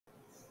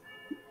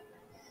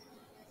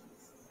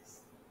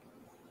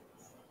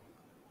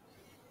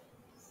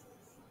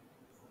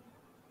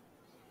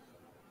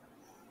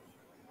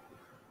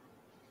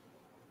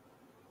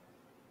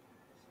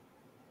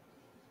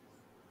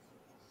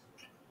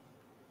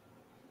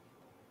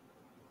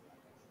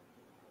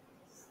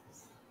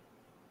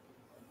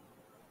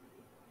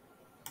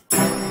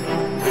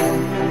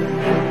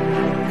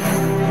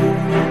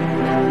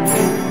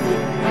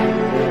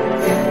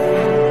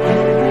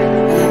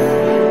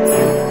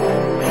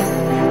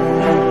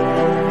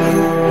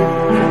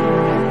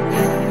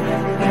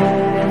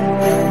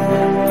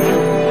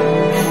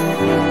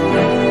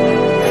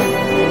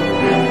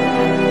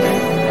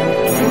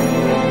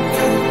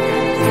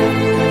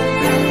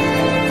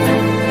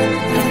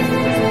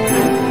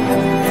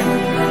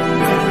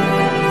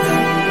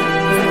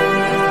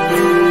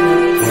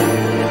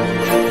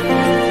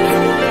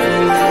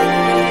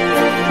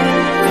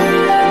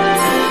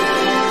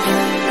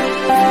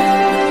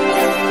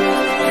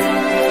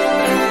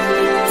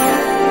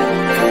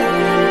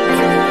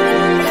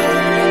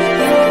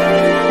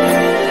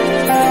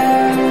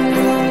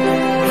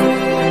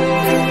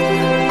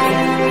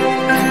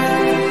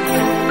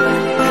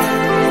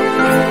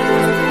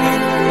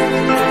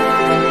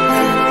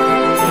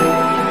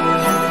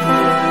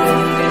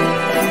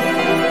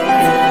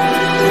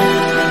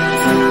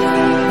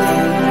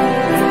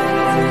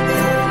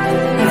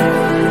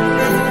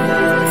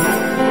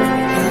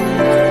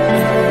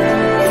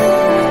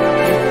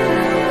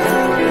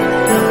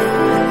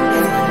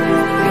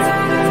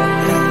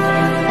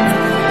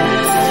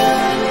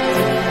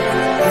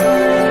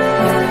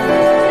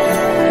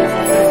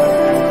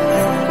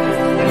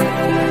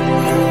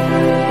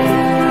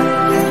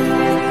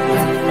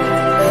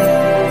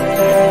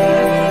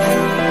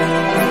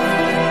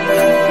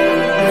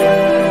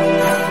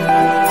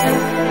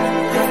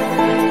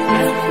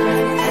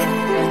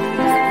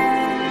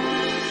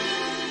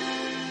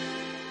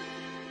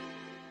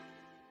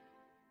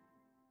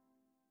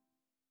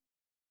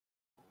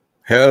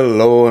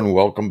Hello and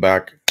welcome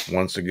back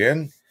once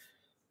again.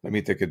 Let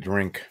me take a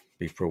drink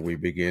before we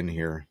begin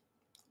here.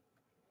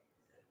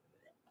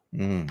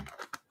 I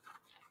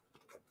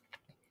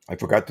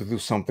forgot to do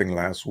something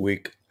last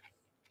week.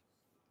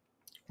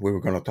 We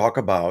were going to talk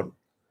about,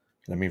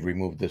 let me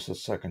remove this a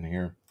second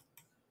here.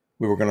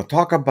 We were going to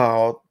talk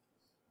about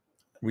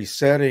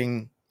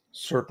resetting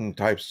certain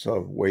types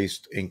of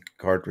waste ink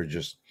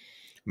cartridges,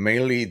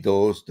 mainly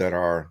those that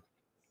are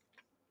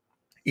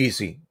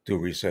easy to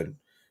reset.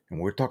 And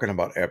we're talking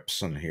about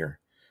EPSON here.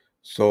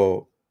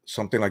 So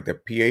something like the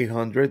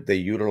P800, they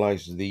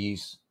utilize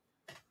these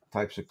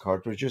types of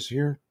cartridges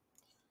here.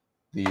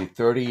 The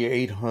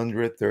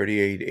 3800,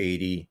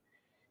 3880,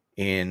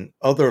 and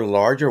other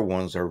larger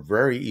ones are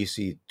very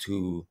easy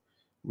to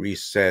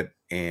reset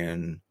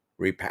and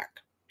repack.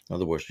 In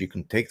other words, you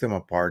can take them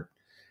apart,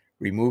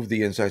 remove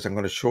the insides. I'm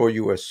going to show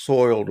you a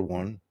soiled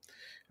one.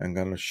 I'm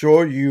going to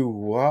show you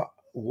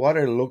what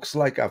it looks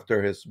like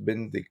after it's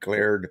been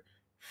declared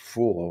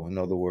full. In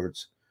other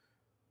words,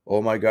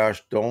 oh my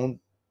gosh, don't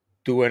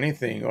do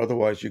anything,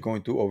 otherwise you're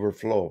going to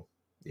overflow.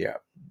 Yeah,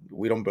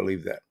 we don't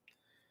believe that.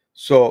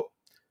 So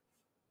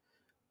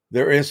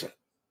there is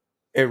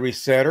a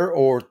resetter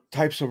or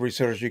types of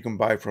resetters you can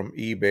buy from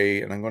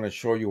eBay, and I'm going to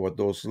show you what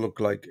those look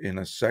like in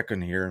a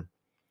second here.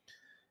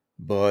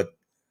 But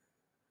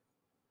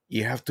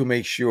you have to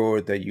make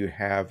sure that you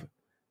have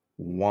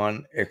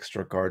one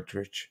extra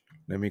cartridge.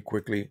 Let me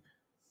quickly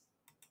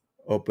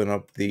open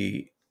up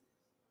the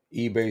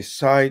eBay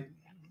site.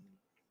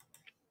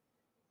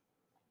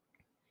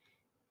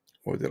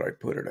 Where did I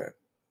put it at?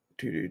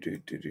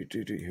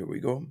 Here we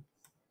go.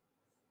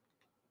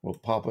 We'll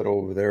pop it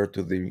over there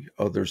to the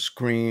other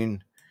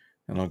screen,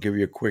 and I'll give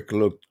you a quick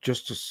look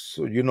just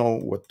so you know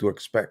what to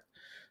expect.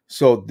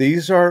 So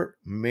these are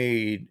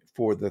made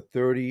for the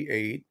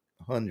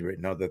 3800.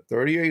 Now the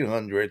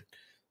 3800,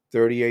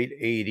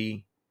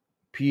 3880,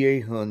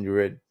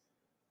 P800,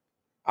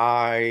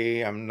 I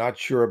am not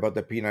sure about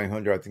the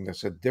P900. I think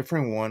that's a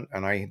different one,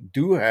 and I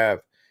do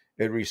have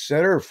a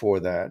resetter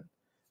for that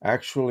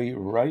actually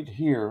right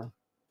here.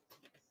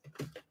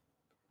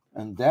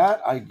 And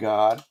that I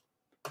got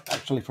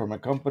actually from a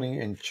company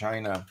in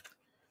China.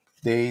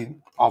 They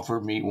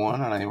offered me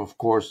one, and I, of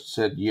course,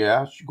 said,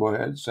 yeah, go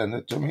ahead, send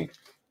it to me.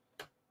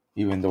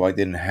 Even though I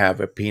didn't have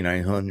a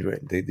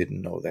P900, they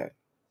didn't know that.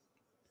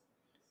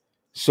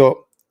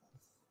 So,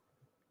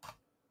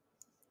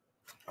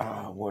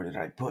 where did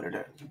I put it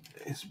at?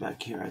 It's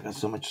back here. I got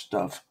so much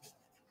stuff.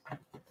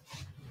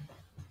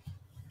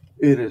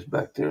 It is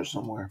back there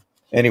somewhere.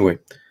 Anyway,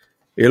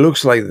 it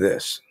looks like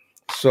this.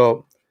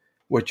 So,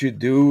 what you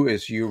do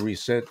is you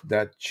reset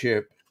that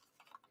chip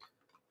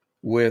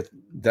with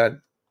that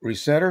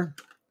resetter,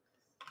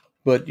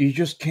 but you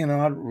just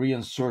cannot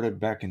reinsert it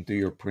back into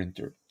your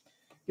printer.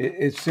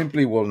 It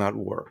simply will not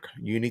work.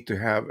 You need to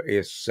have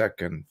a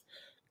second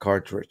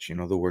cartridge. In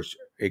other words,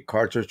 a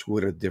cartridge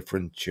with a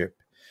different chip.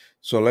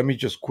 So let me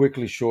just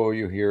quickly show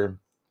you here.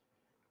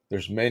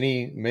 There's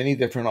many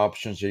different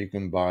options that you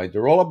can buy.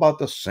 They're all about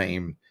the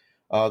same.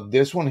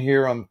 This one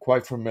here I'm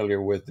quite familiar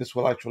with. This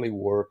will actually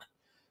work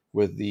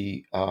with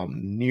the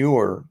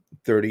newer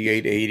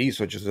 3880,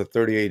 such as the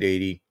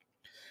 3880.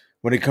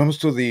 When it comes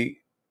to the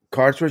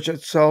cartridge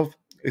itself,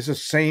 it's the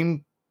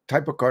same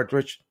type of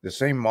cartridge, the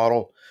same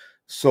model.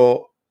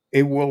 So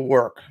it will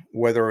work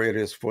whether it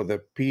is for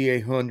the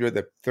P800,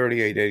 the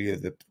 3880, or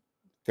the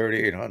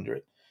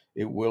 3800.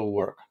 It will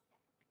work.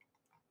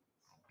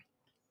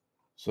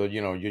 So,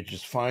 you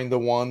just find the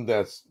one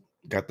that's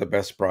got the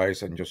best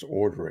price and just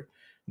order it.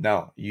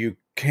 Now, you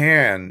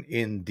can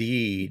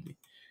indeed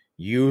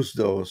use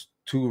those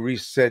to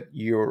reset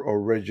your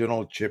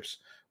original chips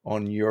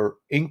on your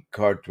ink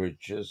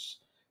cartridges,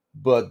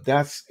 but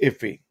that's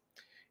iffy.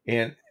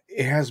 And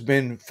it has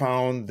been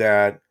found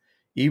that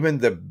even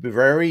the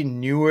very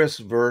newest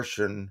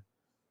version,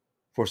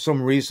 for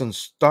some reason,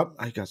 stopped.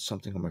 I got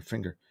something on my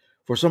finger.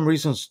 For some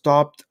reason,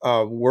 stopped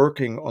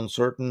working on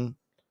certain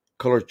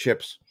color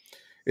chips.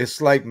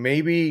 It's like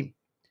maybe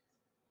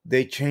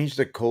they changed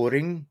the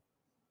coding,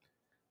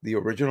 the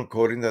original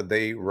coding that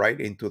they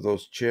write into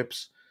those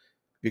chips,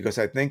 because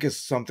I think it's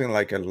something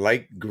like a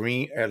light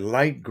green, a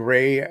light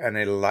gray, and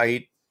a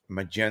light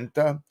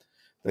magenta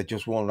that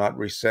just will not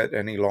reset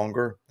any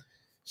longer.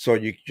 So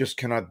you just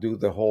cannot do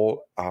the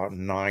whole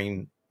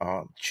 9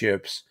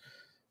 chips.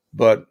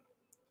 But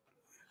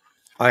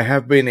I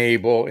have been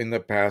able in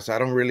the past. I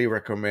don't really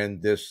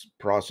recommend this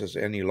process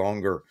any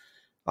longer.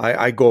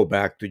 I go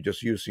back to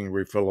just using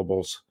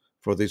refillables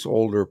for these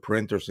older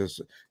printers.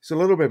 It's a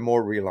little bit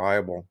more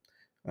reliable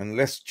and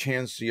less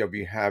chancy of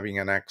you having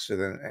an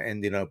accident and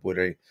ending up with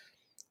a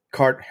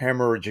cart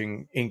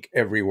hemorrhaging ink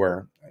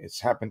everywhere. It's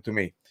happened to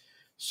me.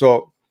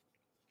 So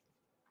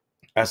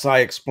as I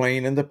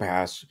explained in the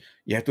past,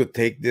 you have to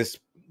take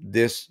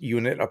this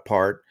unit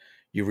apart.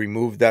 You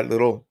remove that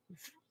little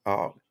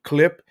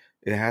clip.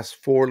 It has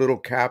 4 little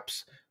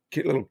caps,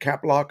 little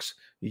cap locks.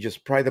 You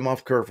just pry them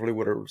off carefully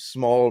with a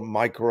small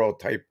micro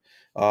type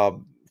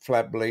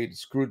flat blade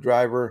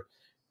screwdriver.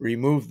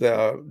 remove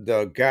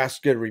the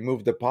gasket,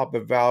 remove the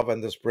poppet valve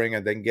and the spring,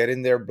 and then get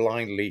in there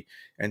blindly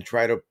and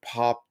try to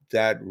pop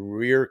that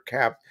rear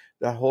cap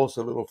that holds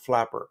a little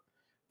flapper.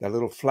 That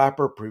little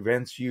flapper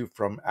prevents you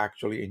from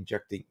actually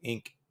injecting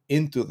ink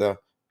into the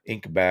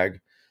ink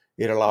bag.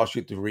 It allows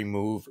you to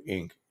remove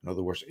ink. In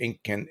other words,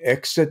 ink can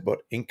exit, but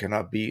ink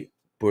cannot be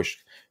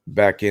pushed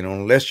back in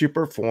unless you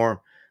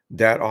perform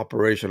that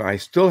operation. I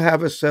still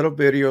have a set of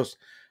videos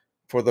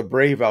for the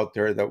brave out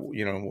there that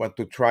want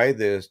to try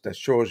this, that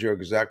shows you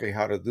exactly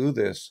how to do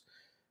this.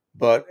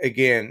 But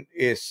again,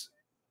 if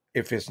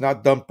it's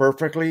not done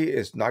perfectly,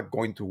 it's not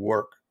going to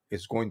work.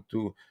 It's going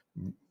to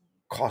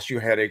cause you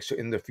headaches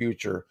in the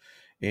future.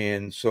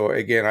 And so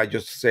again, I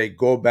just say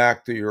go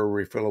back to your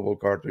refillable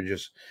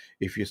cartridges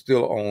if you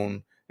still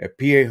own a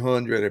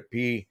P800, a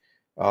P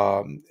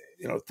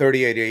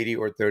 3880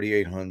 or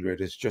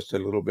 3800. It's just a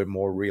little bit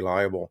more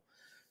reliable.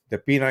 The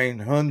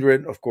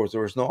P900, of course,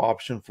 there is no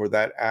option for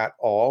that at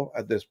all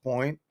at this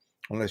point,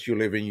 unless you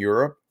live in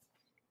Europe.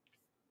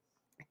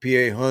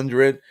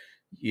 P800,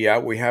 yeah,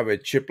 we have a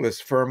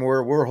chipless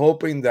firmware. We're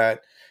hoping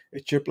that a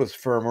chipless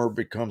firmware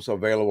becomes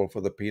available for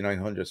the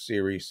P900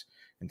 series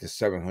and the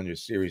 700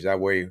 series.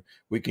 That way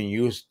we can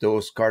use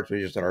those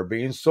cartridges that are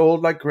being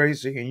sold like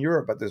crazy in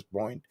Europe at this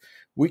point.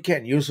 We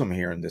can't use them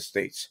here in the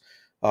States.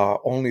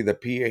 Only the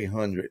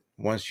P800.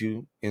 Once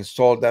you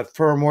install that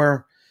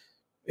firmware,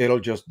 it'll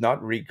just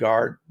not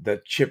regard the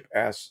chip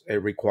as a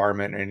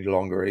requirement any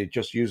longer. It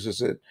just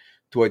uses it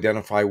to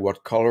identify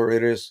what color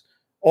it is.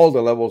 All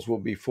the levels will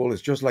be full.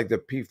 It's just like the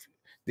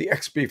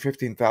XP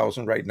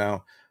 15,000 right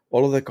now.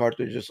 All of the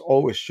cartridges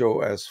always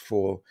show as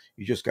full.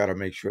 You just got to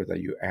make sure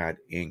that you add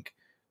ink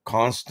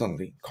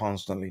constantly.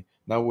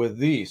 Now with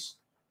these,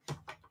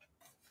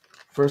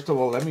 first of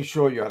all, let me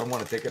show you. I don't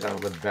want to take it out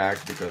of the bag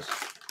because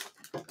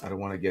I don't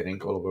want to get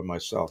ink all over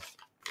myself.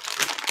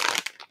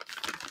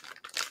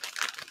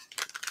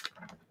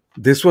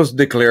 This was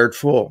declared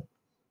full.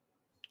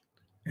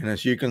 And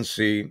as you can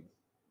see,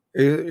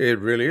 it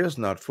really is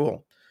not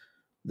full.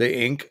 The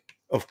ink,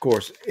 of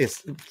course,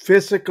 is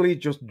physically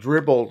just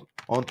dribbled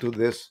onto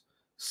this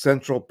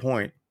central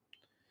point.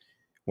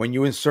 When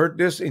you insert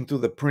this into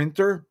the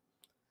printer,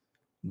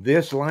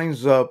 this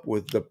lines up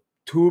with the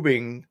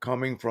tubing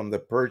coming from the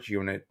purge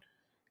unit,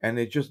 and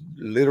it just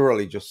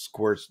literally just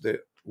squirts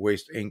the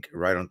waste ink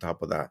right on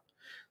top of that.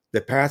 The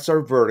pads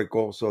are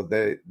vertical, so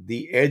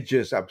the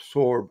edges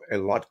absorb a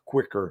lot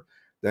quicker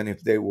than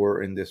if they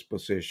were in this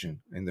position,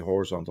 in the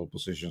horizontal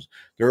positions.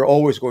 They're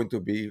always going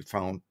to be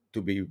found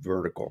to be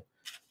vertical.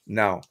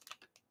 Now,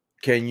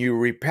 can you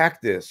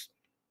repack this?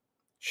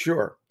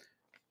 Sure.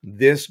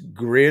 This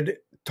grid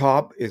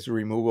top is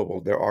removable.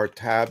 There are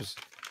tabs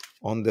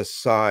on the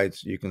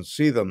sides. You can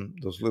see them,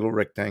 those little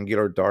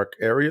rectangular dark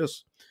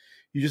areas.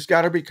 You just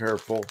got to be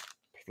careful.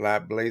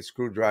 Flat blade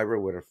screwdriver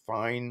with a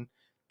fine,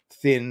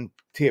 thin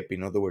tip.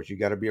 In other words, you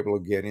got to be able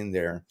to get in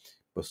there,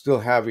 but still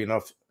have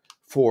enough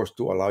force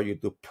to allow you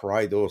to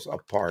pry those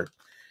apart.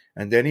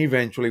 And then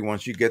eventually,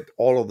 once you get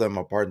all of them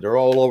apart, they're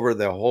all over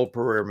the whole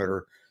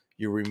perimeter,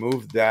 you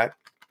remove that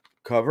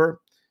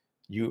cover,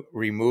 you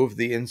remove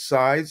the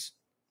insides.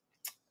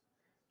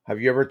 Have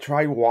you ever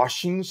tried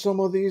washing some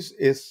of these?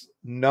 It's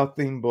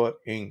nothing but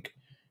ink,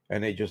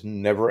 and it just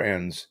never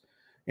ends.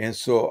 And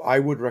so I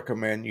would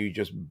recommend you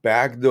just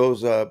bag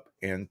those up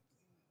and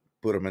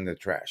put them in the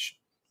trash.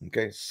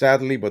 Okay,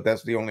 sadly, but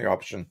that's the only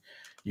option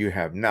you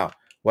have. Now,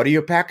 what do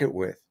you pack it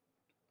with?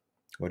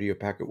 What do you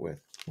pack it with?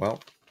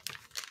 Well,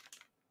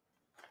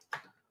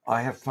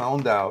 I have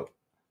found out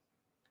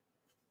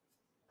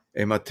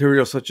a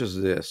material such as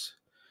this.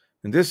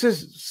 And this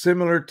is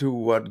similar to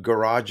what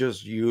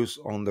garages use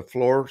on the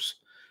floors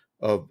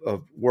of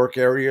work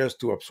areas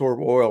to absorb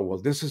oil. Well,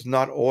 this is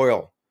not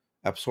oil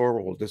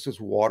absorbable. This is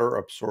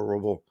water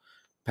absorbable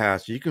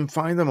pads. You can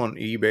find them on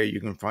eBay. You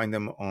can find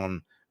them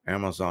on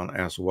Amazon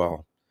as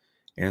well.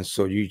 And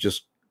so you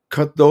just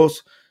cut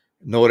those.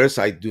 Notice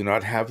I do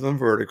not have them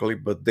vertically,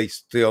 but they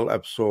still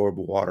absorb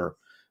water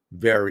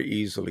very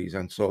easily.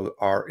 And so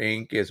our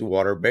ink is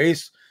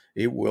water-based.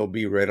 It will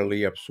be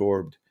readily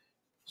absorbed.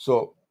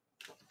 So,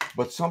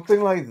 but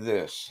something like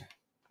this,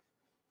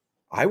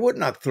 I would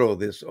not throw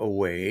this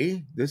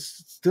away. This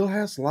still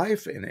has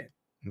life in it.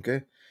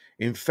 Okay.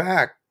 In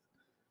fact,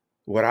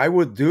 what I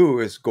would do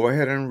is go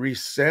ahead and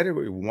reset it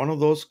with one of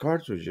those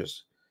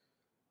cartridges.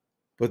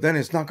 But then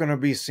it's not going to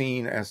be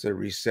seen as a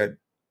reset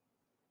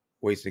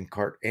wasting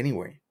cart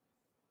anyway.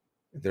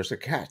 There's a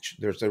catch.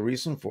 There's a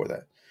reason for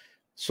that.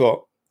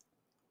 So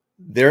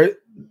there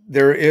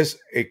is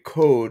a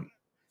code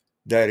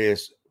that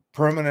is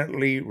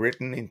permanently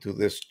written into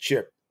this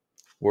chip.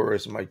 Where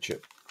is my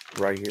chip?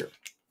 Right here.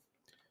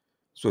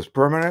 So it's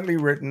permanently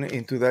written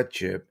into that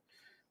chip.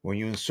 When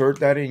you insert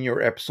that in your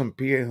EPSON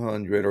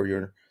P800 or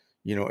your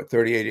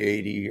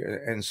 3880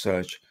 and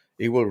such,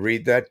 it will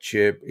read that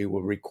chip, it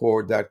will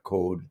record that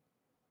code,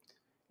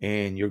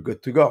 and you're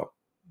good to go.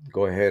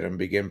 Go ahead and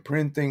begin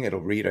printing.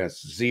 It'll read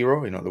as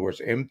 0, in other words,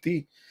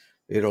 empty.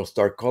 It'll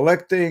start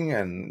collecting,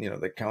 and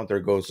the counter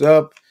goes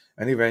up,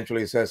 and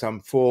eventually it says I'm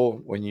full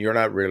when you're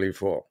not really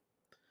full.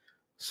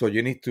 So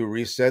you need to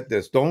reset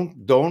this.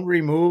 Don't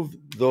remove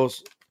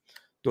those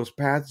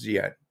pads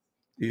yet.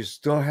 You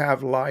still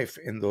have life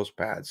in those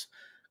pads.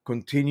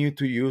 Continue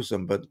to use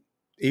them, but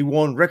it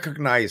won't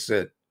recognize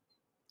it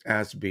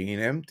as being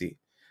empty.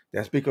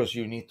 That's because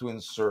you need to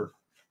insert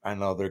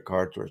another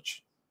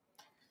cartridge.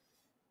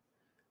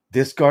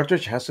 This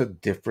cartridge has a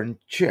different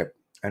chip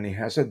and it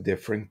has a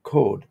different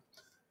code.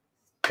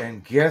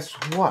 And guess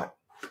what?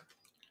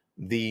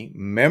 The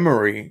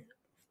memory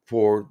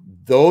for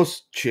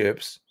those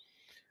chips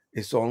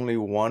is only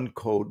one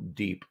code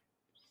deep.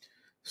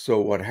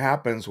 So what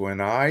happens when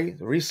I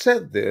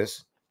reset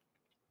this,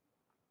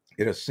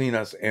 it is seen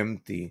as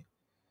empty,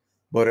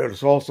 but it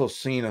is also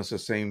seen as the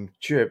same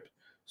chip,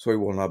 so it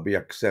will not be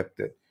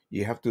accepted.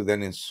 You have to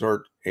then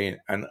insert an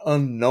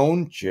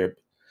unknown chip.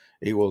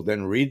 It will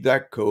then read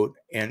that code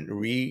and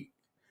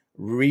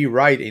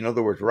rewrite, in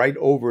other words, write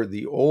over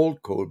the old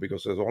code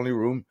because there's only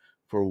room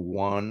for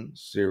one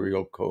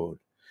serial code.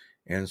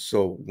 And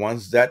so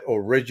once that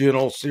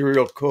original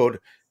serial code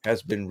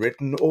has been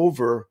written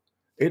over,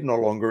 it no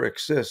longer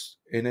exists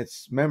in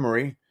its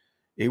memory.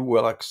 It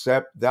will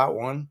accept that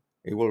one.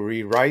 It will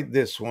rewrite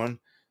this one.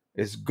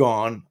 It's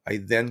gone. I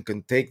then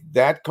can take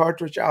that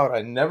cartridge out.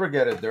 I never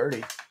get it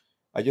dirty.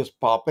 I just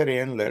pop it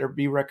in, let it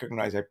be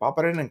recognized. I pop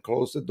it in and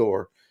close the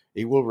door.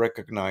 It will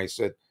recognize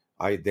it.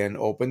 I then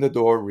open the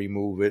door,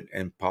 remove it,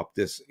 and pop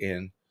this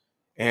in.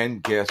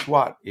 And guess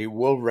what? It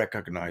will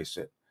recognize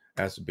it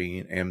as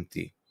being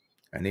empty.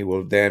 And it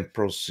will then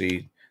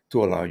proceed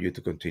to allow you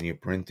to continue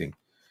printing.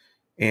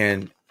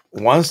 And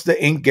once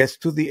the ink gets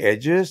to the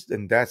edges,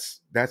 then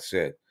that's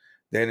it.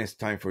 Then it's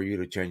time for you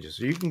to change it.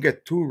 So you can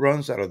get 2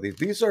 runs out of these.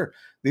 These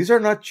are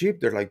not cheap.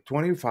 They're like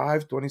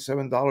 $25,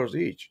 $27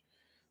 each.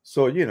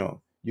 So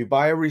you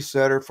buy a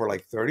resetter for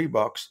like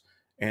 $30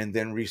 and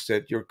then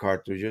reset your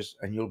cartridges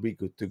and you'll be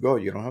good to go.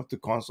 You don't have to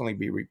constantly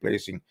be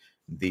replacing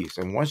these.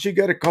 And once you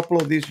get a couple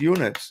of these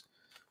units,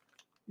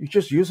 you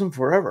just use them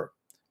forever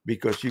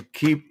because you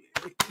keep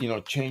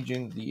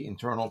changing the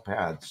internal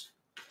pads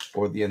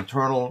or the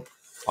internal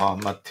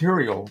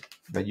material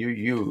that you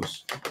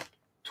use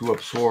to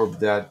absorb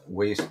that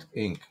waste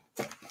ink.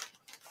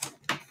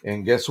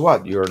 And guess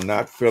what? You're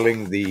not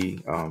filling the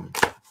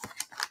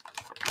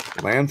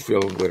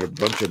landfill with a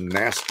bunch of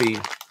nasty,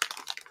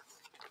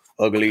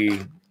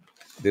 ugly,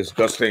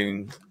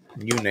 disgusting,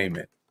 you name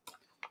it,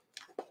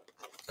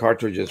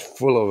 cartridges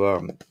full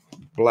of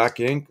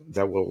black ink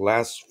that will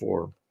last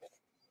for,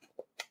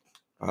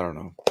 I don't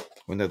know,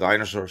 when the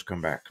dinosaurs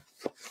come back.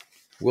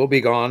 We'll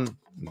be gone.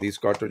 These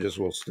cartridges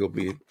will still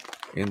be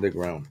in the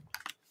ground.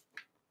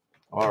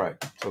 All right,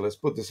 so let's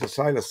put this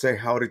aside. Let's say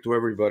howdy to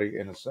everybody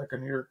in a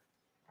second here.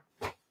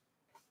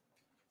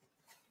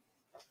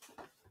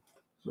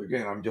 So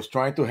again, I'm just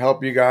trying to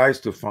help you guys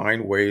to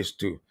find ways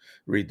to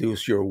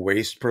reduce your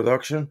waste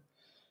production.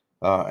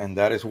 And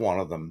that is one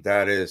of them.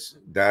 That is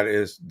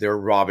they're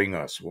robbing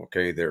us.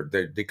 Okay, they're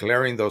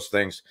declaring those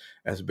things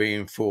as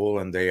being full,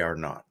 and they are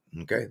not.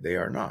 Okay, they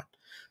are not.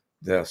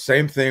 The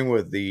same thing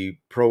with the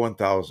Pro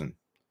 1000.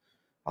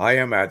 I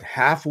am at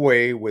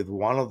halfway with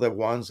one of the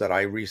ones that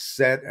I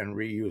reset and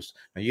reuse.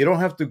 And you don't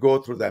have to go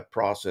through that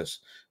process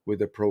with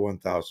the Pro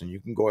 1000. You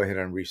can go ahead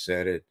and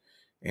reset it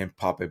and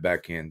pop it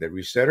back in. The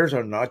resetters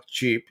are not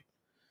cheap,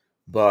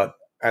 but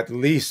at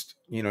least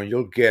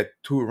you'll get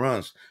 2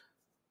 runs.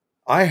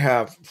 I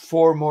have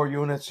 4 more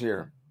units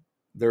here.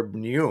 They're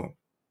new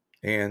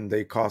and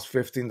they cost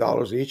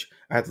 $15 each.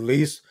 At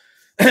least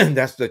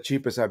that's the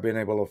cheapest I've been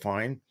able to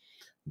find.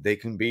 They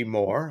can be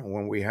more.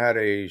 When we had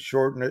a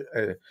shortage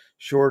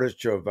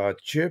of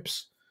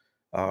chips,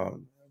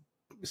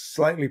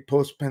 slightly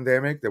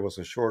post-pandemic, there was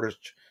a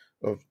shortage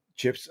of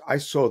chips. I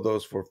saw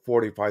those for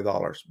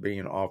 $45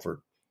 being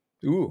offered.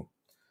 Ooh,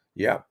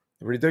 yeah,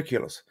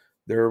 ridiculous.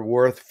 They're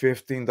worth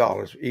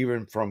 $15,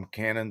 even from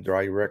Canon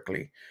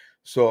directly.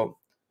 So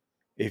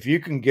if you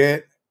can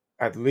get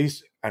at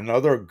least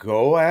another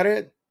go at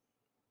it,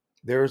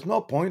 there's no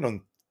point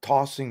on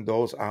tossing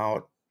those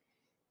out,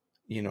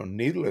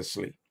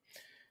 needlessly.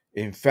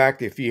 In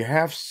fact, if you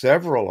have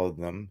several of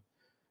them,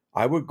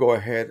 I would go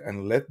ahead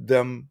and let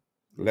them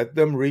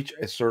reach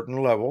a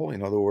certain level.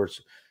 In other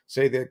words,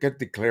 say they get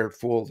declared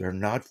full, they're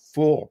not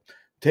full.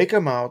 Take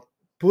them out,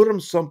 put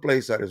them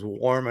someplace that is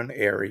warm and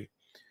airy.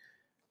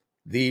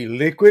 The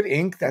liquid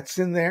ink that's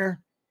in there,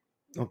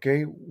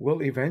 okay,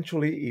 will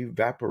eventually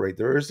evaporate.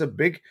 There is a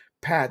big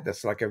pad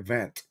that's like a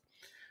vent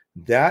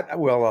that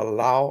will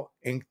allow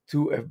ink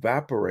to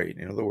evaporate.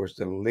 In other words,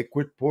 the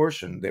liquid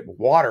portion, the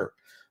water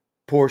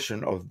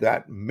portion of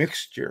that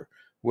mixture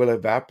will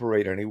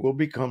evaporate and it will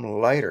become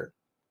lighter.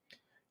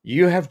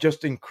 You have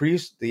just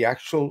increased the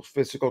actual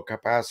physical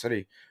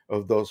capacity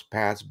of those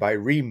pads by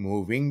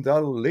removing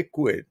the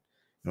liquid.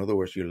 In other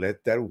words, you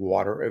let that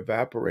water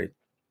evaporate.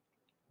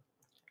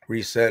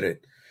 Reset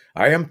it.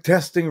 I am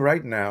testing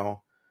right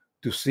now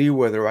to see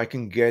whether I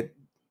can get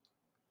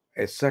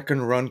a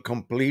second run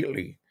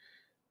completely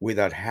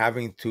without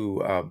having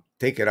to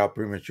take it out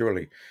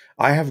prematurely.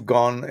 I have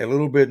gone a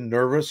little bit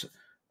nervous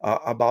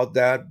about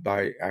that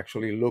by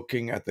actually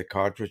looking at the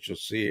cartridge to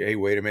see, hey,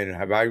 wait a minute,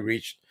 have I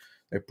reached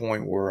a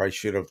point where I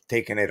should have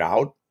taken it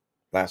out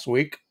last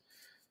week?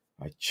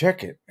 I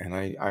check it, and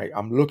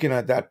I'm looking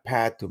at that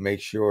pad to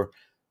make sure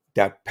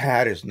that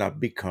pad is not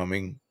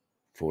becoming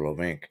full of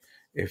ink.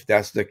 If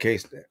that's the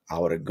case,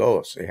 out it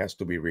goes. It has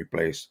to be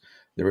replaced.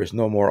 There is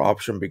no more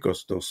option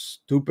because those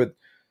stupid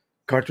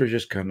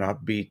cartridges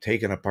cannot be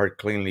taken apart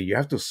cleanly. You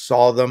have to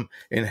saw them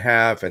in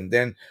half and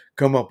then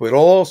come up with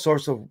all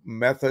sorts of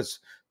methods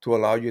to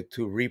allow you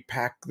to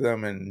repack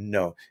them. And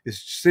no,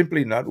 it's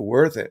simply not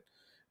worth it.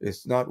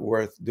 It's not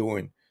worth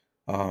doing.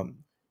 Um,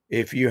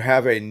 if you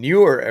have a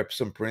newer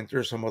Epson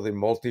printer, some of the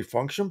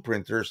multifunction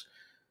printers,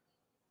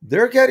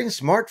 they're getting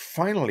smart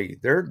finally.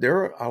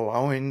 They're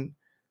allowing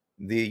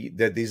the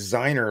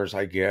designers,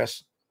 I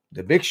guess,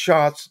 the big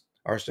shots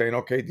are saying,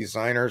 okay,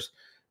 designers,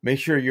 make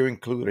sure you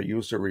include a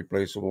user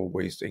replaceable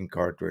waste ink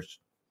cartridge.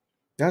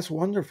 That's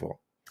wonderful.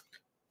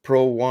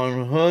 Pro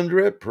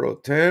 100, Pro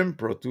 10,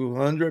 Pro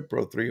 200,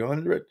 Pro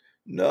 300.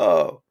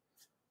 No,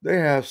 they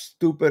have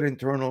stupid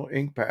internal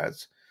ink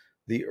pads.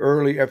 The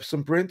early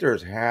Epson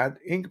printers had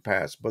ink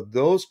pads, but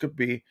those could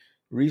be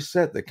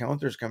reset. The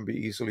counters can be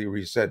easily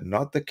reset,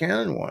 not the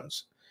Canon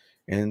ones.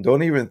 And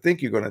don't even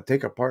think you're going to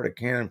take apart a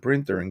Canon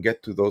printer and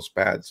get to those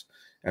pads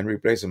and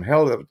replace them.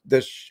 Hell,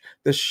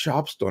 the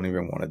shops don't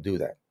even want to do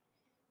that.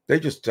 They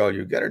just tell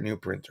you, get a new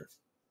printer.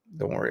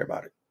 Don't worry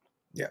about it.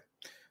 Yeah.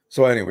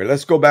 So anyway,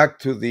 let's go back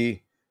to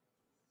the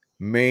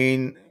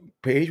main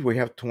page. We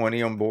have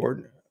 20 on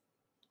board.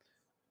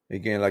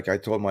 Again, like I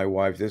told my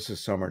wife, this is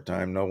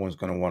summertime. No one's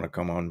going to want to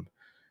come on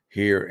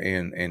here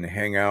and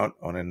hang out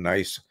on a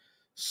nice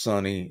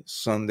sunny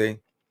Sunday.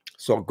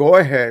 So go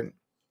ahead.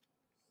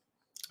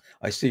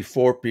 I see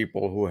three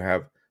people who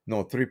have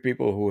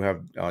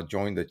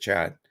joined the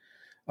chat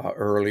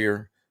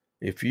earlier.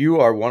 If you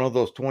are one of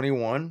those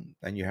 21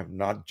 and you have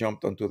not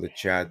jumped onto the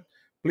chat,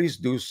 please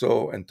do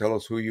so and tell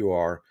us who you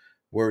are,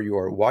 where you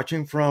are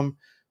watching from.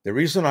 The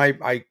reason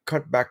I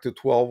cut back to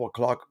 12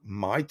 o'clock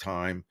my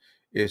time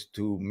is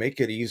to make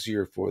it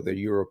easier for the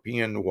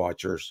European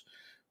watchers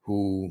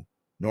who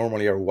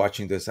normally are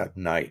watching this at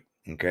night,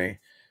 okay,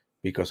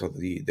 because of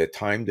the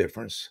time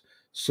difference.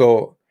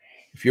 So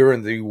if you're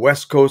in the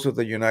west coast of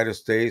the United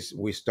States,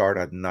 we start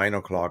at 9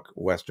 o'clock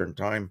Western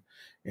time,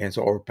 and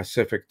so or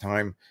Pacific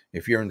time.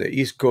 If you're in the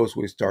East Coast,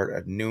 we start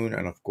at noon,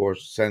 and of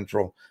course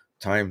Central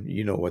time.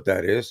 You know what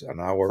that is, an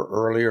hour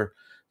earlier.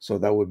 So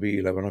that would be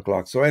 11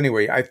 o'clock. So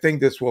anyway, I think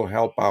this will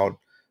help out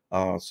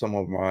some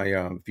of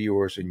my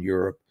viewers in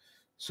Europe.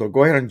 So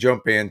go ahead and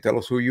jump in. Tell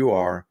us who you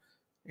are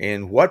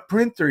and what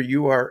printer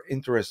you are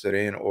interested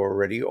in or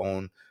already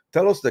own.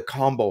 Tell us the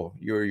combo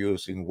you're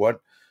using.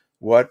 What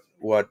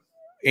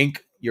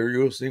ink you're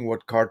using,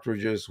 what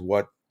cartridges,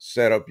 what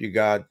setup you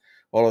got,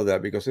 all of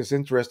that, because it's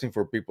interesting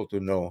for people to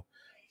know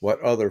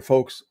what other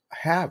folks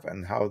have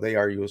and how they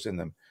are using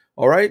them.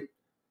 All right.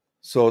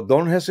 So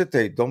don't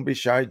hesitate. Don't be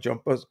shy.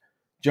 Jump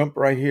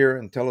right here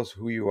and tell us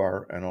who you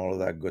are and all of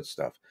that good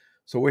stuff.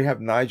 So we have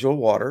Nigel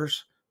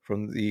Waters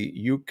from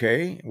the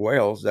UK,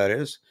 Wales, that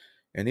is,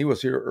 and he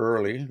was here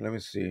early. Let me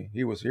see.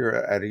 He was here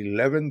at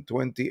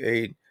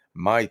 11:28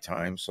 my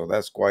time, so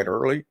that's quite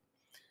early.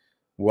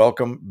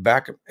 Welcome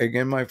back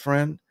again, my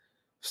friend.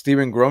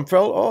 Stephen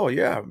Grumfeld. Oh,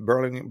 yeah.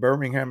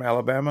 Birmingham,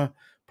 Alabama.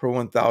 Pro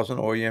 1000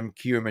 OEM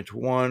QIMAGE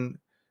 1.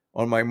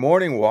 On my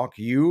morning walk,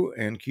 you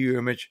and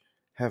QIMAGE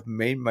have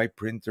made my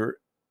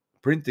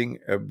printing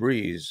a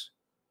breeze.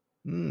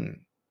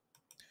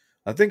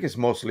 I think it's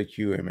mostly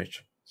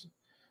QIMAGE.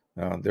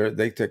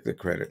 They take the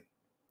credit.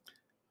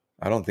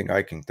 I don't think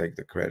I can take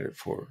the credit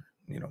for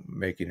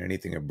making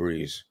anything a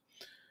breeze.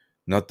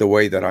 Not the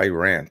way that I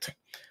rant.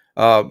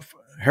 Uh,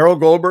 Harold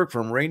Goldberg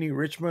from Rainy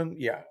Richmond.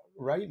 Yeah,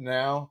 right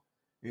now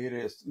it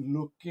is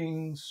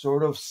looking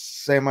sort of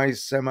semi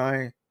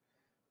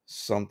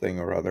something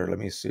or other. Let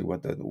me see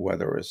what the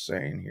weather is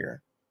saying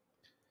here.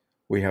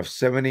 We have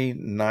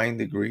 79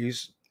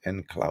 degrees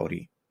and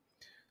cloudy.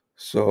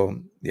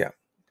 So, yeah,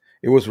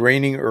 it was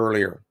raining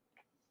earlier,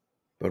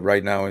 but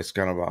right now it's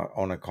kind of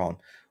on a calm.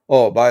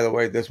 Oh, by the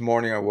way, this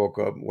morning I woke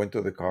up, went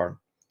to the car.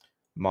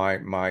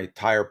 My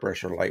tire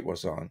pressure light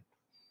was on.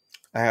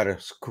 I had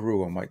a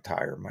screw on my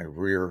tire, my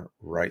rear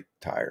right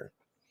tire.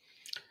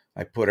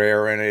 I put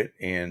air in it,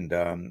 and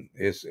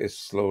it's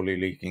slowly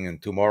leaking.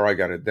 And tomorrow I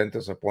got a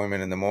dentist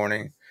appointment in the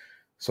morning,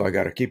 so I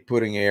got to keep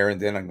putting air,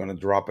 and then I'm going to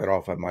drop it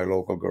off at my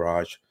local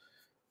garage,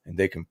 and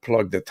they can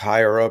plug the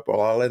tire up.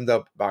 Or I'll end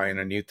up buying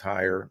a new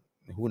tire.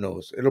 Who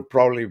knows? It'll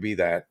probably be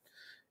that.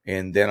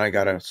 And then I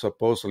got to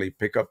supposedly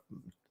pick up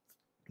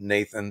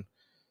Nathan.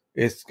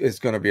 It's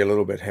going to be a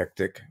little bit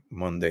hectic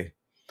Monday,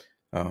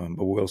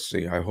 but we'll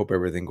see. I hope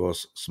everything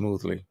goes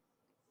smoothly.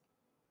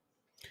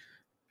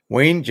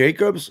 Wayne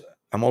Jacobs,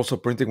 I'm also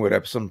printing with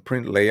Epson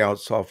print layout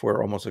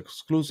software almost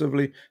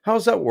exclusively.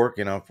 How's that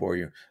working out for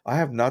you? I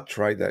have not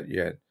tried that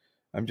yet.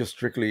 I'm just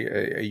strictly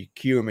a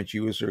QIMAGE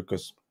user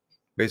because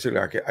basically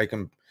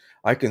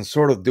I can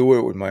sort of do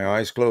it with my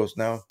eyes closed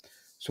now.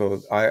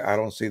 So I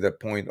don't see the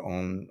point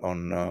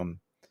on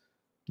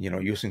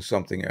using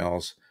something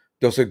else.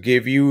 Does it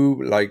give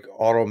you like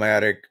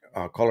automatic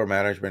color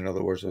management? In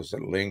other words, does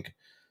it link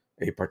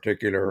a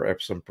particular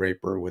Epson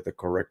paper with the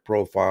correct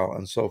profile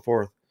and so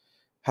forth?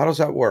 How does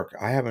that work?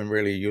 I haven't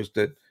really used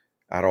it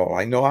at all.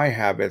 I know I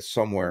have it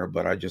somewhere,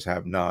 but I just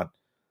have not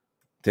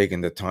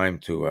taken the time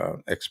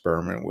to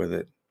experiment with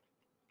it.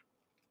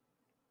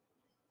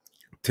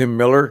 Tim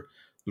Miller,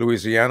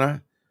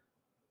 Louisiana,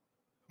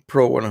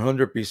 Pro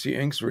 100 PC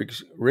Inks,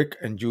 Rick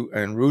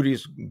and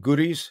Rudy's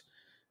Goodies,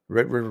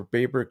 Red River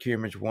Paper,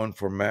 QIMAGE 1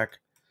 for Mac.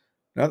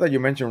 Now that you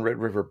mentioned Red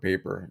River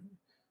Paper,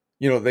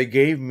 they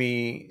gave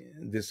me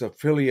this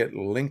affiliate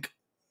link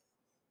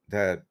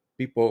that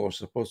people are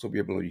supposed to be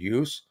able to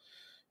use,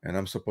 and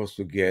I'm supposed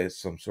to get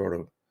some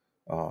sort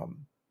of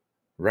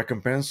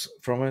recompense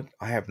from it.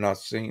 I have not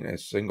seen a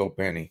single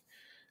penny.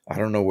 I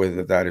don't know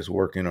whether that is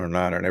working or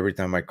not. And every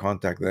time I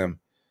contact them,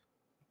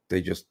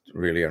 they just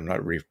really are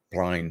not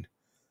replying.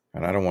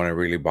 And I don't want to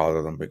really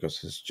bother them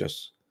because it's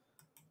just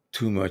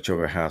too much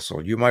of a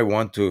hassle. You might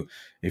want to,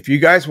 if you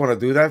guys want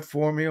to do that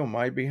for me on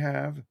my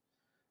behalf,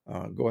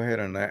 go ahead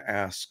and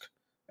ask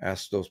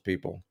those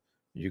people.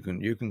 You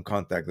can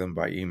contact them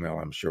by email,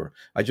 I'm sure.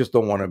 I just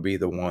don't want to be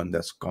the one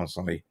that's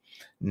constantly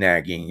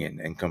nagging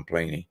and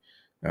complaining.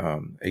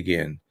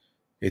 Again,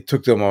 it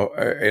took them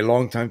a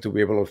long time to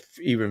be able to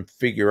even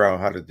figure out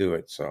how to do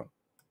it. So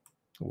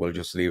we'll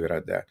just leave it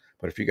at that.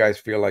 But if you guys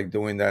feel like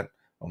doing that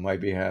on my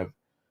behalf,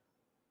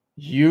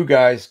 you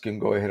guys can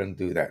go ahead and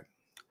do that.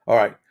 All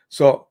right.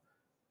 So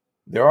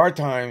there are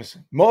times,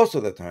 most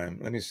of the time,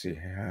 let me see.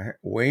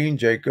 Wayne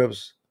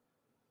Jacobs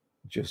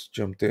just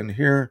jumped in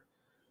here.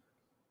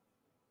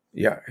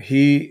 Yeah,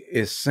 he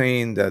is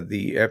saying that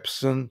the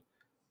Epson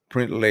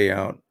print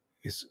layout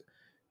is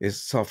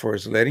software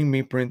is letting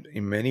me print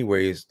in many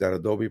ways that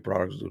Adobe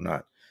products do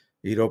not.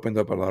 It opened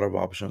up a lot of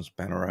options,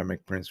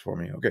 panoramic prints for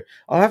me. Okay,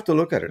 I'll have to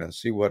look at it and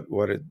see what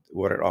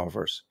it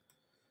offers.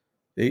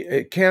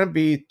 It can't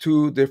be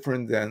too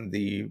different than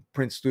the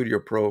Print Studio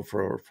Pro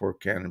for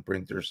Canon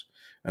printers,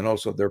 and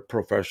also their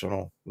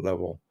professional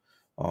level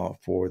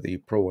for the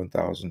Pro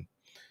 1000.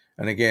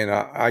 And again,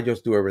 I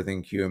just do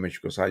everything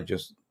QIMAGE because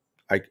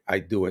I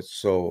do it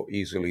so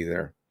easily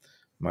there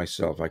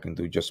myself. I can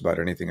do just about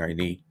anything I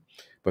need.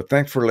 But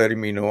thanks for letting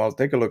me know. I'll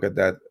take a look at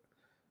that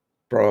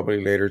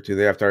probably later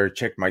today after I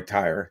check my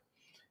tire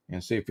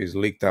and see if it's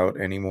leaked out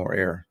any more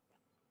air.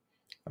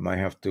 I might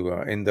have to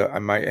I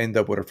might end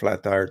up with a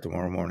flat tire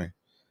tomorrow morning.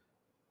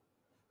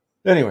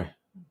 Anyway,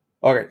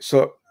 okay,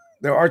 so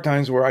there are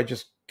times where I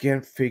just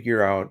can't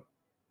figure out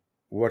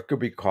what could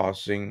be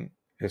causing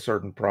a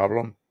certain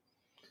problem,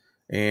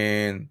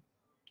 and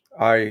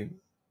I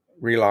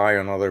rely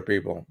on other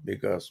people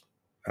because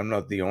I'm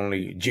not the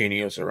only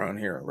genius around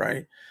here,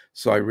 right?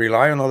 So I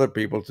rely on other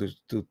people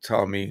to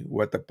tell me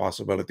what the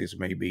possibilities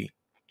may be.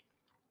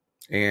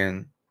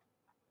 And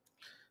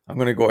I'm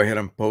going to go ahead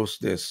and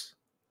post this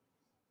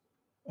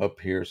up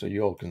here so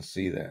you all can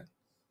see that.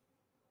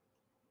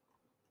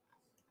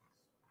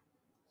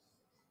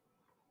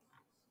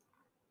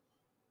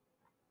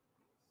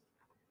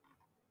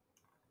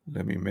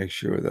 Let me make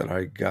sure that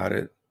I got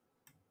it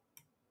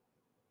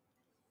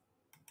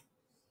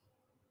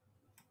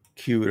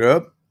queued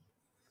up.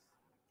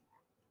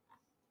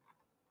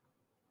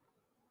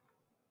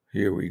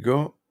 Here we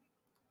go.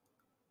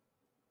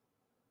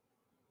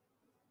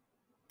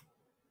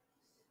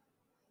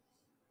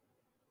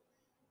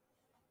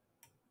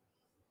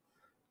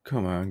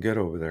 Come on, get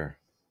over there,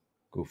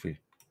 Goofy.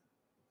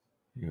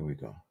 Here we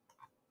go.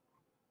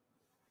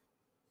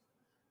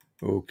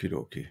 Okie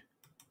dokie.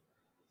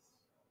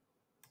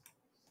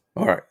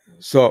 All right.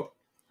 So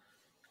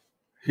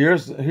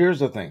here's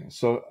the thing.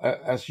 So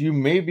as you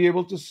may be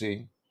able to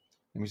see,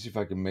 let me see if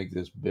I can make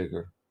this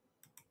bigger.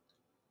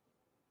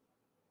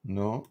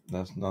 No,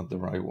 that's not the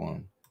right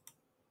one.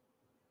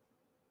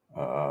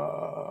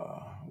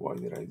 Why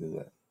did I do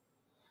that?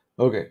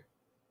 Okay.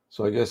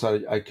 So I guess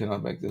I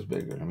cannot make this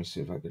bigger. Let me see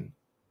if I can.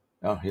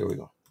 Oh, here we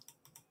go.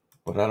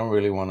 But I don't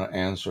really want to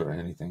answer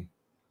anything.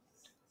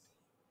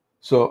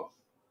 So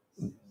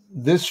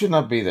this should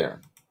not be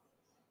there.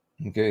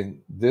 Okay.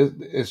 This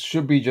it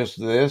should be just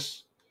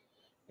this.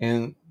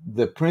 And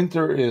the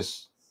printer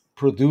is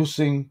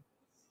producing,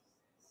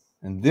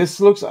 and this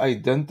looks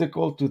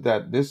identical to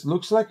that. This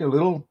looks like a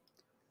little,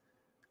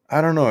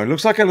 I don't know, it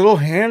looks like a little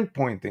hand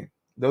pointing,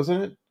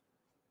 doesn't it?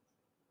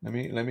 Let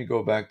me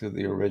go back to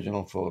the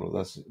original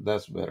photo.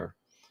 That's better.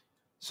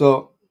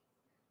 So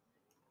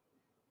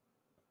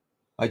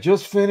I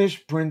just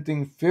finished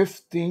printing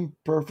 15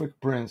 perfect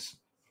prints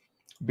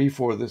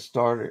before this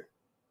started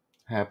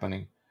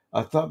happening.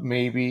 I thought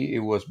maybe it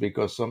was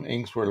because some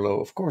inks were low.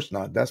 Of course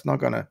not. That's not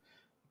gonna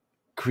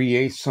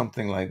create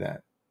something like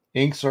that.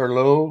 Inks are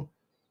low,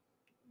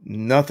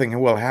 nothing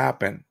will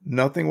happen.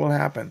 Nothing will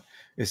happen.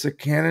 It's a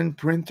Canon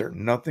printer.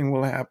 Nothing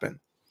will happen.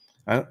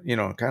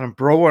 Canon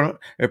Pro,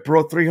 a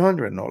Pro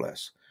 300, no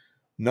less.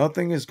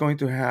 Nothing is going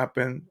to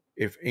happen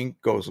if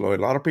ink goes low. A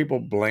lot of people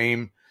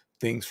blame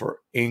things for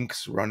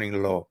inks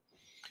running low.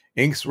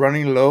 Inks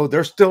running low,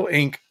 there's still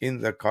ink in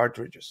the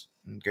cartridges.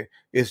 Okay,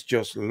 it's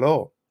just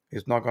low.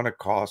 It's not going to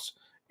cause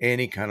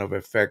any kind of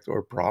effect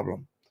or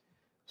problem.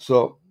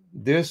 So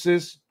this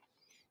is,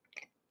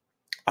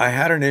 I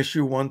had an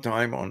issue one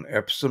time on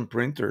EPSON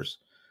printers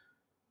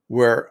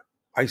where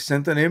I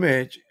sent an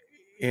image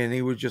and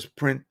it would just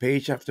print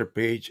page after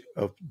page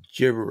of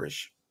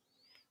gibberish,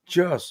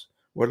 just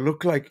what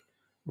looked like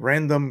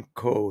random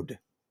code.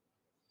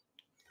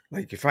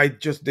 Like if I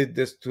just did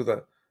this to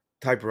the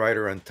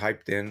typewriter and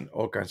typed in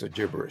all kinds of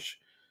gibberish.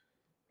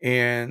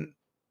 And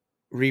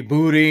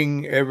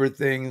rebooting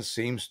everything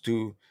seems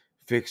to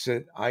fix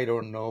it. I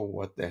don't know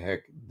what the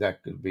heck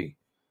that could be.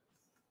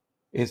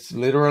 It's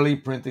literally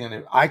printing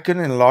it. I can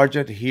enlarge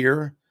it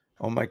here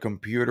on my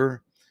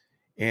computer,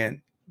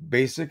 and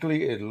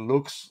basically it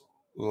looks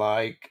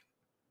like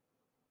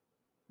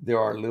there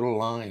are little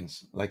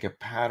lines, like a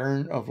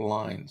pattern of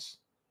lines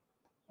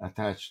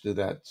attached to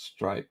that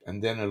stripe,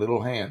 and then a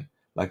little hand,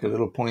 like a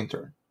little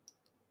pointer,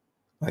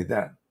 like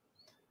that.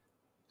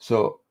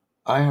 So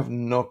I have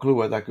no clue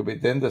what that could be.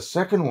 Then the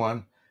second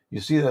one,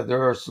 you see that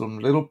there are some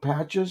little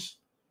patches,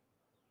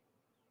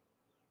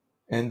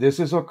 and this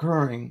is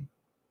occurring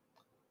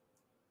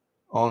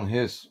on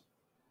his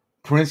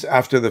prints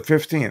after the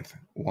 15th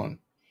one,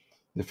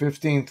 the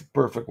 15th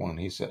perfect one,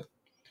 he said.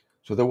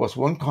 So there was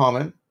one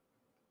comment.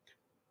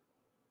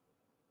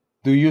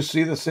 Do you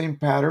see the same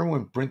pattern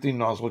when printing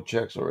nozzle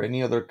checks or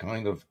any other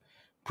kind of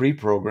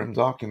pre-programmed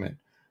document?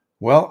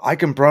 Well, I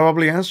can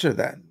probably answer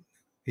that.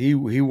 He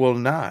will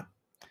not.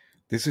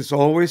 This is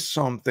always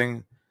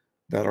something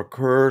that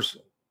occurs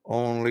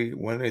only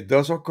when it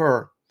does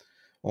occur,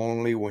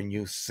 only when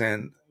you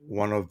send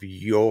one of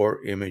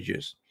your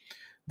images.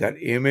 That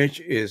image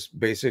is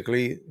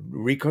basically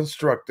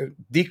reconstructed,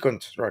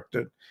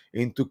 deconstructed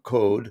into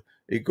code.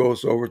 It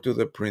goes over to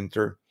the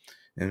printer,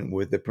 and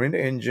with the print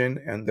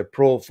engine and the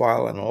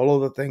profile and all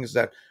of the things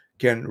that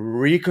can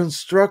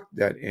reconstruct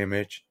that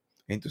image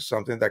into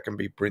something that can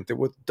be printed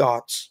with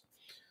dots,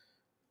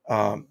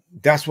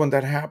 that's when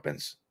that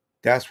happens.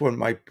 That's when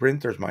my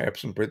printers, my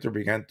Epson printer,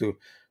 began to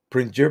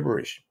print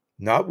gibberish.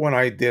 Not when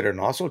I did a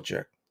nozzle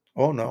check.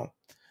 Oh no,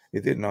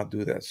 it did not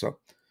do that. So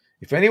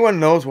if anyone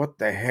knows what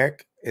the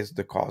heck is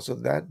the cause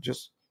of that,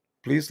 just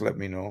please let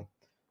me know,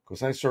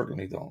 because I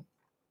certainly don't.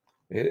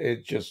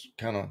 It just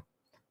kind of,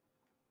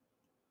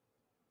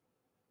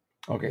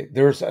 okay.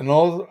 There's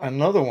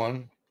another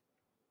one.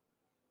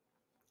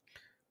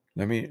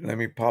 Let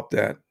me pop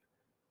that.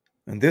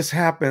 And this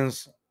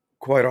happens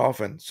quite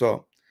often.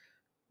 So,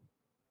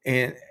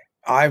 and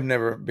I've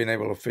never been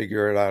able to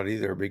figure it out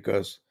either,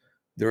 because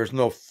there is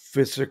no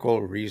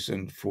physical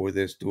reason for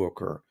this to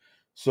occur.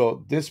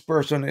 So this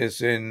person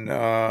is in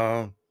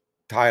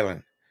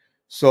Thailand.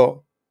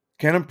 So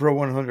Canon Pro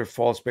 100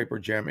 false paper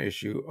jam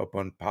issue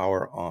upon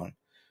power on.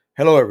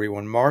 Hello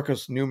everyone,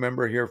 Marcus, new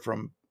member here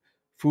from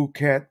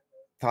Phuket,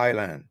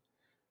 Thailand.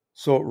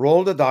 So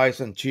roll the dice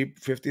on cheap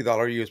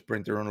 $50 used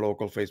printer on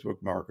local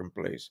Facebook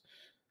marketplace.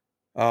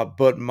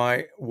 But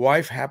my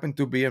wife happened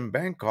to be in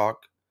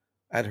Bangkok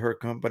at her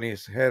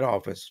company's head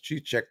office.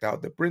 She checked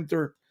out the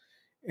printer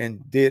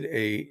and did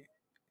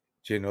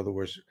in other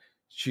words,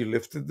 she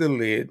lifted the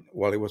lid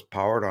while it was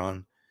powered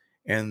on,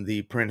 and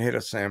the printhead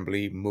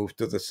assembly moved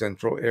to the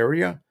central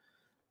area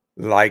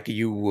like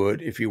you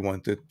would if you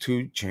wanted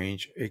to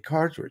change a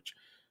cartridge.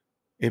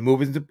 It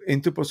moved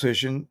into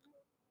position,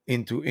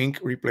 into ink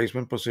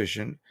replacement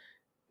position,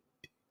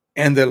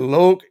 and the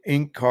low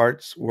ink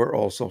carts were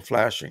also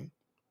flashing.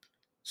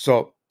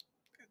 So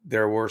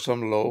there were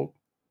some low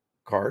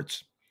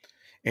carts,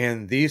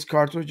 and these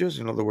cartridges,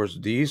 in other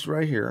words, these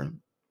right here,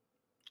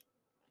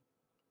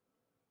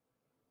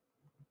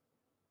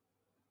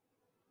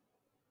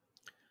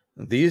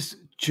 these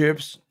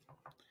chips,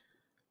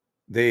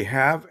 they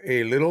have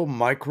a little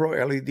micro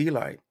LED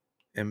light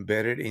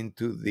embedded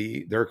into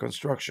their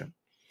construction,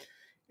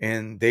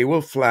 and they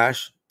will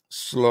flash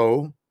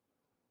slow.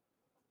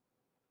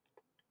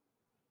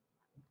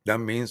 That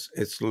means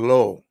it's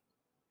low.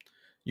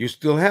 You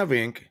still have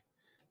ink,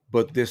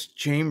 but this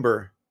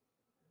chamber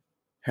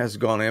has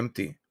gone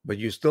empty, but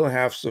you still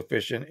have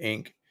sufficient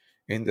ink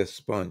in the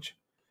sponge.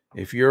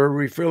 If you're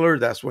a refiller,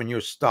 that's when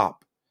you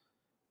stop,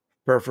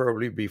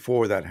 preferably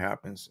before that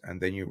happens, and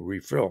then you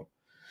refill.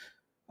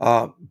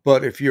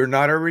 But if you're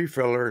not a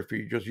refiller, if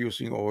you're just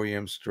using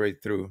OEM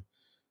straight through,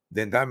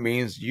 then that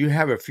means you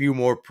have a few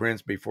more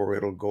prints before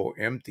it'll go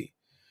empty.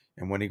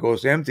 And when it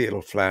goes empty,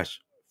 it'll flash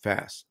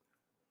fast.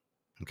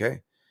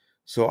 Okay.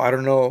 So I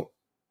don't know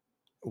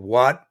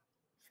what,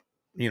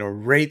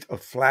 rate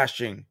of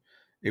flashing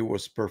it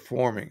was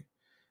performing.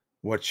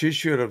 What she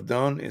should have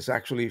done is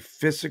actually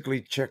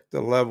physically check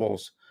the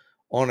levels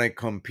on a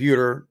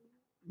computer,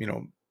 you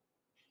know,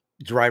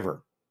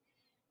 driver.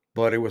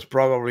 But it was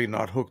probably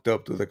not hooked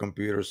up to the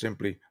computer,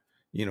 simply,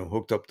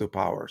 hooked up to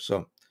power.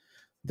 So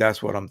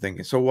that's what I'm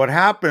thinking. So what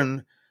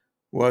happened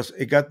was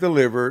it got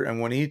delivered, and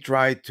when he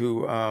tried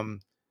to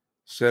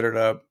set it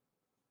up,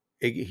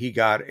 he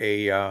got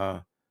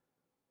the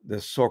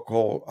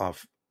so-called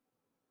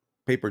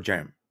paper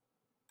jam,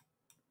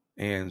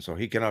 and so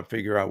he cannot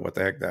figure out what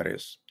the heck that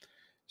is.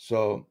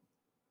 So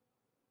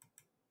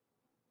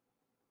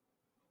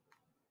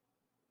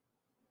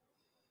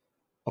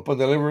Upon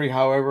delivery,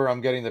 however,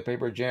 I'm getting the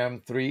Paper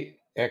Jam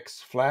 3X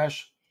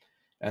flash,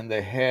 and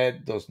the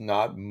head does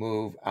not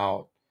move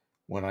out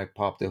when I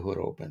pop the hood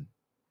open,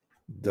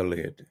 the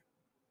lid.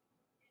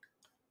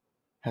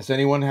 Has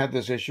anyone had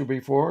this issue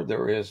before?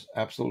 There is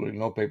absolutely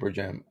no Paper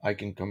Jam. I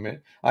can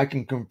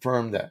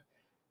confirm that.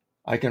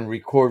 I can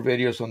record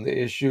videos on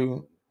the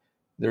issue.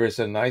 There is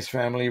a nice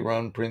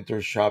family-run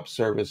printer shop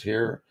service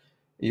here.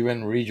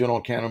 Even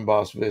regional Canon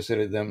boss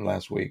visited them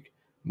last week.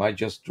 Might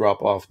just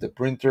drop off the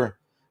printer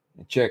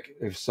and check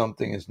if it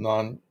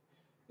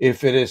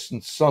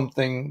is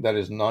something that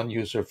is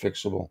non-user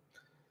fixable.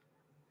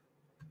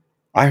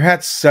 I've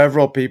had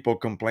several people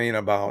complain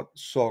about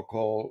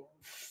so-called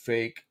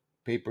fake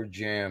Paper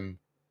Jam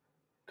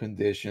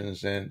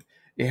conditions, and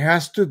it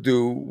has to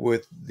do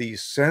with the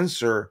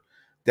sensor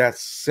that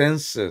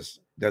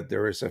senses that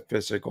there is a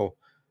physical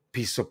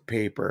piece of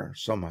paper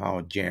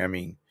somehow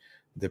jamming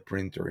the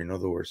printer. In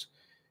other words,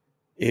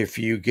 if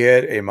you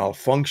get a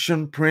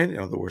malfunction print, in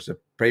other words, the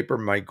paper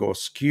might go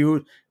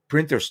skewed,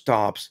 printer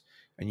stops,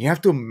 and you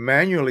have to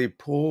manually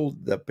pull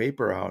the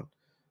paper out.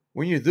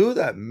 When you do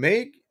that,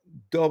 make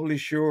doubly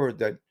sure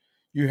that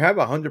you have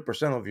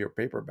 100% of your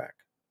paper back.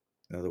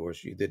 In other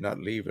words, you did not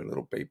leave a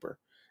little paper,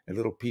 a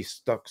little piece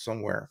stuck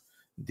somewhere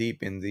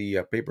deep in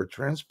the paper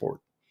transport.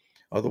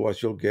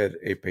 Otherwise, you'll get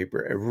a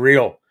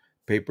real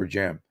paper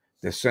jam.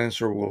 The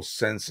sensor will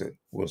sense it,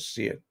 will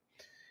see it.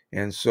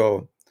 And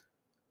so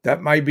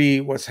that might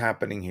be what's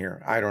happening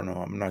here. I don't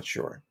know. I'm not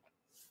sure.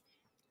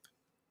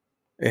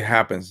 It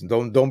happens.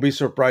 Don't be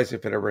surprised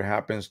if it ever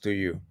happens to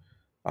you.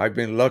 I've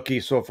been lucky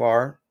so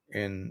far,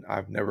 and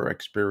I've never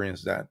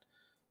experienced that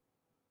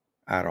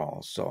at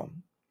all. So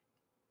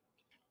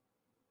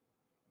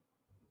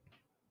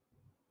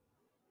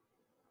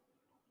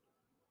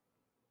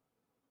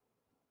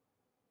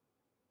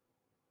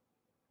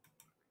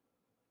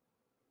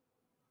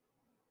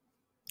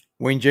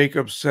Wayne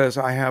Jacobs says,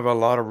 I have a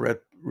lot of Red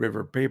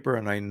River paper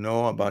and I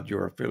know about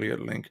your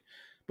affiliate link,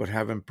 but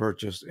haven't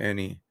purchased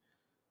any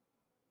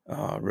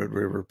Red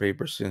River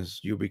paper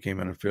since you became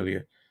an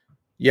affiliate.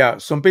 Yeah,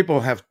 some people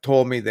have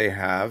told me they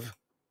have.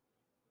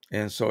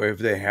 And so if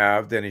they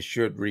have, then it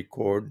should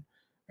record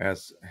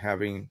as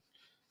having,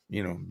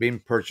 been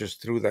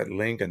purchased through that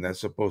link. And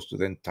that's supposed to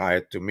then tie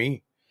it to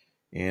me.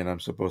 And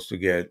I'm supposed to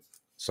get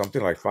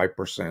something like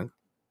 5%.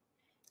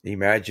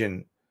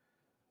 Imagine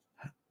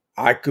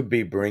I could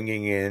be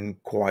bringing in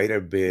quite a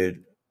bit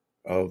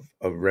of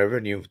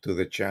revenue to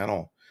the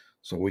channel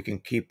so we can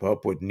keep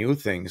up with new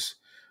things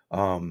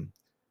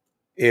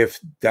if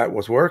that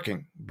was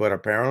working, but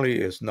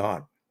apparently it's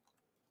not.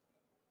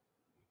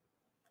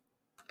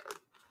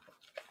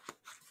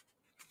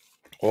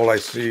 All I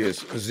see is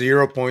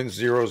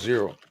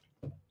 0.00.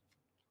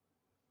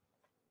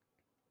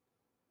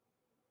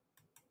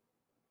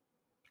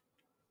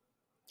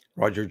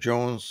 Roger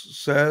Jones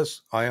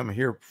says, I am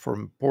here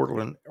from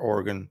Portland,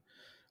 Oregon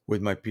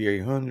with my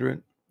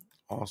P800.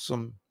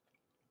 Awesome.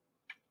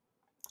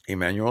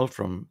 Emmanuel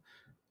from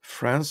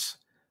France,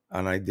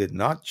 and I did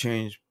not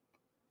change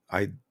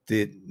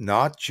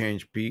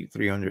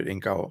P300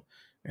 ink out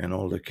and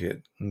all the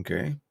kit.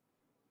 Okay.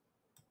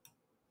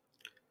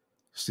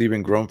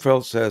 Stephen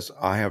Grunfeld says,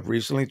 I have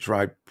recently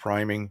tried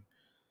priming,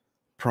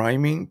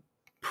 printing,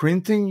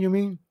 you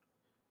mean?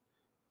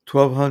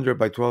 1200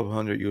 by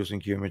 1200 using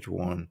QIMAGE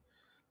 1.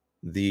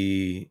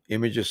 The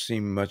images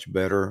seem much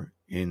better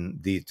in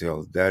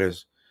detail.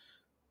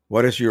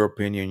 What is your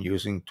opinion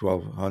using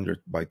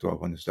 1200 by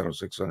 1200 instead of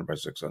 600 by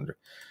 600?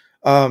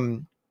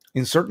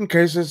 In certain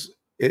cases,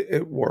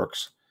 it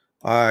works.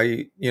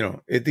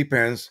 It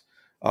depends.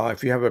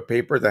 If you have a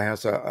paper that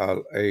has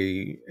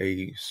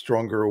a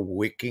stronger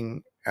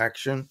wicking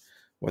action,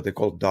 what they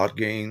call dot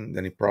gain,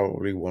 then it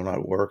probably will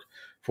not work.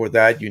 For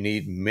that, you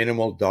need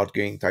minimal dot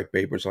gain type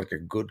papers, like a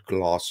good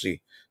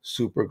glossy,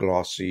 super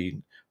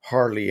glossy,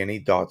 hardly any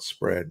dot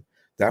spread.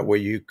 That way,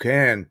 you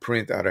can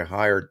print at a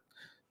higher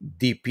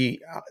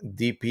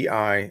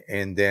DPI,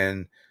 and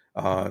then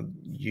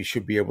you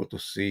should be able to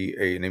see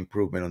an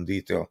improvement on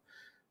detail.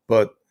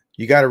 But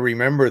you got to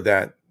remember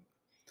that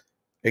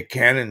a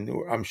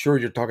Canon, I'm sure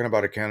you're talking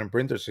about a Canon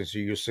printer since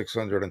you use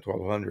 600 and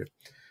 1200,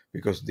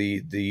 because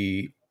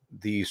the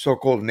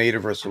so-called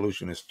native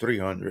resolution is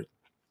 300.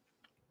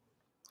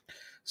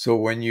 So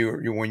when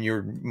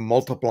you're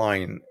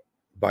multiplying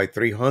by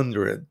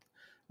 300,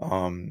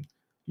 um,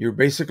 you're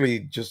basically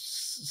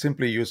just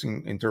simply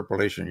using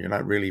interpolation. You're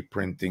not really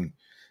printing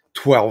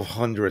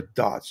 1200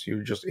 dots.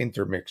 You're just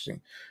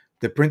intermixing.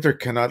 The printer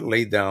cannot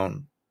lay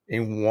down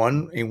in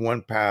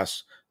one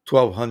pass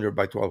 1200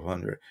 by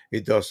 1200.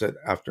 It does it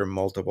after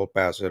multiple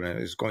passes, and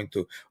it's going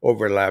to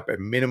overlap a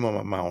minimum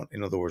amount.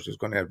 In other words, it's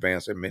going to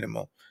advance a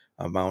minimal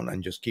amount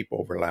and just keep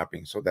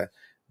overlapping, so that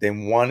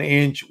then 1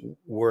 inch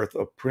worth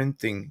of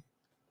printing,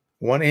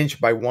 1 inch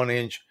by 1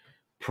 inch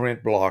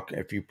print block,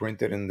 if you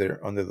print it in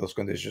there under those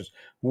conditions,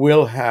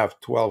 will have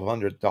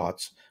 1200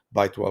 dots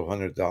by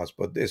 1200 dots.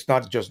 But it's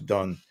not just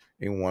done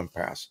in one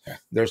pass.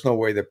 There's no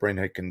way the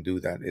printhead can do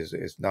that.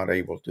 Is not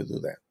able to do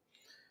that.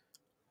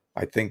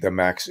 I think the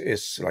max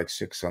is like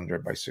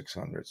 600 by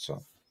 600.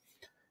 So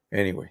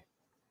Anyway,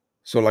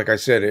 so like I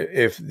said,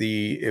 if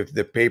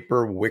the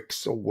paper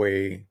wicks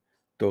away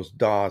those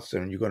dots,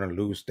 then you're going to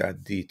lose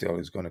that detail.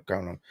 It's going to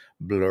kind of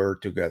blur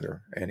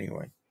together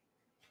anyway.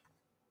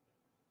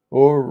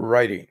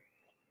 Alrighty.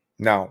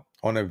 Now,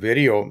 on a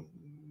video,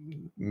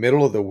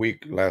 middle of the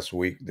week last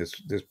week, this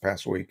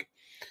past week,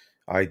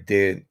 I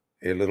did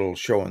a little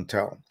show and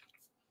tell.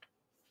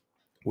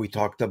 We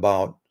talked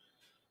about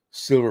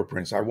silver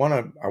prints. I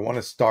want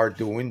to start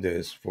doing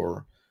this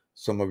for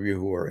some of you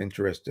who are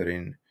interested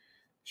in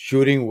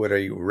shooting with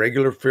a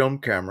regular film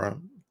camera,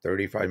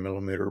 35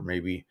 millimeter,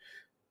 maybe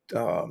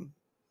um,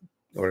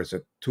 what is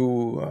it,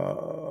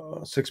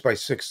 6 by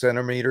 6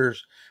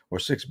 centimeters or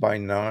 6 by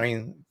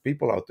 9.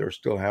 People out there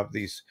still have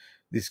these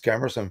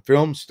cameras and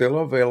films still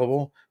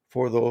available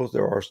for those.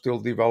 There are still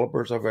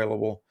developers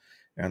available,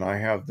 and I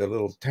have the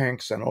little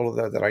tanks and all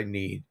of that I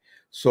need.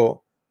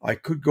 So I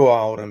could go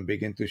out and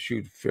begin to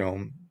shoot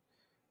film,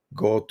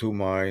 go to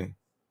my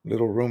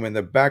little room in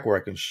the back where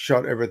I can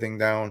shut everything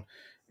down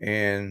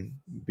and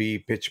be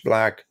pitch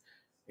black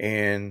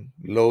and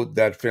load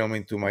that film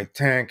into my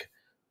tank.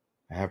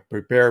 I have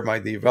prepared my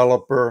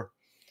developer,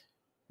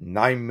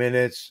 9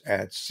 minutes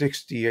at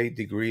 68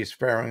 degrees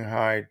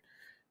Fahrenheit.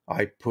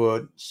 I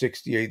put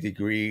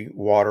 68-degree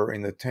water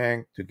in the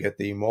tank to get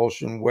the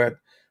emulsion wet.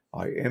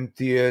 I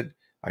empty it.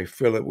 I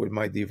fill it with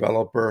my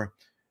developer.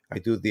 I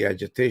do the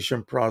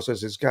agitation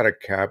process. It's got a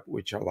cap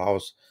which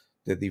allows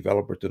the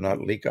developer to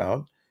not leak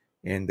out.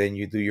 And then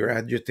you do your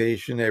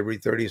agitation every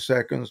 30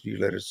 seconds. You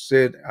let it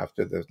sit.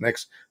 After the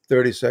next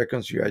 30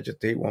 seconds, you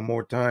agitate one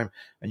more time.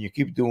 And you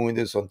keep doing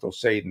this until,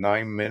 say,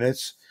 9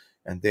 minutes.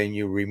 And then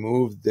you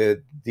remove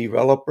the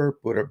developer,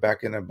 put it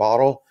back in a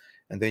bottle,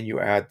 and then you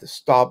add the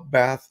stop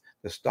bath.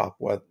 The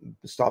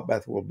stop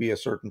bath will be a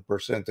certain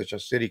percentage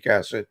acetic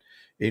acid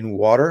in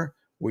water.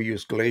 We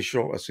use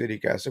glacial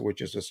acetic acid,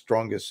 which is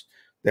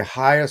the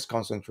highest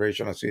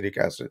concentration acetic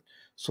acid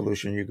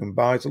solution you can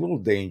buy. It's a little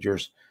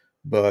dangerous,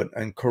 but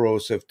and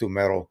corrosive to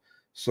metal.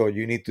 So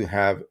you need to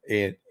have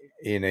it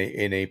in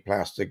a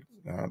plastic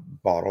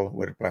bottle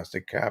with a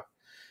plastic cap.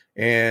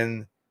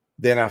 And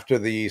then after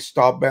the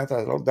stop bath,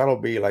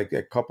 that'll be like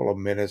a couple of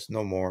minutes,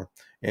 no more.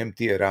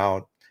 Empty it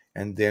out,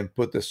 and then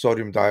put the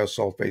sodium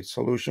disulfate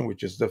solution,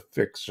 which is the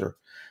fixer.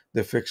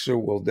 The fixer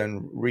will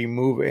then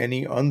remove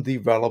any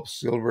undeveloped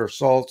silver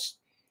salts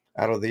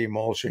out of the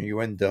emulsion you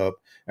end up.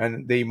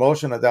 And the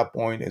emulsion at that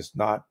point is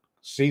not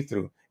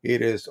see-through.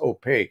 It is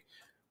opaque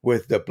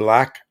with the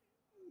black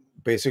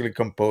basically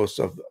composed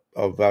of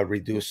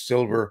reduced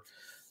silver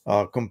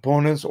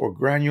components or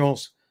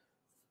granules.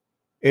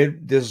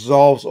 It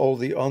dissolves all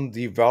the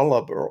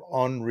undeveloped or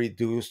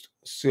unreduced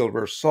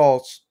silver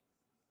salts,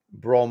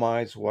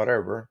 bromides,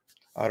 whatever.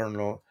 I don't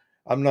know.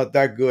 I'm not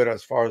that good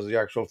as far as the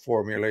actual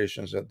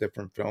formulations that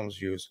different films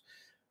use.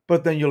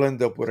 But then you'll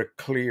end up with a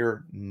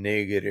clear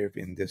negative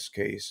in this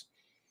case.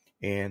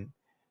 And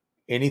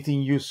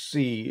anything you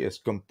see is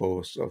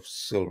composed of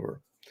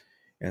silver.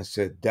 And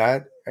so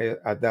that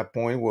at that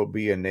point will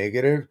be a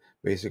negative.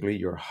 Basically,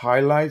 your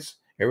highlights,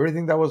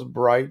 everything that was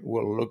bright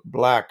will look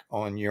black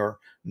on your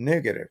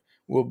negative,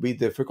 will be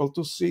difficult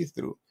to see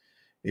through.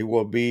 It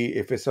will be,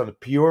 if it's a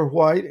pure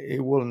white, it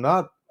will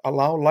not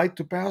allow light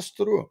to pass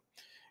through.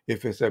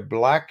 If it's a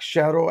black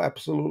shadow,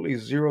 absolutely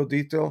zero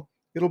detail,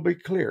 it'll be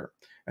clear.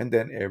 And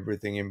then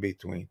everything in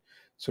between.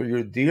 So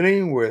you're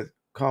dealing with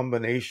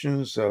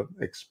combinations of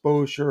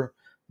exposure,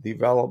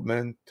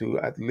 development to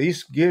at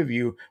least give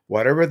you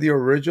whatever the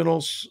original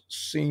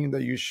scene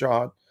that you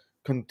shot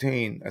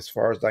contained as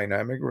far as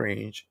dynamic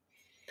range.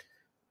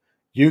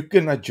 You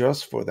can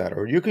adjust for that,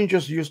 or you can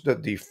just use the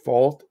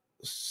default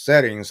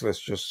settings, let's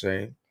just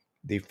say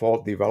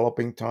default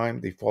developing time,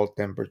 default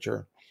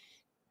temperature,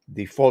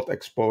 default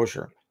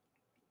exposure.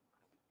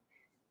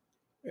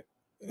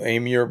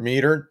 Aim your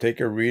meter, take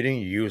a reading,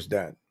 use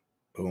that.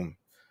 Boom.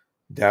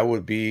 That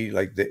would be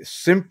like the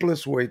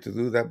simplest way to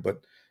do that,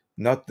 but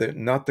not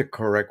the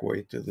correct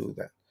way to do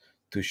that.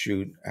 To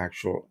shoot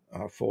actual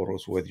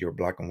photos with your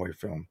black and white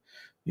film,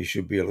 you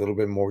should be a little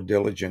bit more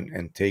diligent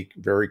and take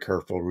very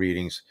careful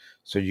readings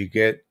so you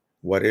get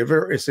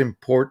whatever is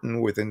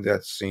important within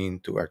that scene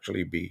to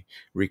actually be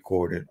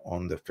recorded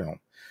on the film.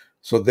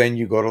 So then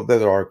you go to the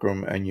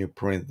darkroom and you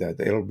print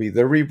that. It'll be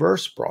the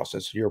reverse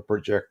process. You're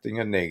projecting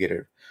a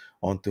negative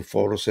onto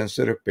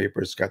photosensitive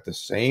paper. It's got the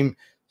same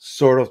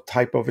sort of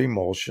type of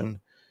emulsion.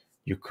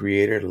 You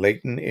create a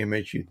latent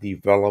image, you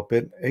develop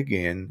it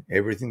again.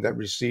 Everything that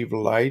received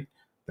light,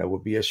 that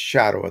would be a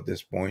shadow at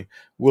this point,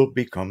 will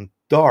become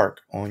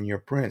dark on your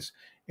prints.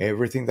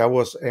 Everything that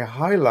was a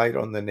highlight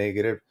on the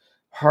negative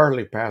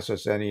hardly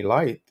passes any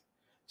light.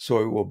 So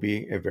it will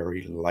be a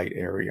very light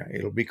area.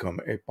 It'll become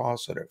a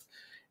positive.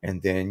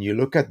 And then you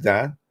look at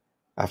that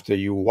after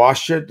you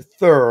wash it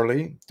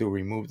thoroughly to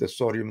remove the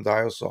sodium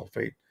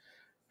disulfate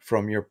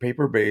from your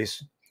paper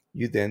base.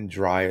 You then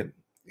dry it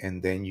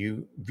and then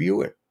you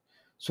view it.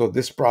 So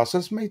this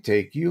process may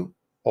take you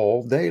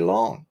all day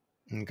long,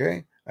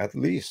 okay, at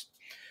least.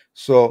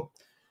 So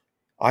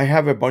I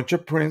have a bunch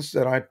of prints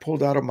that I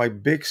pulled out of my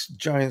big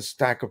giant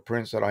stack of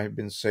prints that I have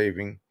been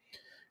saving.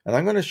 And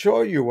I'm going to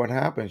show you what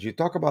happens. You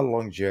talk about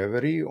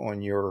longevity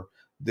on your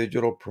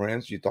digital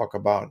prints. You talk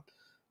about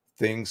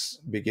things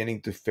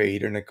beginning to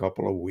fade in a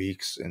couple of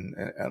weeks and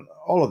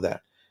all of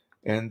that.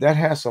 And that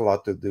has a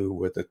lot to do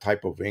with the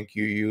type of ink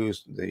you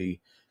use, the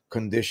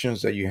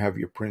conditions that you have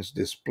your prints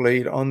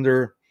displayed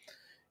under.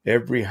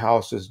 Every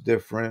house is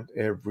different.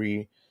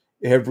 Every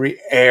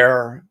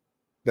air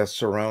that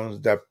surrounds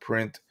that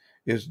print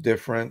is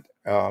different.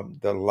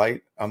 The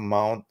light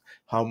amount,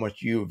 how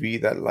much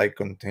UV that light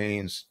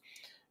contains.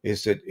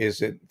 Is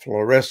it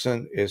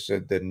fluorescent? Is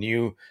it the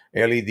new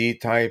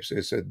LED types?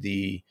 Is it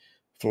the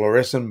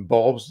fluorescent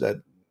bulbs that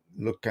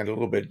look kind of a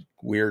little bit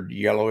weird,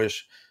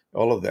 yellowish?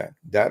 All of that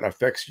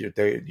affects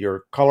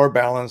your color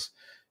balance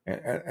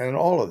and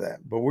all of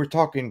that. But we're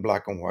talking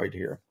black and white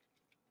here.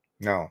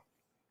 Now,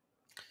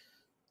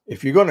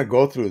 if you're going to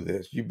go through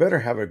this, you better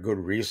have a good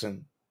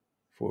reason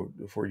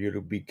for you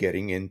to be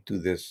getting into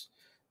this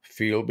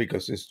field,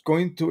 because it's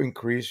going to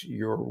increase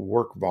your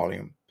work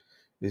volume.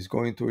 It's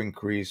going to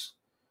increase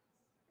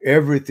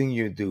everything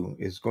you do.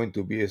 Is going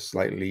to be a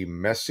slightly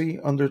messy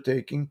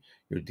undertaking.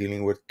 You're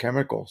dealing with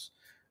chemicals.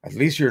 At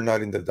least you're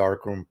not in the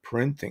darkroom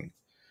printing.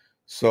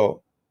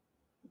 So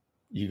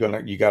you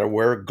gotta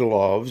wear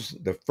gloves.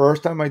 The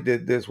first time I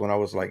did this, when I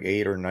was like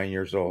 8 or 9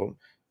 years old,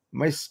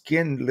 my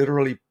skin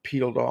literally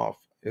peeled off.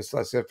 It's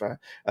as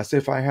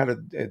if I had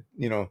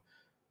a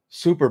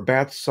super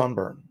bad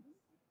sunburn.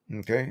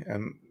 Okay,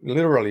 and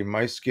literally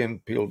my skin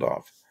peeled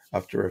off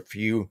after a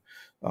few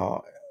uh,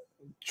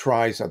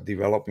 tries at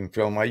developing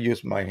film. I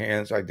used my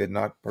hands. I did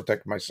not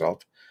protect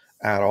myself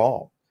at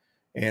all,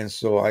 and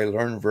so I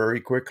learned very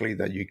quickly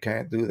that you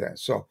can't do that.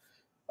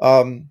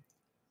 Um,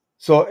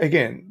 so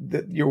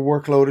again, your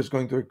workload is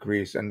going to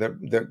increase, and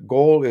the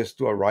goal is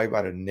to arrive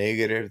at a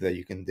negative that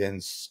you can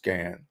then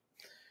scan.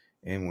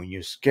 And when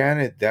you scan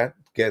it, that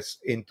gets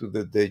into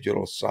the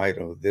digital side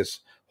of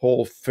this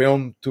whole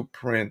film to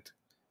print,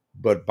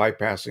 but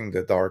bypassing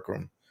the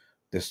darkroom,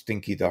 the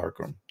stinky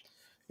darkroom.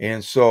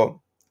 And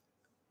so,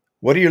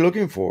 what are you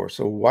looking for?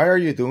 So, why are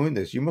you doing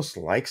this? You must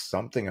like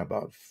something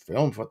about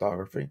film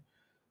photography.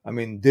 I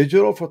mean,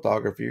 digital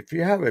photography, if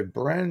you have a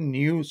brand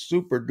new,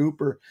 super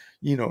duper,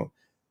 you know,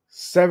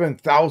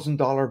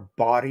 $7,000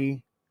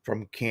 body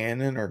from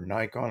Canon or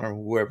Nikon or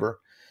whoever,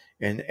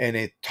 and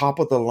a top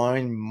of the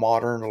line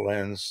modern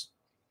lens,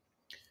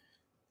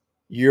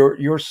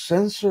 your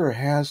sensor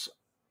has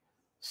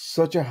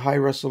such a high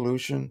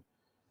resolution,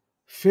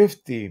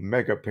 50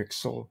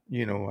 megapixel,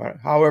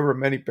 however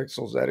many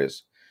pixels that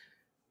is.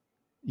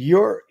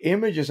 Your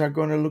images are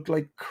going to look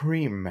like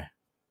cream.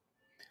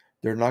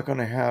 They're not going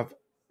to have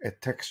a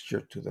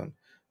texture to them.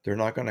 They're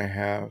not going to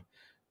have,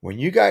 when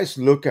you guys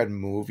look at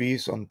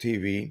movies on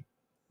TV,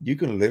 you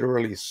can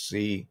literally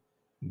see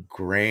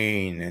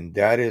grain, and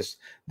that is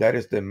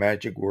the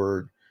magic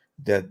word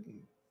that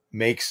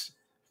makes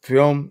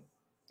film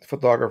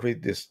photography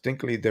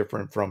distinctly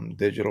different from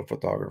digital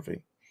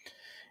photography.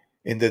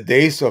 In the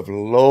days of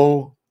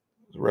low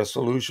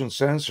resolution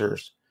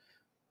sensors,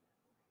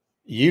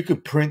 you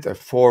could print a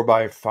 4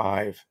 by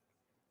 5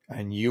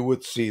 and you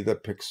would see the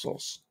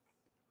pixels.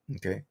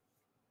 Okay.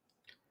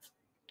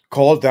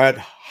 Call that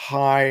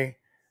high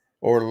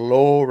or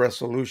low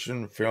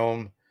resolution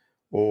film,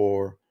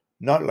 or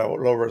not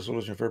low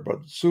resolution film,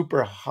 but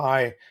super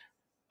high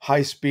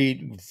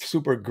speed,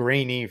 super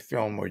grainy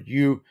film where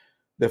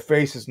the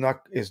face is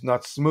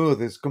not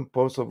smooth. It's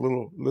composed of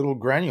little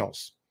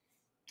granules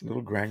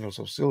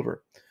of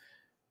silver.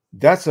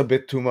 That's a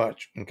bit too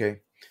much.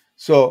 Okay.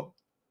 So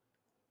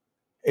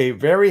a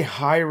very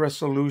high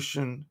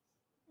resolution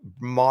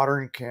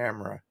modern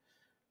camera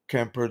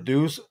can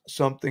produce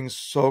something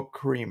so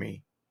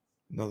creamy.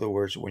 In other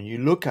words, when you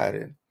look at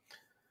it,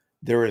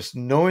 there is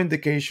no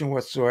indication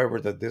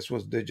whatsoever that this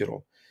was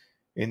digital.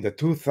 In the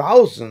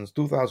 2000s,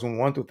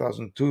 2001,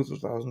 2002,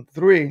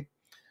 2003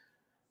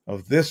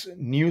 of this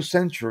new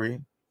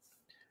century,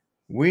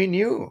 we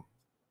knew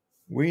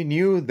we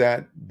knew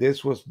that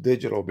this was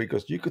digital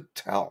because you could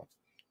tell.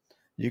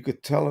 You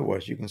could tell it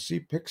was. You can see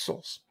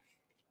pixels.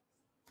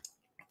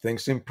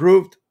 Things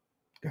improved,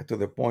 got to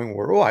the point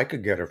where, I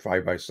could get a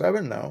 5 by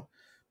 7 now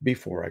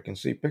before I can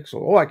see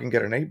pixel. I can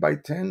get an 8 by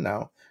 10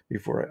 now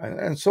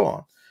and so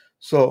on.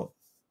 So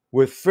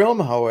with film,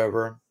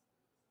 however,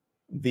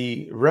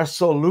 the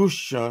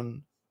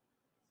resolution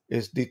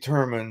is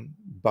determined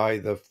by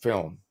the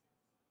film.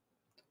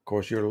 Of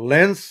course, your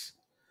lens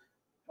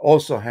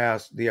also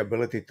has the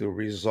ability to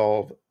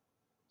resolve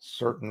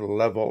certain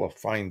level of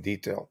fine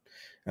detail.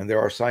 And there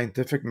are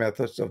scientific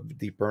methods of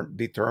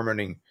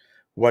determining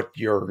what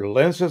your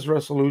lens's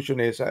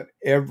resolution is at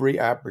every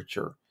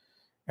aperture.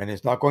 And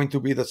it's not going to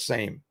be the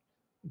same.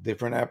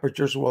 Different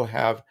apertures will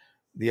have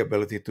the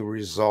ability to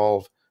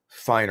resolve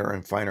finer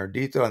and finer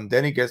detail. And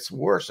then it gets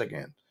worse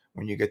again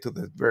when you get to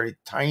the very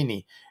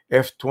tiny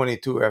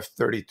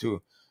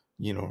f22,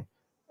 f32,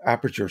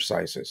 aperture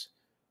sizes.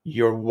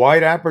 Your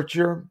wide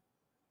aperture,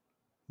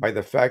 by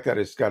the fact that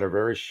it's got a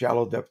very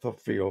shallow depth of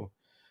field,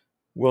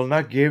 will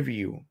not give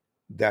you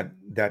that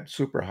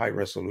super high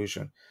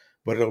resolution.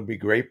 but it'll be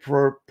great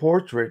for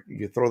portrait.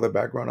 You throw the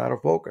background out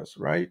of focus,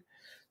 right?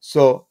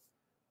 So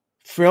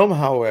film,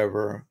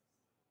 however,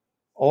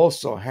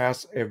 also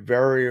has a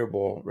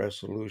variable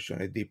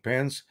resolution. It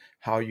depends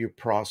how you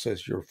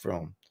process your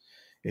film.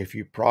 If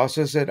you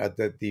process it at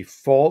the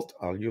default,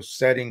 I'll use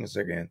settings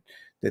again,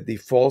 the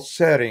default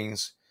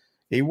settings,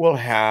 it will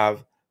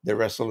have the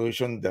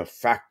resolution the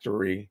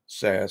factory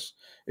says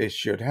it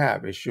should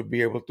have. It should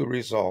be able to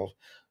resolve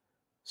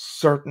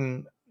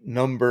certain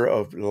number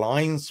of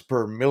lines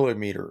per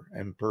millimeter,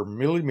 and per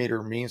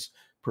millimeter means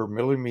per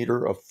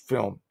millimeter of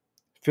film,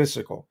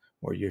 physical.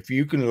 Or if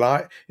you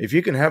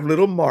can have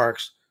little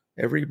marks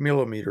every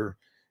millimeter,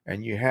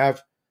 and you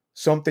have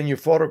something you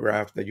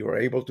photograph that you are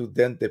able to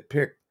then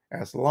depict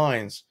as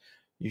lines,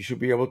 you should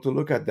be able to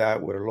look at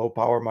that with a low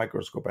power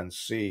microscope and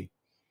see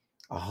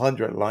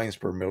 100 lines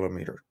per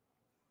millimeter,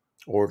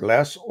 or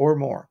less or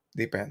more,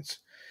 depends.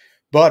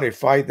 But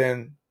if I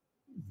then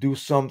do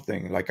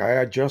something like I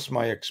adjust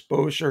my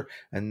exposure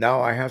and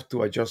now I have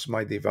to adjust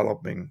my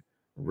developing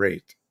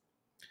rate,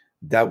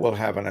 that will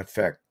have an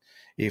effect.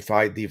 If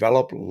I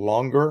develop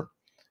longer,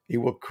 it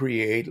will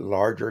create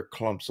larger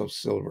clumps of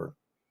silver.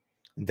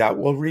 That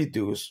will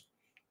reduce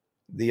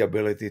the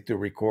ability to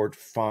record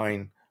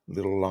fine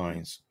little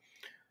lines.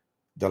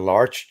 The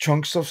large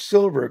chunks of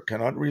silver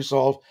cannot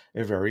resolve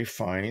a very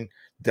fine,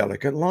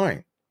 delicate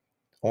line.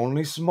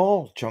 Only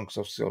small chunks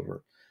of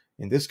silver,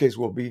 in this case,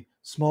 will be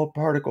small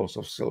particles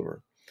of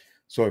silver.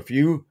 So if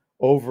you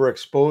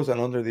overexpose and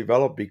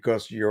underdevelop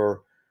because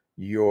your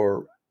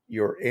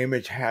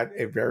image had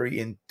a very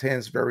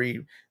intense,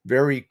 very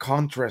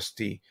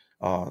contrasty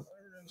uh,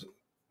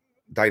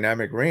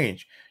 dynamic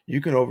range, you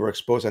can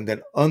overexpose and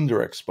then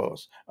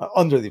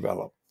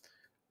underdevelop.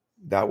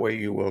 That way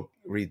you will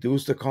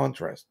reduce the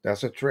contrast.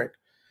 That's a trick.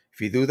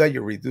 If you do that,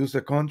 you reduce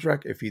the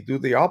contrast. If you do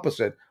the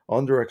opposite,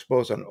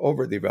 underexpose and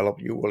overdevelop,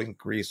 you will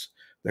increase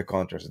the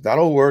contrast.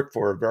 That'll work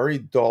for a very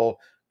dull,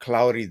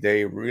 cloudy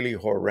day, really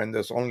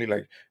horrendous, only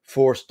like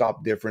 4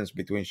 stop difference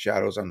between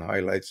shadows and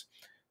highlights.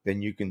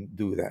 Then you can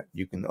do that.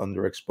 You can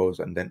underexpose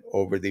and then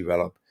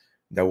overdevelop.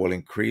 That will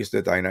increase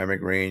the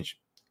dynamic range,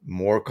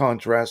 more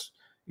contrast.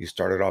 You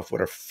started off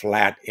with a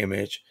flat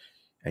image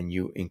and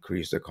you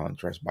increase the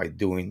contrast by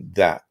doing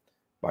that,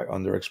 by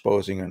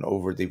underexposing and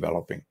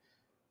overdeveloping.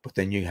 But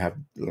then you have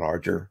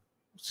larger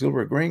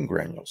silver grain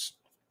granules.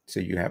 So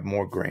you have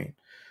more grain.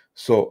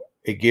 So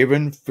a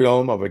given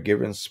film of a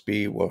given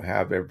speed will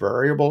have a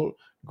variable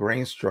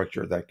grain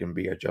structure that can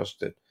be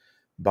adjusted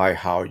by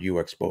how you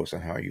expose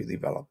and how you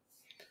develop.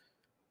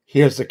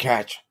 Here's the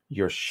catch.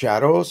 Your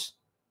shadows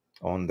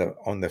on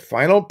the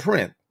final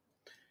print,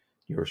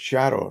 your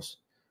shadows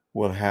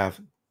will have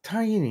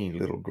tiny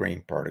little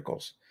grain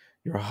particles.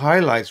 Your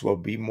highlights will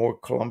be more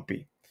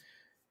clumpy.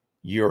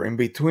 You're in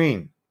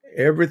between.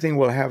 Everything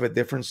will have a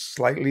different,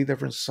 slightly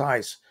different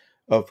size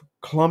of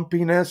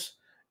clumpiness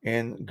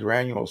and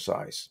granule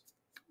size.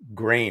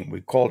 Grain,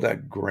 we call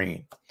that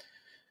grain.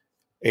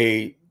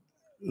 A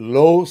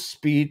low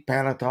speed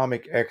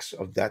Panatomic X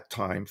of that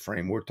time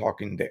frame, we're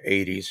talking the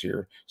 80s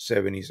here,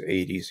 70s,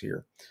 80s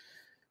here,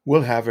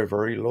 will have a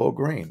very low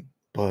grain,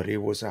 but it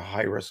was a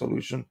high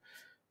resolution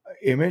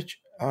image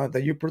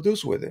that you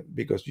produce with it,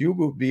 because you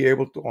will be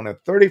able to, on a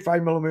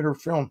 35 millimeter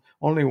film,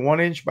 only 1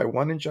 inch by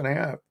 1 inch and a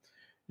half,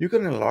 you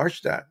can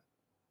enlarge that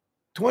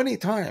 20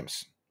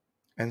 times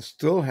and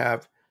still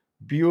have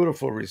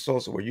beautiful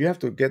results where you have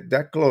to get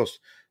that close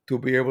to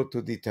be able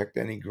to detect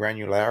any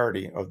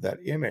granularity of that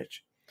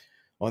image.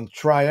 On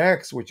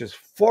Tri-X, which is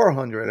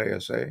 400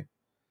 ASA,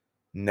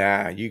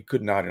 nah, you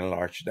could not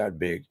enlarge that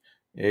big.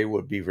 It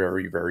would be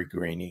very, very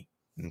grainy.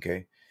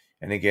 Okay.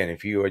 And again,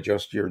 if you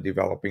adjust your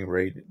developing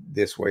rate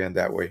this way and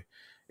that way,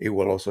 it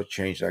will also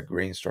change that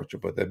grain structure.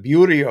 But the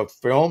beauty of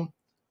film,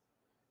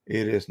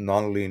 it is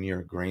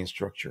nonlinear grain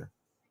structure.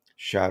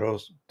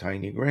 Shadows,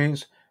 tiny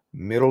grains;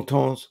 middle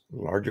tones,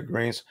 larger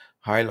grains;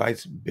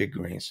 highlights, big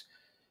grains.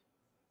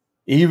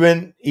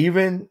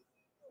 Even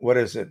what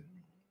is it?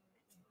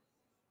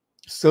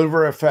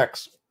 Silver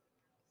Effects,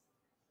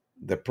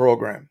 the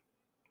program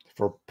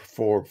for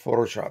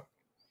Photoshop.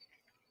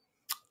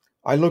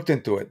 I looked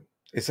into it.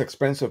 It's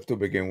expensive to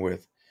begin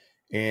with,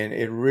 and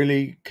it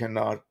really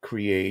cannot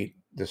create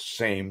the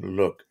same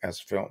look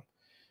as film.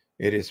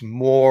 It is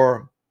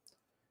more,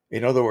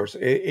 in other words,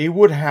 it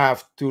would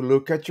have to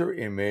look at your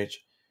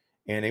image,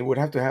 and it would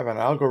have to have an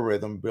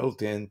algorithm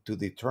built in to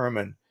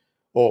determine,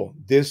 oh,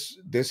 this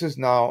is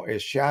now a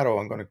shadow.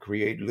 I'm going to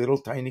create little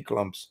tiny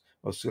clumps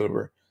of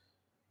silver.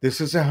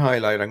 This is a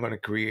highlight. I'm going to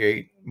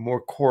create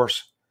more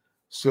coarse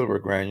silver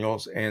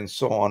granules, and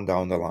so on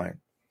down the line.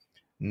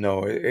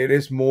 No, it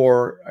is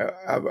more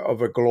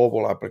of a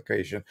global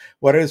application.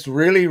 What it's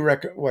really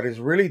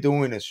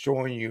doing is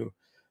showing you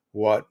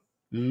what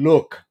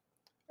look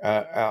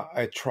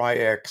a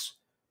Tri-X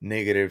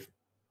negative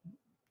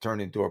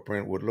turned into a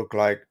print would look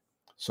like,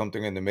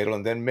 something in the middle,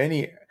 and then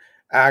many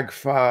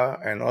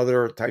AGFA and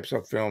other types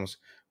of films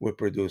would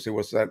produce. It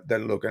was that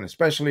look, and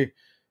especially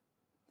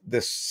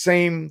the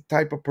same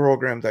type of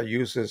program that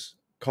uses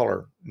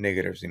color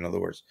negatives. In other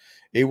words,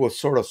 it will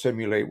sort of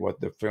simulate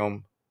what the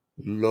film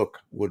look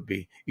would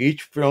be.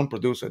 Each film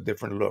produced a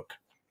different look.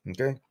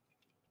 Okay,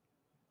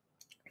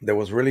 there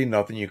was really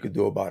nothing you could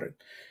do about it.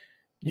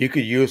 You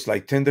could use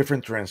like 10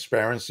 different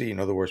transparency, in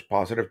other words,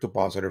 positive to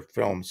positive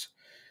films,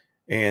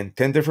 and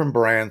 10 different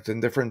brands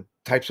and different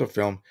types of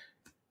film,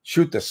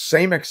 shoot the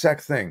same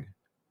exact thing,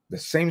 the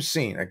same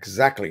scene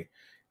exactly,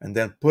 and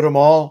then put them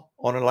all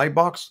on a light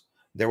box.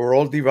 They were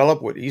all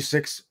developed with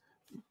E6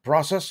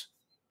 process.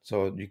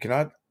 So you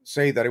cannot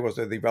say that it was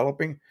a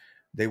developing.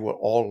 They will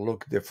all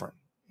look different.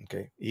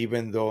 Okay.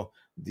 Even though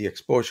the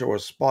exposure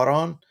was spot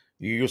on,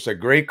 you use a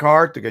gray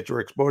card to get your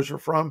exposure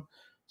from.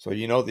 So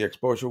you know the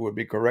exposure would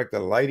be correct. The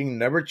lighting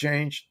never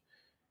changed,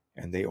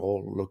 and they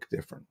all look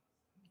different.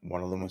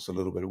 One of them was a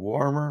little bit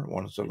warmer,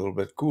 one is a little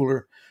bit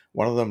cooler.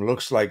 One of them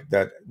looks like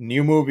that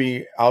new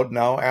movie out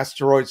now,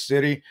 Asteroid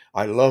City.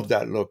 I love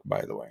that look,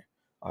 by the way.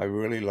 I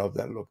really love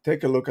that look.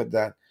 Take a look at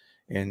that.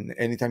 And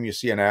anytime you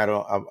see an ad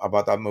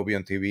about that movie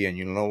on TV, and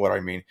you know what I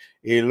mean,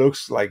 it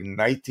looks like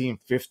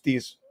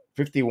 1950s,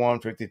 51,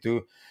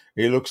 52.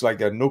 It looks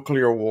like a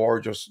nuclear war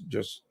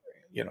just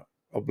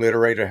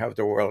obliterated half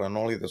the world, and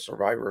only the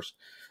survivors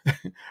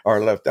are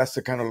left. That's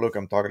the kind of look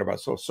I'm talking about.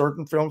 So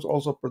certain films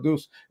also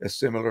produce a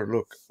similar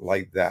look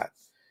like that.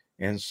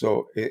 And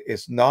so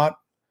it's not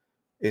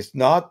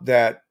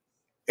that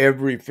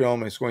every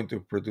film is going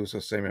to produce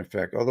the same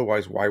effect.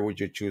 Otherwise, why would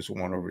you choose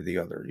one over the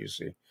other? You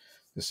see,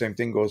 the same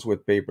thing goes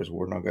with papers.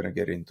 We're not going to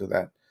get into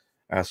that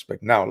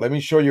aspect now. Let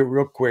me show you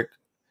real quick,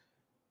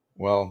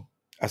 well,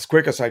 as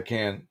quick as I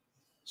can,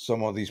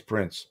 some of these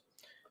prints.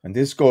 And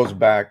this goes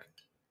back,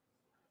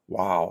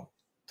 wow,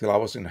 till I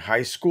was in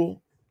high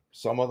school.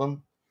 Some of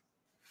them,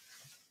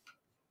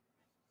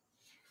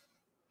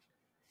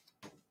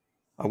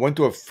 I went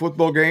to a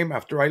football game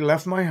after I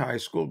left my high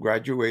school,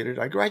 graduated.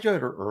 I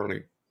graduated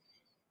early.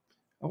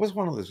 I was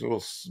one of those little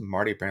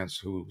smarty pants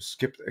who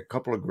skipped a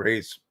couple of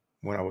grades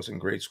when I was in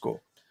grade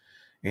school.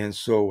 And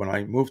so when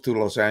I moved to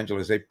Los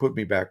Angeles, they put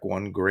me back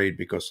one grade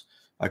because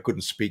I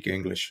couldn't speak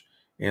English.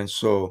 And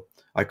so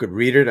I could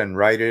read it and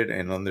write it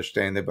and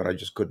understand it, but I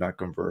just could not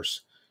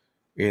converse,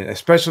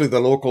 especially the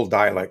local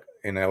dialect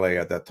in LA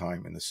at that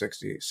time in the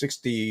 60s,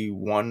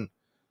 61,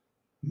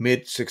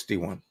 mid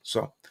 61.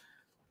 So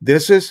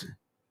this is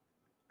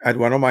at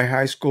one of my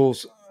high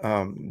school's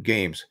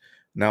games.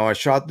 Now I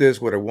shot this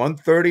with a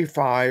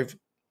 135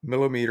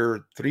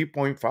 millimeter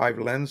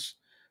 3.5 lens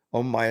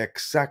on my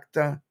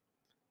Exacta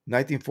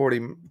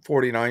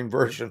 1949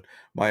 version,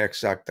 my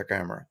Exacta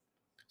camera.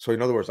 So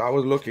in other words, I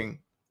was looking,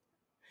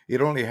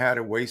 it only had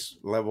a waist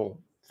level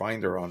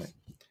finder on it.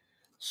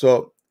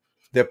 So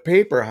the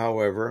paper,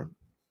 however,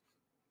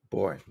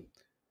 boy,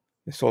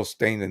 it's all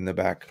stained in the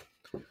back.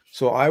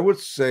 So I would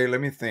say,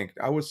 let me think,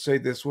 I would say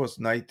this was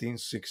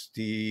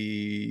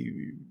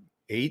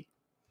 1968.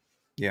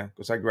 Yeah,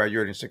 because I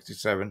graduated in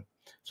 67.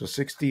 So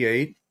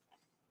 68.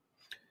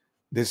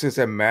 This is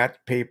a matte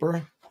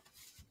paper,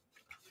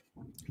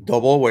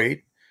 double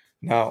weight.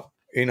 Now,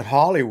 in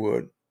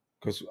Hollywood,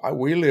 because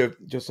we live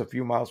just a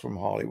few miles from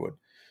Hollywood.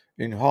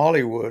 In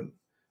Hollywood,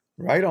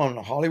 right on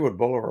Hollywood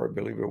Boulevard, I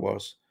believe it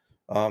was,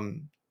 a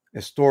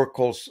store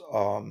called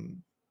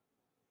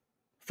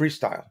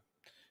Freestyle.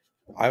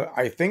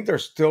 I think they're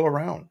still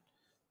around.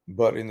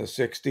 But in the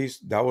 60s,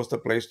 that was the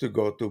place to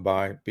go to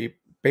buy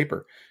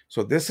paper.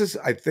 So this is,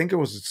 I think it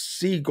was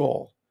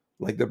Seagull,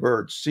 like the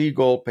bird,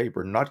 Seagull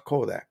paper, not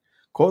Kodak.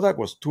 Kodak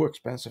was too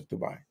expensive to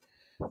buy.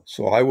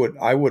 So I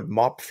would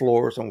mop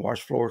floors and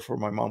wash floors for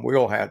my mom. We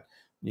all had,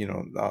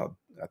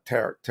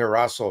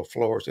 terrazzo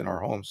floors in our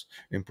homes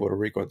in Puerto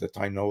Rico at the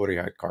time. Nobody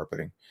had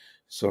carpeting.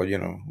 So,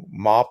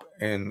 mop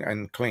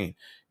and clean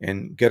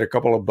and get a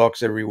couple of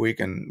bucks every week.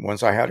 And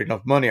once I had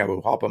enough money, I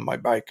would hop on my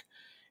bike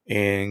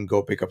and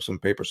go pick up some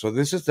paper. So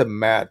this is the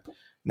matte.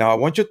 Now I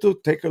want you to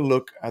take a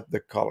look at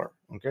the color.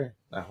 Okay.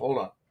 Now hold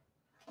on.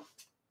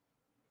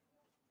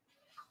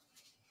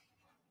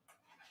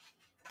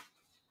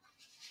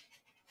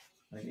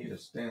 I need a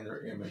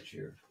standard image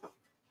here.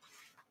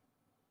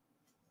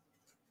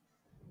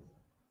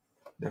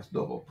 That's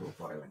double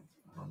profiling.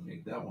 I don't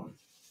need that one.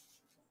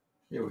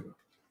 Here we go.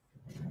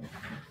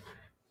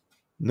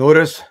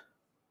 Notice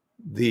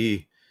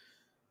the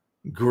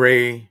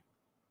gray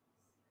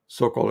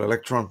so-called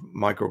electron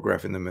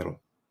micrograph in the middle.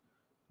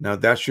 Now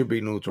that should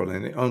be neutral.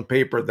 And on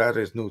paper, that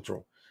is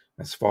neutral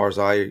as far as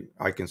I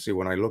can see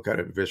when I look at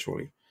it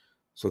visually.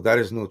 So that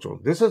is neutral.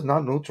 This is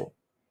not neutral.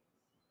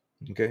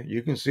 Okay.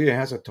 You can see it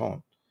has a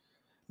tone.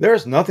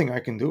 There's nothing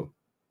I can do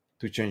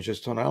to change this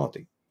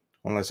tonality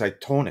unless I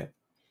tone it.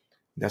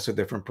 That's a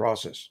different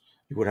process.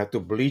 You would have to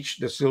bleach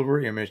the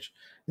silver image,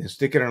 then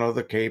stick it in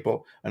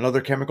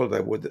another chemical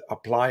that would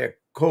apply a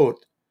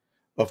coat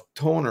of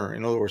toner.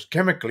 In other words,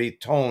 chemically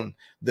tone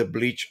the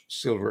bleached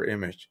silver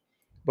image.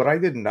 But I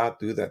did not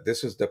do that.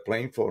 This is the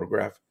plain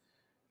photograph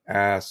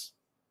as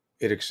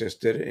it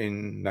existed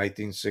in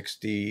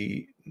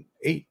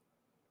 1968.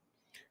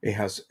 It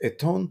has a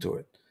tone to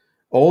it.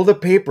 All the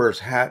papers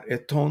had a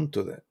tone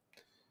to them.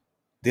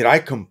 Did I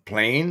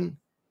complain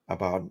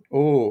about,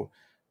 oh,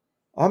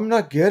 I'm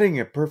not getting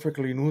a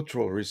perfectly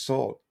neutral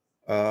result.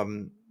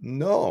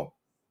 No,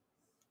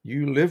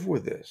 you live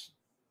with this.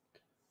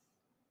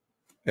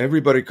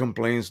 Everybody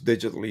complains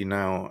digitally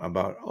now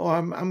about, oh,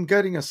 I'm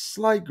getting a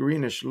slight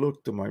greenish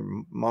look to my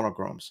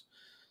monochromes.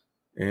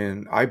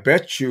 And I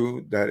bet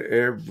you that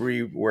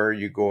everywhere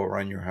you go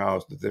around your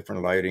house, the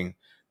different lighting,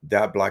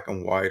 that black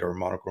and white or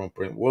monochrome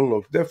print will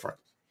look different.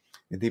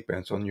 It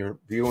depends on your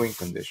viewing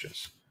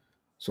conditions.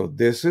 So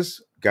this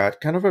has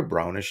got kind of a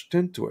brownish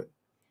tint to it.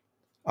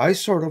 I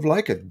sort of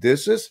like it.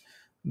 This is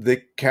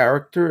the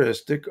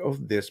characteristic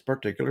of this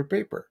particular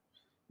paper.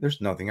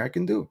 There's nothing I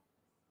can do.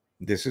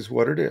 This is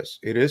what it is.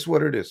 It is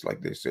what it is,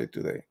 like they say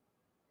today.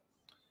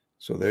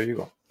 So there you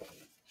go.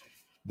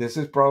 This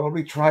is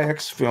probably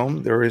Tri-X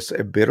film. There is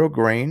a bit of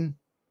grain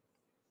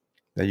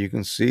that you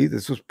can see.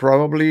 This was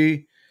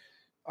probably,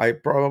 I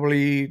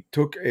probably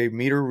took a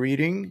meter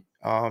reading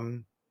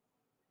and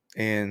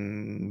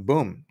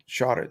boom,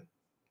 shot it.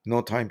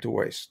 No time to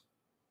waste.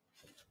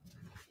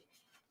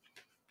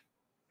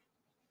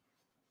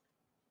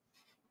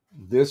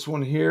 This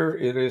one here,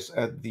 it is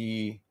at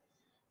the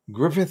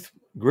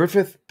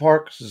Griffith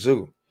Park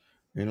Zoo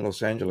in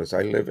Los Angeles.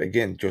 I live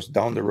again just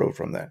down the road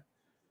from that.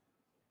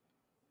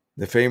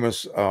 The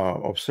famous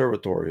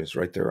observatory is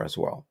right there as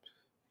well,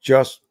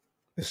 just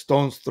a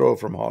stone's throw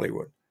from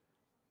Hollywood.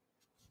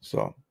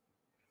 So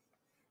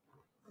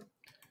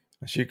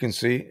as you can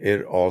see,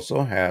 it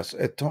also has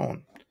a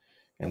tone,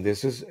 and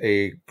this is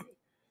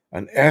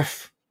an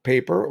F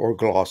paper or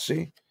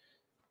glossy,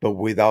 but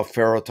without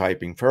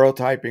ferrotyping.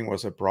 Ferrotyping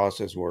was a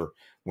process where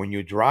when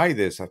you dry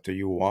this after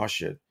you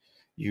wash it,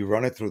 you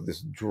run it through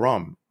this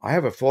drum. I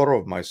have a photo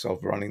of myself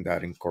running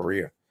that in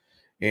Korea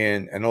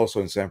and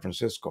also in San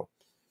Francisco.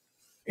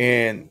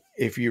 And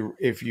if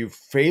you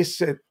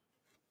face it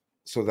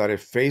so that it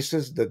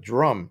faces the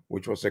drum,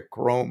 which was a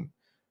chrome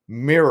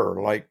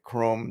mirror like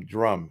chrome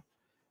drum,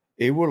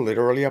 it will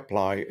literally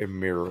apply a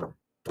mirror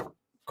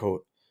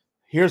coat.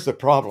 Here's the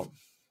problem.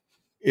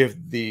 If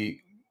the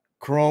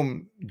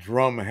chrome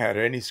drum had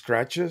any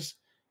scratches,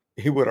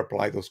 he would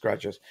apply those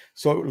scratches.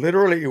 So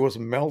literally it was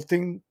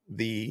melting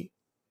the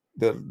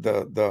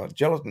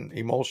gelatin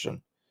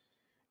emulsion,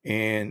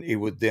 and it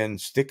would then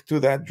stick to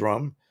that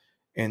drum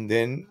and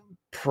then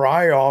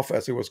pry off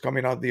as it was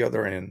coming out the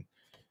other end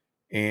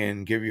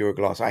and give you a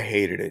gloss. I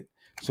hated it.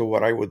 So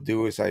what I would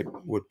do is I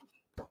would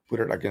put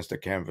it against the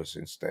canvas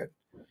instead,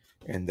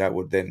 and that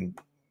would then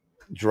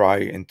dry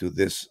into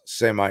this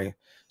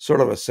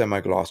sort of a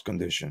semi-gloss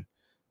condition.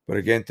 But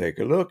again, take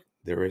a look.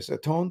 There is a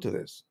tone to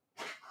this.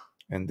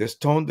 And this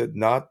tone did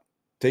not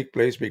take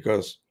place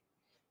because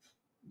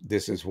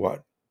this is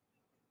what?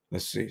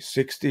 Let's see,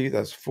 60,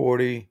 that's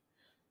 40.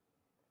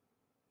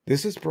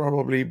 This is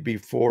probably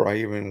before I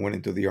even went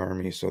into the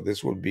army. So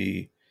this would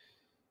be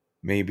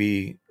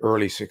maybe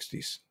early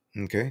 60s.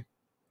 Okay.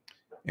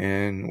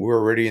 And we're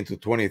already into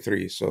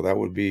 23. So that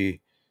would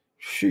be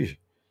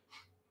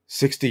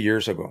 60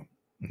 years ago.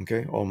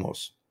 Okay.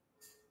 Almost.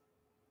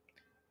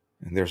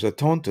 And there's a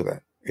tone to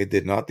that. It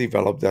did not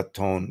develop that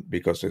tone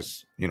because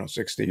it's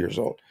 60 years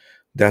old.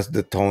 That's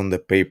the tone the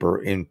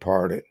paper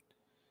imparted.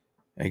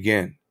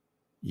 Again,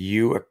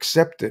 you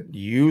accept it.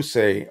 You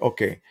say,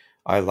 okay,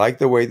 I like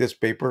the way this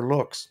paper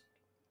looks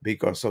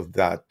because of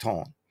that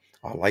tone.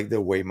 I like the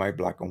way my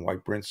black and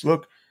white prints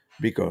look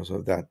because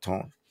of that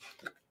tone.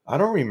 I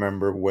don't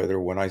remember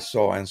whether when I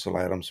saw Ansel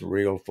Adams'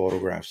 real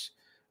photographs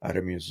at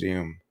a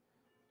museum,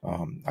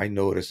 I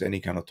noticed any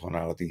kind of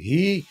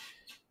tonality.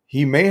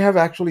 He may have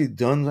actually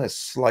done a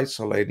slight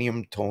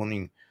selenium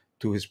toning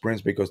to his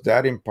prints because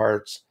that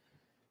imparts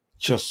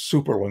just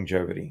super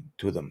longevity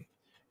to them.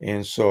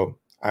 And so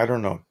I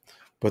don't know.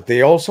 But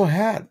they also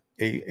had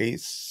a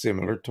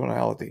similar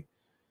tonality.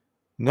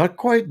 Not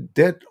quite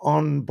dead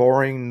on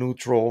boring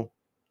neutral,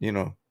 you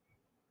know,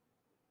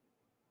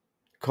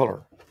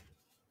 color.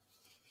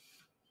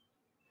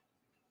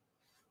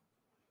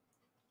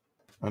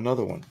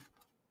 Another one.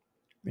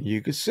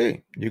 You could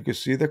see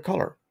the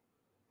color.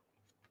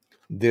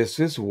 This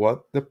is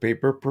what the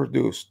paper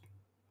produced.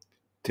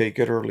 Take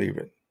it or leave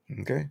it.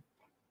 Okay.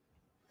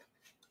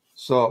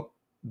 So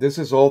this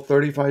is all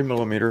 35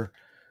 millimeter.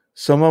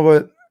 Some of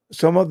it,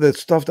 some of the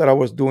stuff that I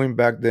was doing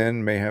back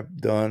then may have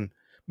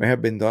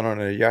been done on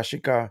a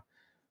Yashica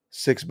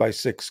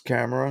 6x6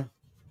 camera.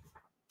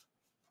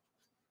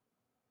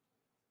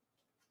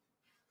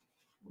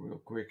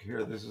 Real quick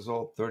here, this is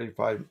all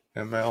 35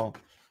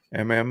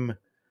 mm.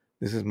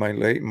 This is my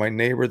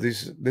neighbor.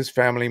 This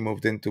family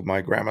moved into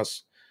my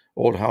grandma's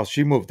old house.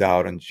 She moved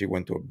out and she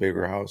went to a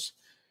bigger house.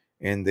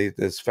 And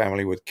this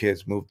family with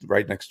kids moved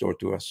right next door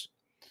to us.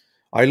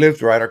 I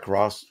lived right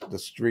across the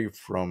street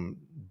from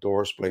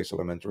Doris Place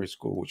Elementary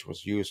School, which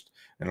was used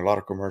in a lot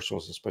of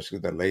commercials, especially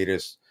the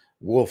latest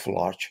Wolf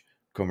Lodge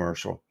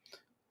commercial.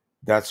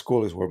 That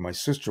school is where my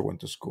sister went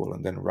to school.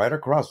 And then right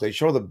across, they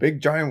show the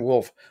big giant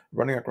wolf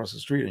running across the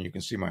street, and you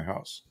can see my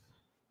house.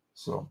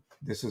 So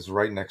this is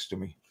right next to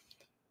me.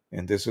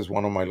 And this is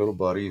one of my little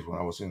buddies when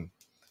I was in,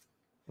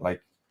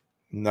 like,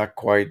 not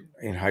quite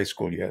in high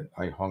school yet.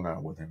 I hung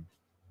out with him.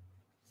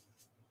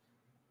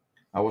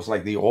 I was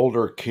like the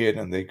older kid,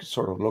 and they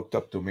sort of looked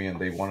up to me, and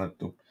they wanted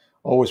to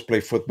always play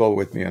football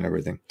with me and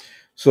everything.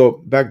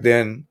 So back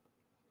then,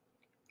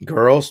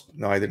 girls,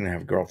 no, I didn't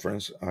have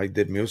girlfriends. I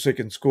did music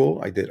in school,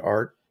 I did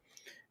art,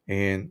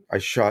 and I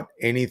shot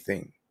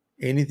anything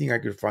I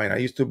could find. I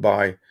used to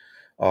buy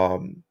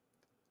um,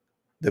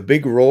 the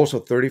big rolls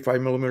of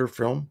 35 millimeter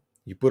film.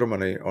 You put them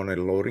on a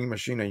loading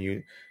machine,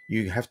 and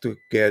you have to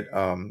get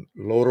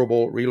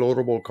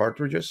reloadable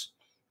cartridges.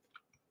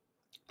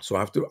 So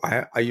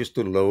I used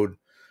to load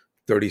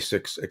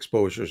 36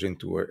 exposures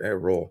into a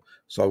roll.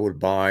 So I would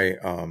buy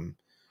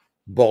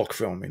bulk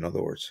film, in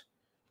other words.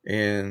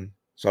 And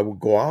so I would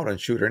go out and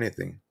shoot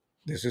anything.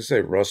 This is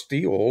a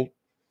rusty old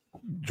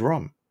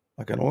drum,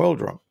 like an oil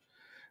drum.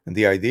 And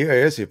the idea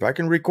is, if I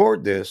can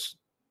record this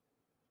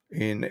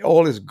in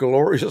all its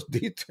glorious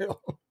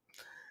detail,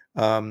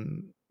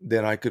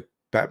 then I could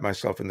pat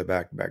myself in the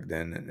back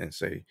then, and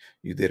say,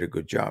 you did a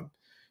good job.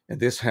 And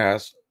this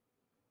has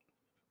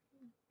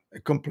a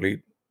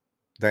complete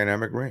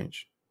dynamic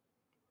range.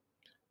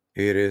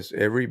 It is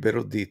every bit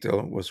of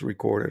detail was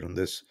recorded on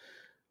this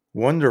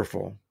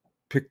wonderful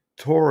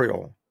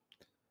pictorial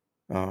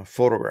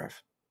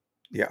photograph.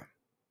 Yeah,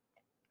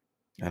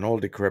 an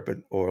old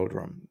decrepit oil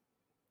drum.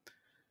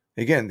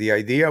 Again, the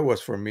idea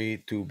was for me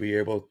to be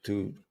able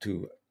to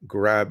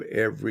grab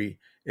every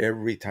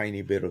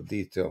tiny bit of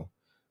detail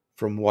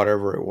from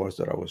whatever it was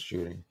that I was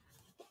shooting.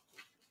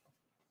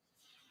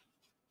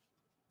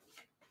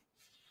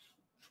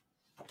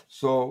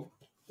 So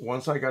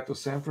once I got to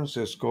San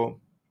Francisco,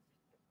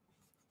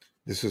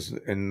 this is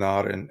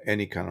not in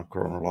any kind of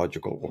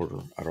chronological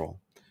order at all.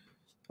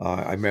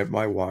 I met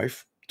my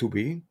wife to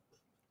be.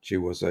 She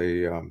was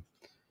a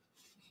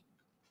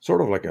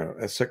sort of like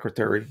a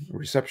secretary,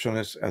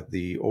 receptionist at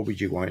the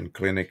OBGYN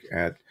clinic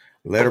at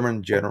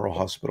Letterman General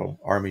Hospital,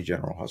 Army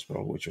General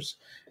Hospital, which was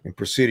in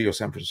Presidio,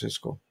 San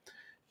Francisco.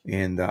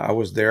 And I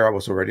was there. I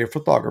was already a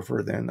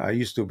photographer then. I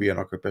used to be an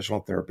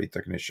occupational therapy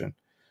technician,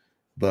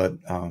 but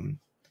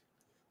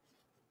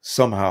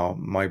somehow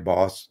my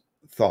boss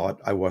thought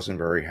I wasn't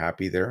very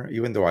happy there,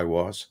 even though I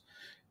was.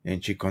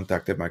 And she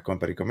contacted my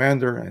company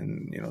commander,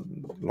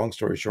 and long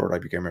story short, I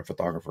became a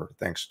photographer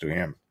thanks to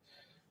him.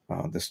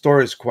 The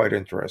story is quite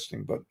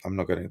interesting, but I'm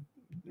not going to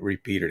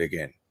repeat it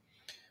again.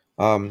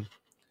 Um,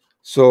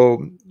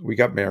 so we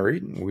got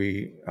married.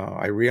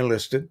 I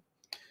reenlisted,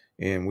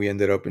 and we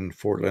ended up in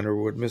Fort Leonard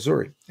Wood,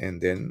 Missouri. And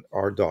then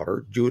our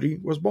daughter Judy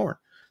was born.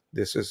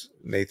 This is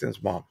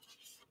Nathan's mom,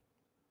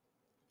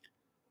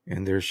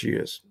 and there she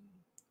is.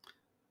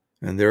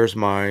 And there's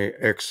my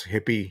ex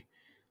hippie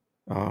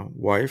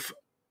wife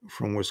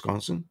from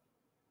Wisconsin,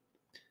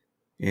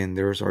 and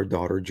there's our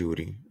daughter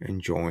Judy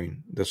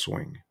enjoying the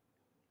swing.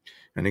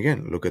 And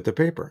again, look at the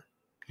paper.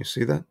 You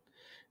see that?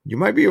 You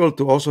might be able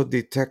to also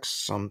detect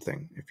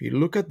something. If you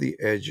look at the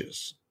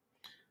edges,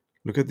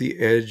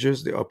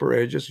 the upper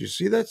edges, you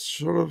see that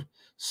sort of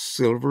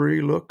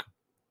silvery look?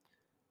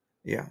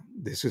 Yeah,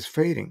 this is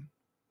fading.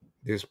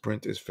 This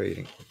print is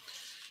fading.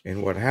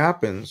 And what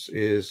happens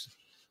is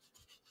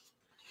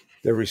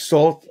the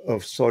result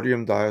of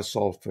sodium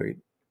disulfate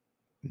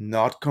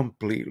not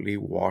completely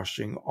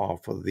washing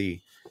off of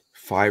the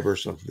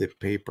fibers of the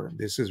paper.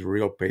 This is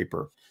real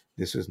paper.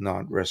 This is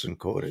not resin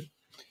coated.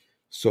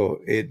 So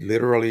it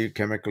literally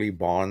chemically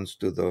bonds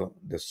to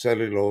the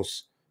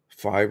cellulose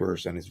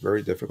fibers, and it's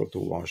very difficult to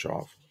wash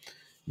off.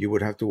 You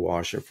would have to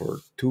wash it for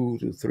 2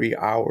 to 3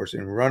 hours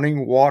in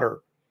running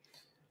water.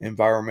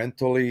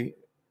 Environmentally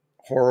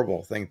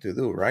horrible thing to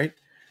do, right?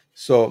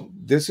 So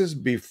this is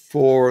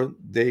before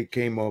they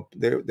came up.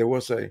 There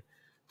was a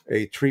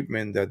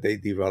treatment that they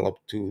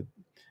developed to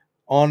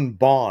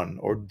unbond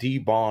or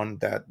debond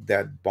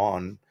that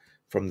bond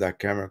from that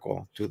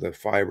chemical to the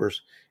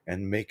fibers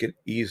and make it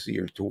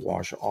easier to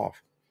wash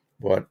off.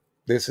 But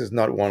this is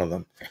not one of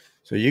them.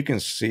 So you can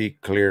see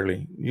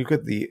clearly. Look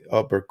at the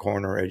upper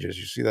corner edges.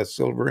 You see that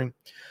silvering?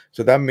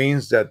 So that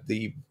means that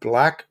the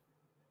black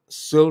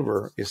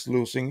silver is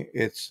losing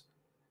its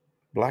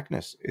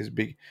blackness.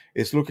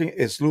 It's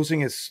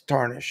losing its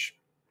tarnish,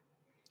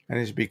 and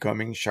it's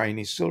becoming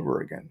shiny silver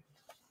again.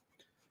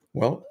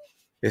 Well,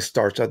 it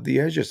starts at the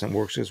edges and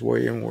works its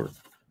way inward.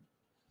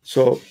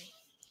 So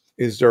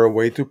is there a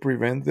way to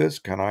prevent this?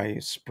 Can I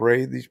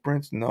spray these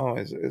prints? No,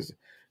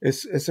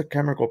 it's a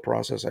chemical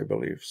process, I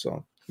believe.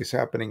 So it's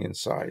happening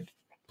inside.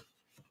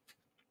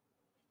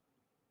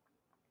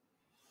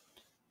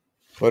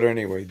 But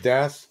anyway,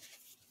 that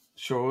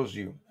shows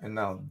you. And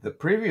now the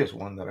previous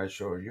one that I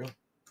showed you,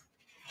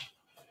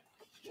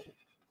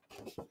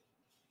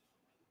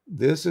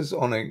 this is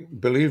on a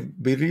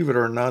believe it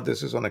or not,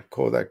 this is on a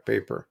Kodak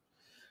paper,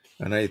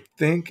 and I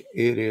think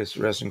it is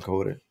resin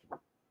coated.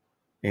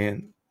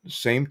 And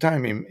same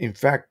time, in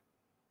fact,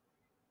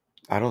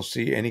 I don't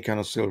see any kind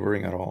of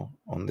silvering at all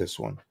on this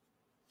one.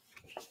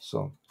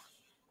 So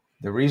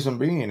the reason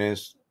being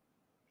is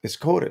it's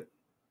coated.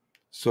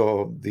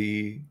 So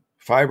the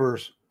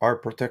fibers are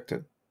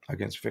protected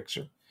against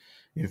fixer.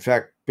 In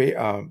fact,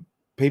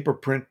 paper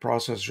print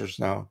processors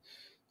now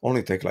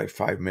only take like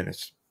 5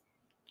 minutes.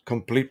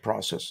 complete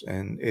process,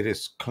 and it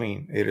is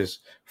clean. It is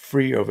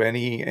free of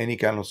any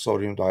kind of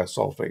sodium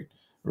disulfate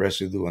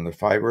residue on the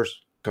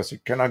fibers, because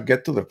it cannot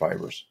get to the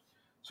fibers.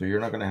 So you're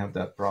not going to have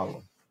that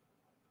problem.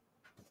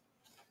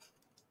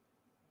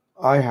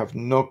 I have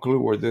no clue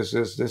where this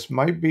is. This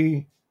might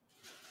be,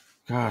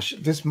 gosh,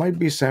 this might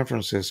be San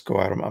Francisco.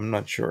 I'm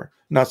not sure.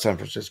 Not San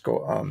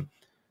Francisco.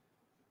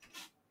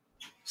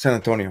 San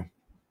Antonio,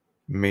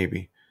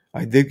 maybe.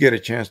 I did get a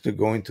chance to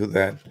go into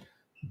that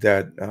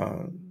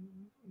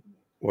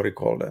what do you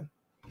call that?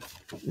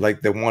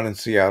 Like the one in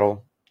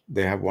Seattle.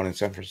 They have one in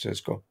San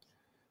Francisco.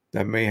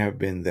 That may have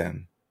been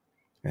then.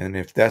 And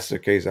if that's the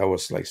case, I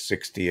was like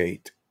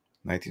 68,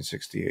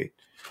 1968.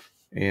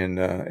 And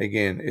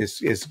again,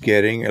 it's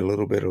getting a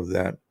little bit of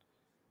that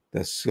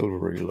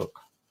silvery look.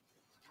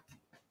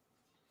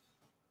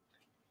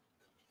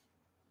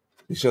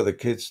 These are the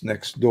kids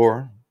next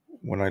door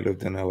when I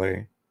lived in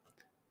LA.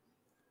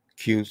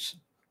 Cute,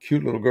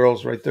 cute little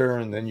girls right there,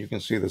 and then you can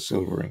see the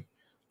silvering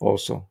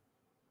also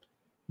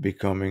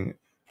becoming,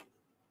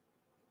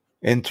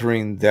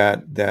 entering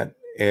that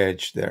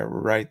edge there,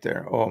 right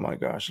there. Oh my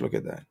gosh, look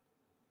at that.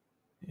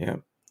 Yeah.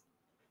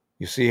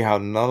 You see how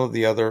none of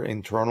the other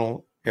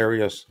internal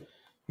areas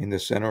in the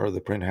center of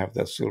the print have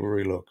that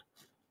silvery look.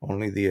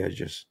 Only the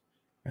edges.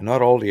 And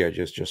not all the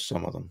edges, just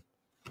some of them.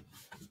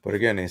 But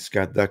again, it's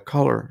got that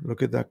color.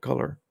 Look at that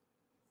color.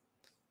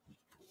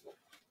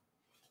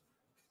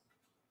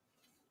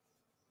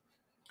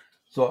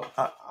 So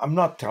I'm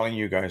not telling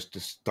you guys to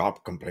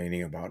stop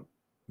complaining about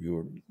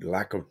your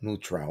lack of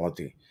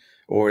neutrality,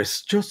 or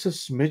it's just a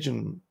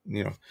smidgen.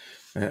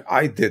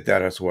 I did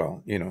that as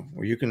well.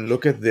 Where you can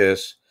look at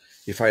this.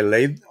 If I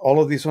laid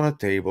all of these on a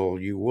table,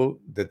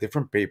 the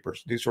different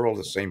papers. These are all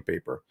the same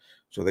paper,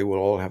 so they will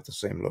all have the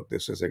same look.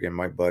 This is again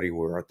my buddy.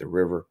 We're at the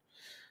river.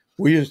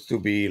 We used to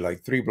be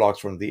like 3 blocks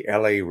from the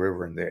LA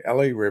River, and the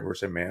LA River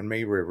is a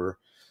man-made river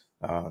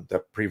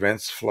that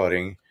prevents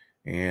flooding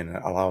and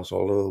allows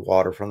all of the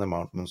water from the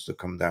mountains to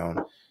come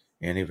down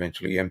and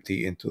eventually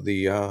empty into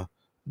the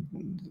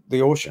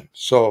ocean.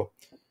 So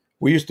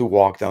we used to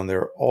walk down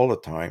there all the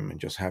time and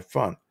just have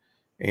fun.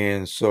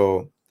 And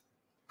so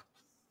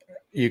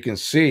you can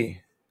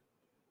see,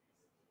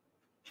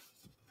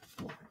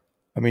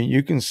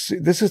 you can see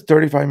this is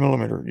 35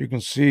 millimeter. You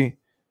can see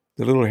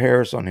the little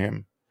hairs on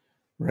him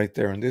right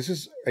there. And this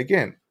is,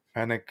 again,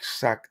 an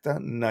Exacta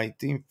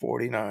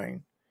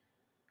 1949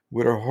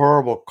 with a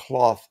horrible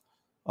cloth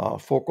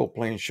focal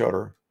plane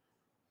shutter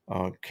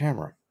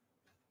camera.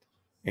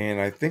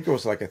 And I think it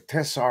was like a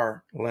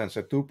Tessar lens,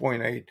 a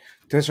 2.8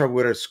 Tessar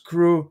with a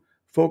screw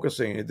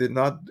focusing. It did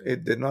not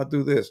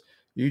do this.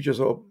 You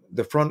just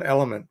the front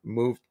element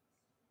moved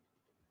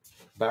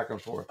back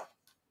and forth.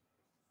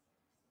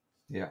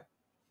 Yeah,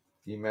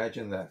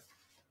 imagine that.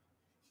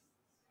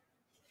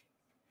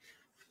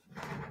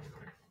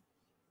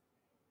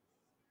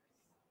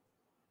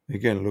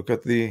 Again, look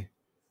at the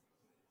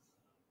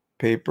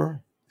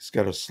paper. It's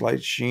got a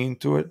slight sheen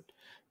to it.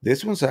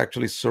 This one's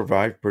actually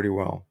survived pretty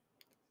well.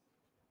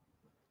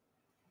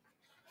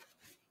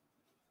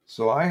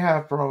 So I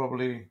have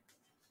probably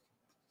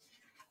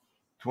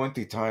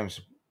 20 times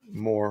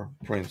more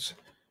prints.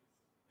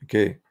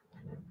 Okay.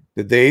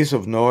 The days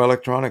of no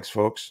electronics,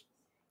 folks.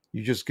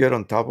 You just get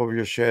on top of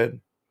your shed,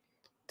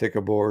 take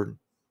a board,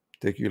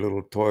 take your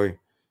little toy.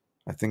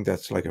 I think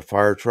that's like a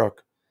fire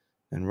truck,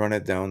 and run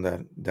it down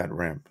that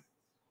ramp.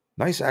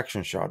 Nice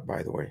action shot,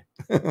 by the way.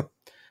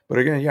 But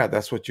again, yeah,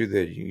 that's what you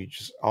did. You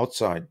just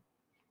outside,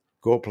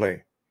 go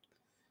play.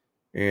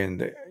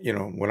 And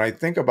when I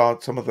think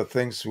about some of the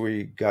things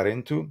we got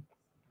into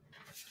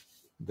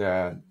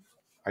that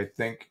I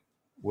think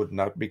would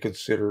not be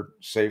considered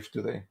safe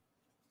today,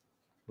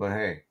 but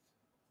hey,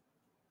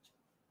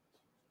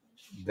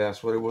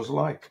 that's what it was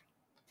like.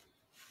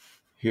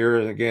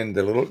 Here again,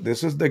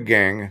 this is the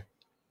gang.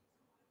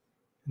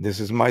 This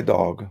is my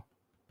dog.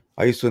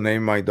 I used to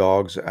name my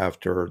dogs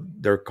after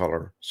their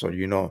color. So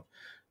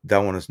that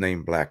one is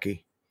named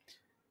Blackie.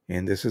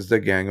 And this is the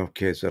gang of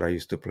kids that I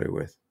used to play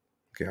with.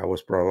 Okay, I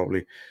was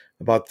probably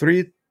about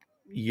 3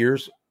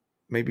 years,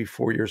 maybe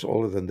 4 years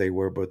older than they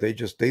were, but they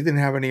didn't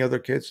have any other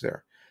kids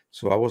there.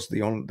 So I was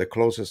the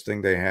closest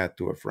thing they had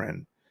to a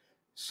friend.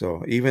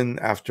 So even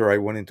after I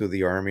went into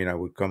the army and I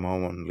would come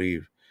home and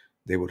leave,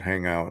 they would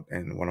hang out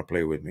and want to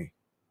play with me.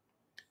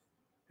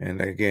 And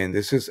again,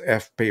 this is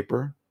F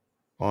paper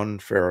on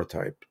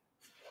ferrotype.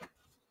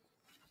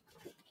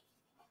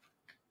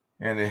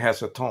 And it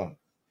has a tone.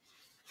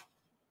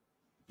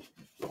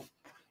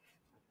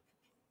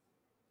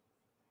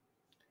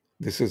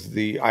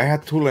 I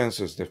had two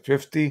lenses, the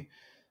 50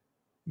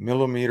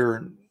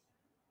 millimeter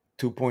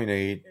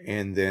 2.8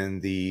 and then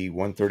the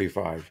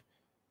 135.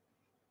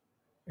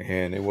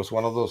 And it was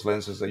one of those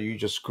lenses that you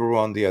just screw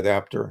on the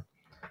adapter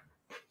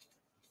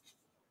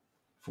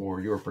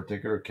for your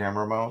particular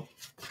camera mount.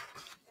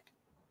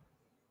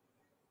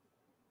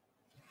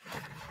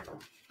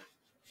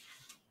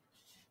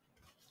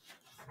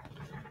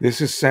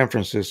 This is San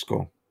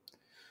Francisco.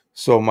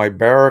 So my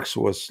barracks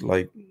was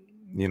like,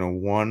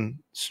 one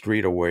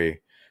street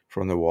away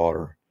from the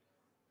water.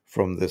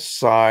 from the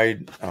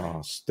side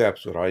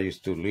steps that I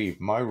used to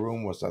leave. My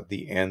room was at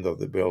the end of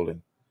the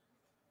building,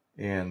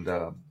 and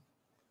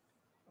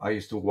I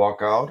used to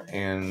walk out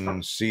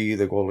and see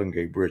the Golden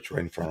Gate Bridge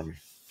right in front of me.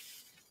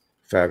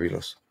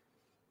 Fabulous.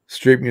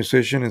 Street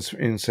musician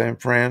in San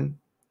Fran,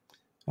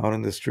 out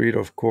in the street,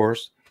 of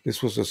course.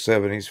 This was the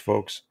 70s,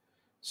 folks.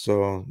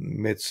 So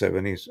mid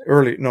 70s,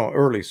 early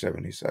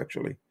 70s,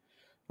 actually.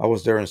 I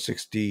was there in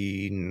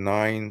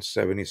 69,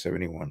 70,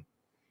 71.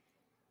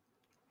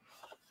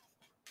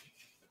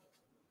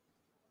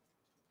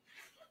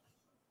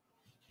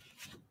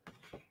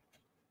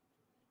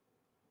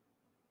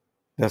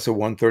 That's a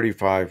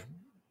 135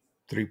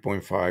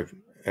 3.5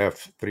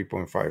 f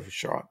 3.5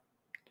 shot.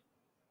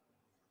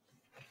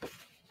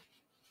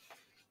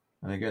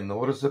 And again,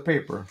 notice the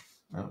paper.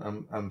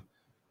 I'm I'm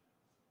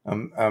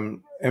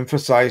I'm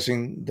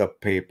emphasizing the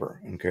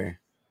paper. Okay,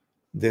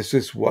 this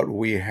is what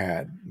we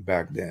had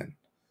back then.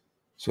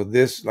 So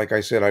this, like I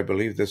said, I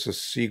believe this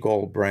is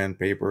Seagull brand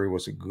paper. It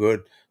was a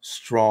good,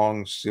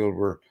 strong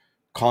silver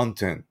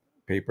content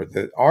paper.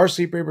 The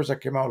RC papers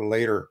that came out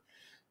later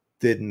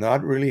did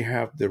not really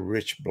have the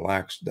rich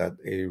blacks that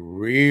a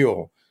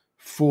real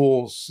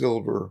full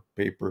silver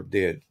paper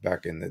did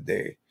back in the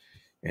day.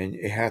 And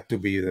it had to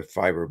be the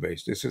fiber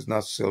based. This is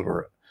not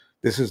silver.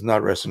 This is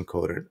not resin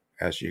coated,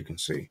 as you can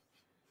see.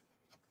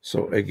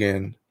 So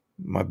again,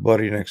 my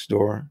buddy next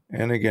door,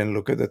 and again,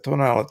 look at the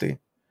tonality.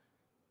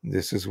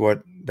 This is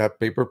what that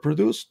paper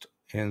produced.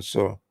 And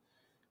so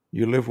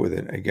you live with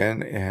it.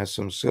 Again, it has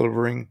some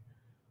silvering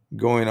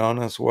going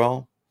on as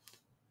well.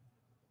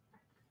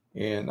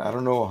 And I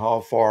don't know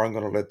how far I'm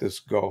going to let this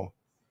go.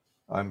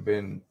 I've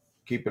been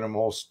keeping them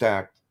all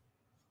stacked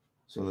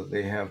so that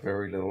they have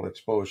very little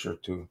exposure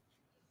to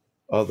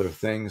other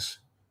things.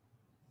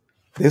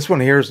 This one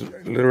here is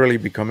literally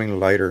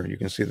becoming lighter. You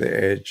can see the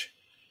edge.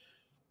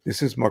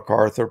 This is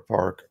MacArthur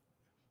Park.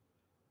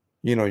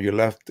 You know, you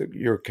left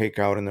your cake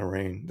out in the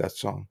rain, that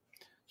song.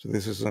 So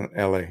this is in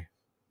LA.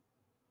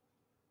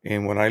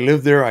 And when I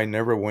lived there, I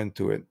never went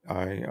to it.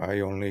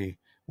 I only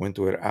went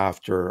to it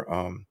after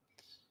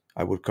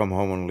I would come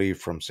home and leave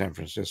from San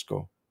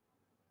Francisco.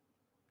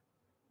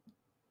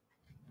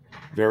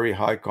 Very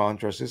high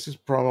contrast. This is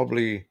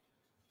probably,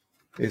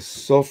 it's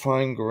so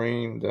fine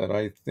grained that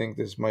I think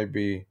this might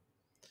be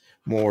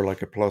more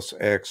like a Plus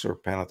X or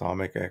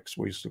Panatomic X.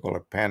 We used to call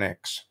it Pan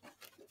X.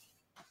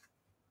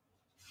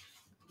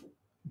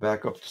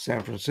 Back up to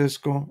San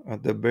Francisco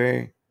at the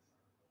bay.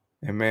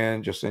 And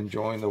man, just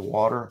enjoying the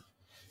water.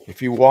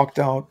 If you walked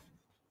out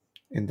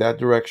in that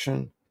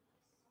direction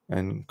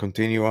and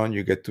continue on,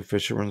 you get to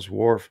Fisherman's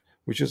Wharf,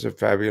 which is a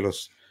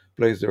fabulous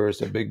place. There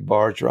is a big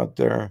barge out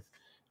there.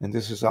 And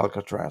this is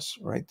Alcatraz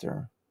right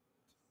there.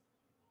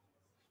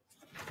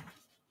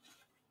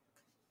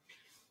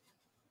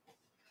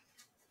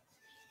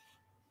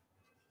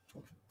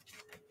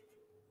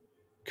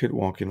 Kid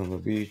walking on the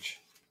beach.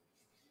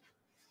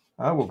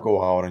 I will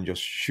go out and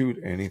just shoot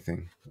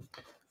anything.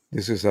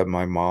 This is at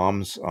my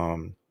mom's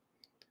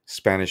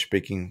Spanish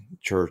speaking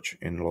church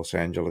in Los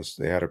Angeles.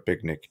 They had a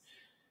picnic,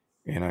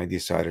 and I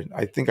decided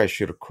I think I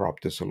should have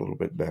cropped this a little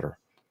bit better,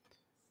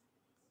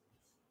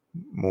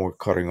 more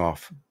cutting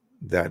off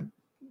that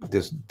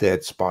this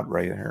dead spot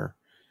right here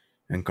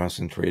and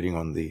concentrating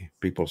on the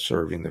people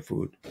serving the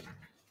food.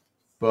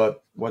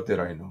 But what did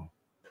I know?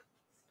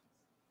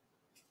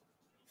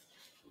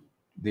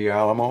 The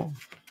Alamo,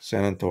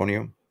 San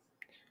Antonio.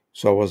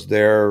 So I was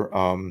there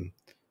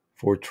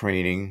for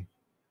training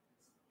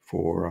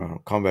for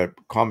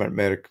combat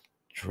medic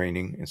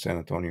training in San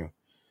Antonio.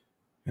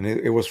 And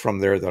it was from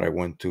there that I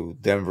went to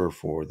Denver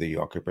for the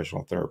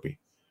occupational therapy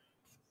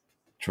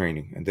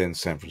training, and then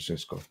San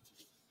Francisco.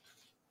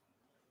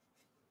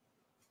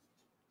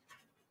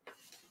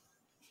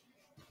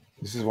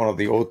 This is one of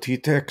the OT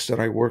techs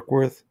that I work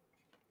with.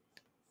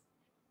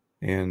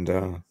 And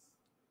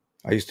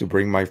I used to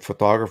bring my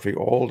photography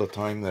all the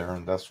time there.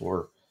 And that's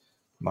where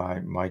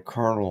my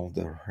colonel,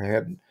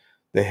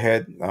 the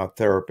head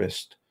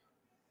therapist,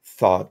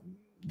 thought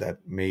that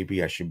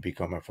maybe I should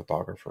become a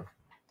photographer.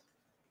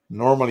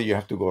 Normally, you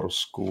have to go to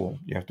school.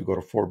 You have to go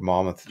to Fort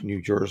Monmouth,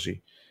 New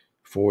Jersey,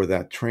 for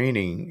that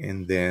training,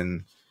 and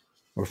then,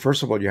 well,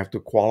 first of all, you have to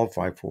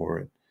qualify for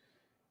it,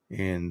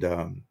 and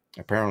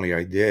apparently,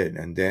 I did.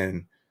 And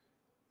then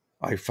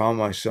I found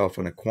myself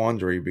in a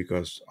quandary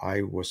because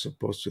I was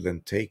supposed to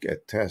then take a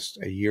test,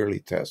 a yearly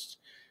test,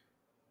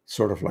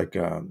 sort of like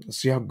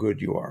see how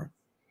good you are,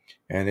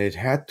 and it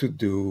had to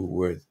do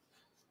with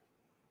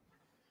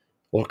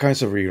all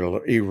kinds of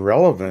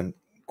irrelevant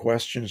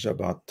questions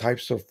about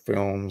types of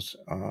films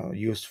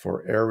used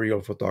for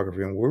aerial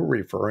photography, and we're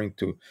referring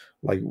to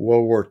like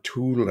World War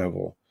II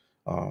level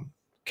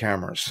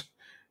cameras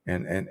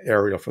and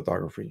aerial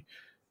photography.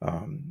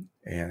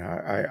 And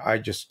I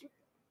just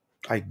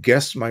I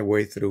guessed my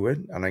way through it,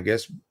 and I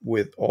guess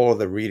with all of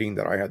the reading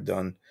that I had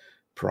done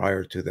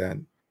prior to that,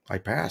 I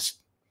passed,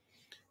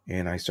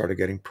 and I started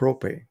getting pro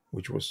pay,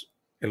 which was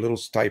a little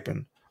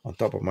stipend on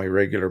top of my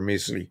regular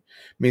measly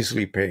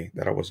pay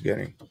that I was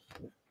getting.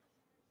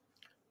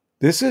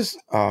 This is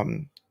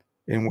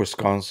in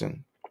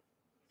Wisconsin.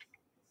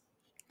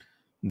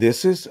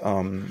 This is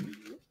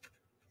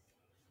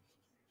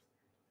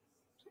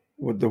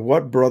with the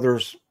What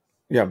Brothers,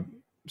 yeah,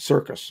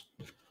 circus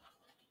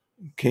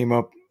came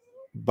up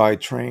by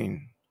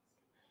train,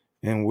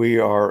 and we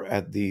are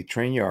at the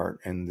train yard,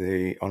 and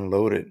they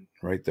unloaded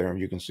right there.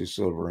 You can see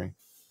silvering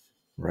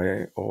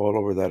right all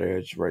over that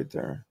edge right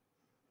there.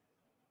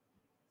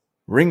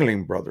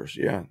 Ringling Brothers,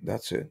 yeah,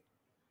 that's it.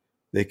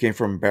 They came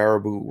from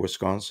Baraboo,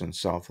 Wisconsin,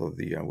 south of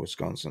the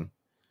Wisconsin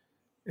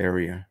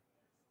area,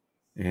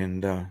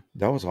 and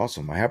that was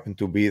awesome. I happened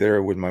to be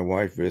there with my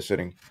wife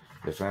visiting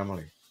the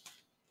family.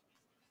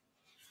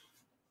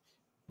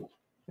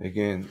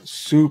 Again,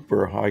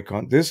 super high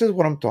con. This is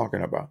what I'm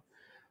talking about.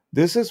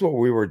 This is what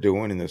we were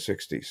doing in the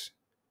 60s.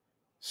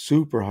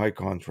 Super high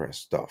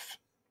contrast stuff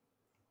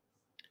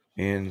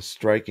and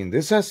striking.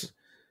 This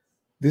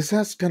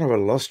has kind of a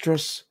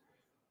lustrous,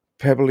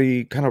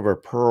 pebbly, kind of a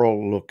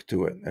pearl look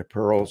to it, a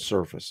pearl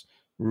surface.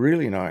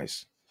 Really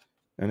nice.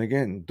 And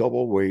again,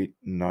 double weight,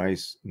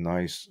 nice,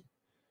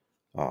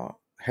 uh,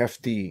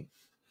 hefty,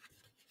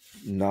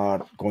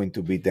 not going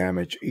to be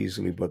damaged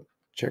easily. But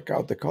check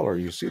out the color.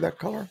 You see that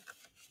color?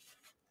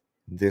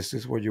 This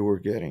is what you were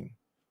getting.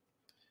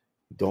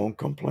 Don't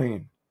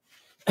complain.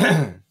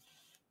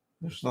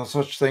 There's no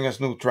such thing as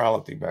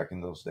neutrality back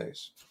in those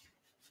days.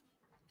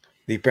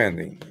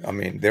 Depending. I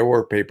mean, there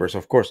were papers,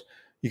 of course.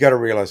 You got to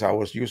realize I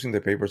was using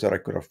the papers that I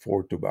could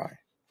afford to buy.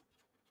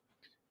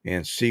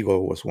 And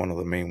Seagull was one of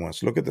the main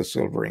ones. Look at the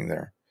silvering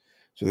there.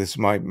 So this is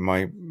my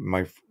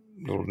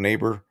little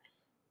neighbor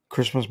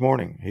Christmas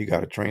morning. He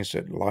got a train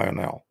set,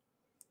 Lionel.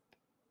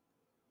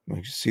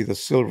 You see the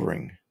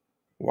silvering.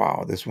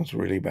 Wow, this one's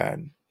really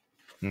bad.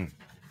 Hmm.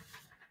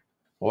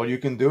 All you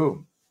can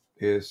do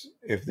is,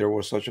 if there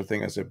was such a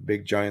thing as a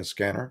big giant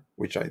scanner,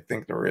 which I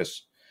think there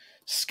is,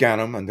 scan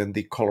them and then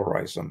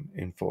decolorize them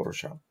in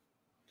Photoshop.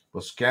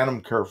 But scan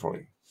them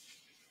carefully.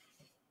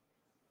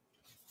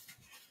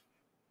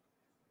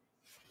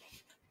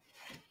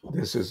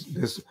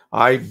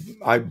 I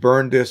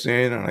burned this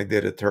in and I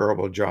did a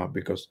terrible job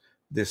because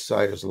this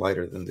side is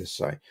lighter than this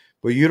side.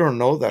 But you don't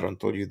know that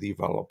until you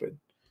develop it.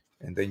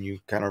 And then you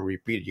kind of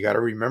repeat. You got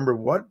to remember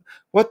what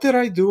did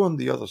I do on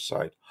the other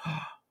side?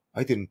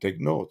 I didn't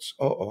take notes.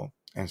 Uh-oh.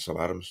 Ansel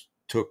Adams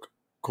took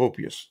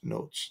copious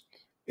notes.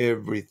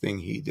 Everything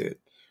he did.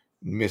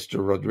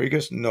 Mr.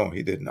 Rodriguez, no,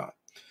 he did not.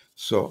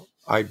 So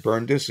I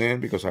burned this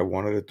in because I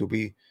wanted it to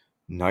be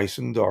nice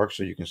and dark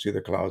so you can see the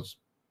clouds.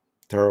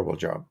 Terrible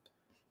job.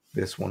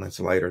 This one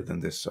is lighter than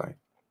this side.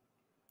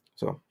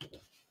 So,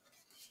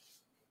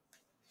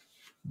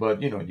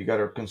 but you got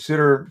to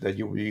consider that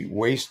you'll be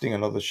wasting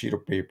another sheet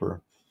of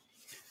paper.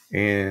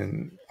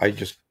 And I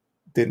just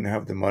didn't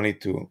have the money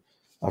to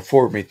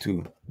afford me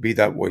to be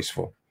that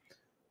wasteful.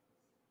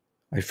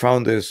 I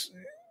found this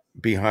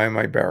behind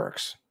my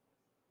barracks.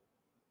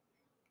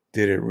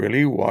 Did it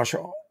really wash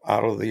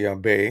out of the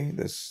bay,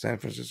 the San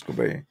Francisco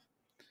Bay?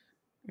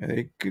 And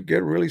it could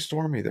get really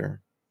stormy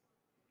there.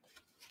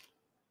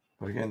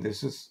 But again,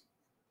 this is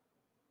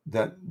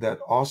that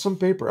awesome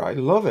paper. I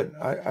love it.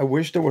 I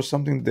wish there was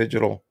something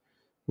digital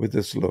with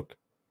this look.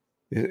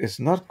 It's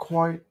not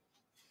quite,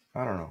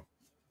 I don't know.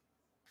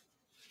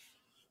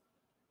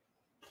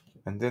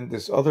 And then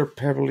this other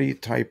pebbly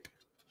type.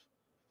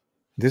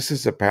 This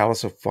is the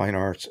Palace of Fine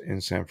Arts in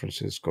San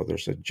Francisco.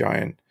 There's a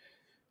giant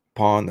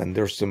pond, and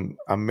there's some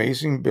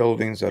amazing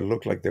buildings that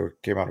look like they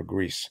came out of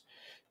Greece.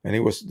 And it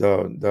was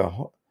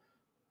the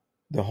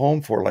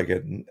home for like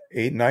a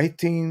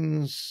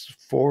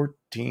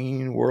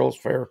 1914 World's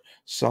Fair,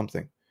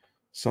 something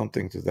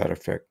to that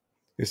effect.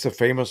 It's a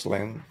famous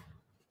landmark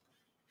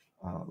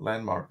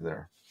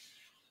there.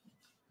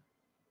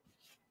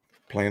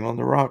 Playing on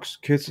the rocks,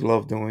 kids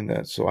love doing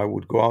that. So I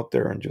would go out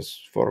there and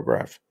just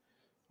photograph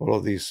all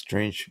of these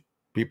strange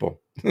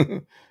people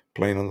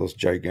playing on those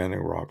gigantic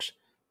rocks.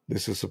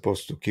 This is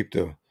supposed to keep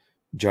the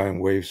giant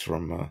waves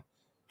from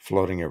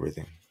flooding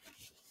everything.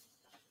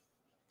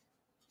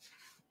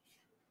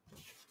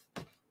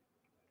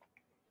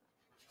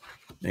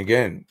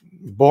 Again,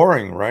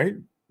 boring, right?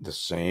 The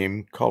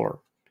same color.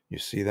 You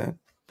see that?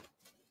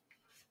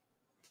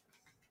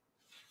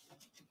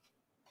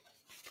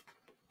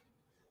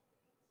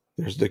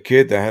 There's the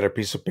kid that had a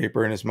piece of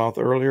paper in his mouth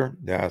earlier.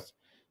 That's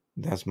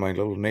my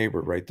little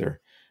neighbor right there.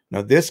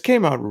 Now this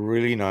came out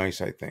really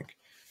nice, I think.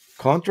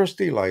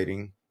 Contrasty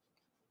lighting,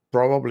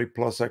 probably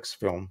plus X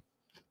film,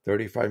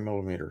 35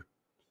 millimeter.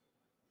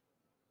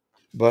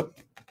 But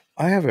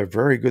I have a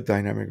very good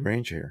dynamic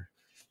range here.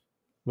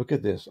 Look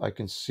at this. I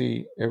can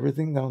see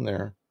everything down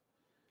there.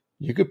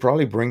 You could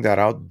probably bring that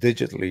out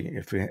digitally.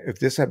 If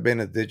this had been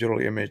a digital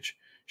image,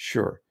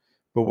 sure.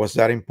 But was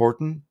that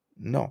important?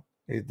 No.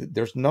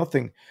 There's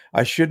nothing.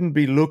 I shouldn't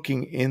be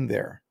looking in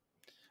there.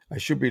 I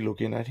should be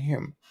looking at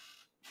him.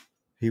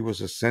 He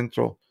was a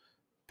central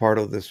part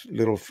of this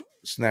little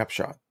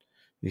snapshot.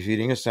 He's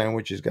eating a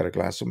sandwich. He's got a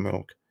glass of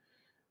milk.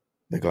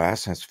 The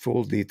glass has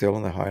full detail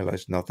on the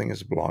highlights. Nothing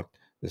is blocked.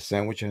 The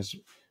sandwich has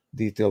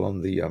detail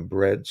on the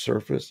bread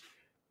surface,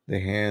 the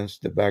hands,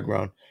 the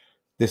background.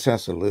 This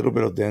has a little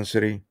bit of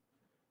density.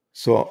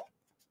 So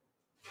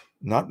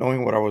not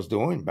knowing what I was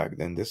doing back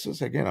then, this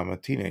is, again, I'm a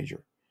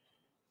teenager.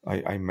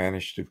 I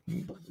managed to,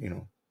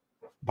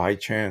 by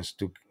chance,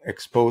 to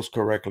expose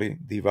correctly,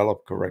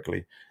 develop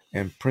correctly,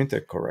 and print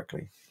it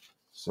correctly.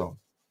 So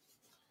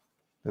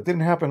that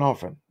didn't happen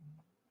often.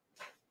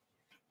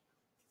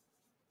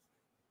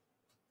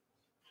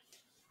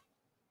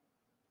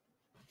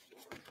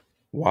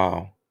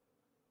 Wow.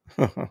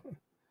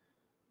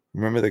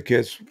 Remember the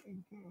kids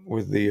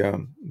with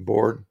the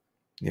board?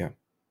 Yeah,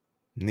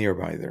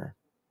 nearby there.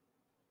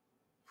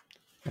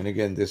 And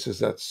again, this is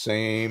that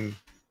same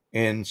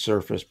end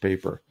surface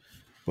paper.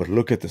 But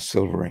look at the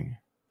silvering.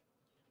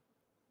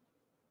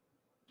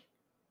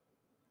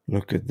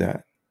 Look at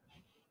that.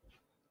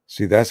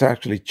 See, that's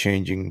actually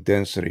changing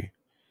density.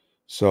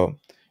 So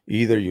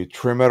either you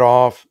trim it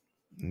off,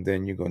 and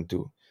then you're going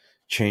to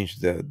change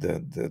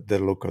the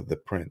look of the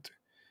print,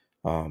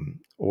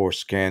 or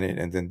scan it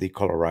and then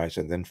decolorize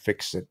and then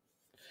fix it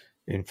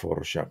in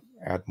Photoshop.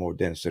 Add more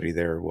density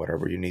there,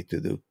 whatever you need to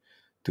do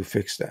to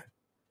fix that.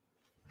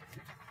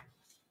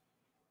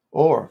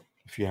 Or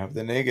if you have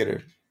the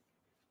negative,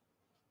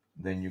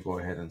 then you go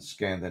ahead and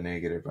scan the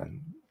negative.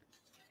 And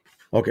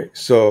okay,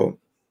 so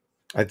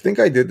I think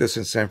I did this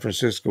in San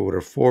Francisco with a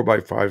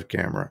 4x5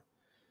 camera,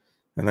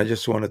 and I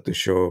just wanted to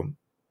show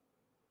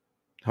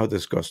how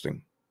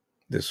disgusting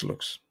this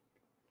looks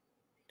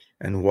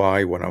and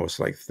why. When I was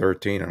like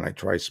 13 and I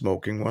tried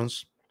smoking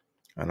once,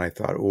 and I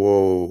thought,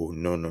 whoa,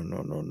 no, no,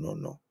 no, no, no,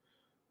 no,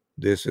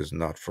 this is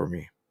not for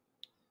me.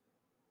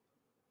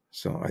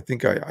 So I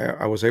think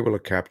I was able to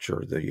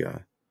capture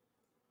the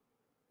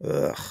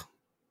ugh.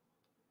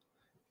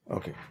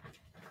 Okay,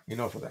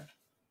 enough of that.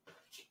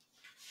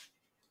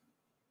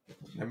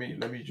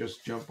 Let me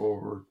just jump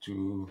over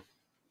to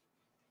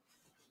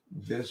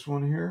this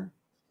one here.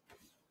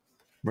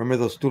 Remember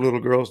those two little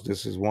girls?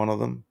 This is one of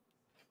them.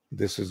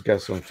 This has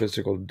got some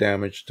physical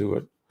damage to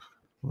it.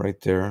 Right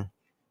there.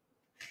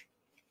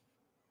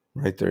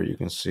 Right there, you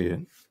can see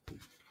it.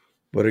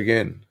 But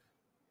again,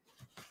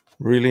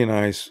 really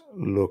nice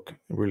look,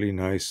 really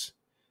nice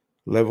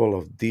level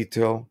of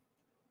detail,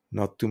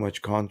 not too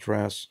much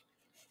contrast.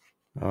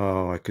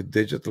 Oh, I could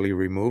digitally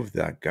remove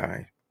that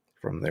guy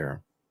from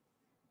there.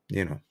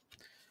 You know,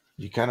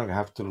 you kind of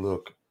have to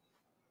look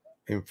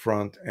in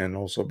front and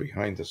also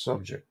behind the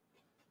subject.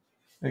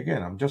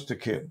 Again, I'm just a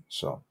kid,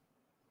 so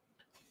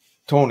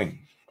toning.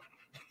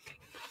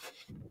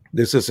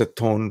 This is a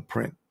tone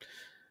print.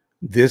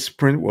 This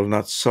print will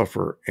not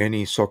suffer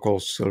any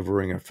so-called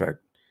silvering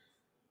effect.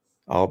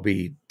 I'll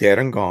be dead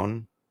and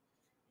gone.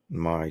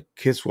 My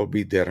kids will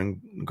be dead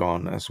and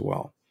gone as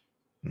well.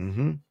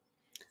 hmm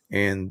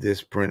And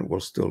this print will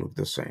still look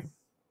the same.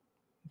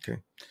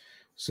 Okay.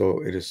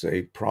 So it is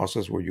a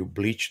process where you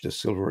bleach the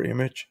silver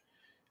image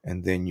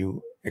and then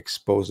you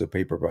expose the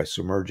paper by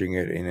submerging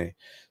it in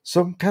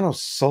some kind of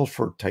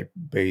sulfur type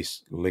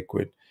based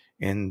liquid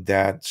and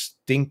that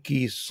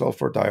stinky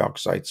sulfur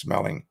dioxide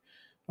smelling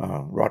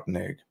rotten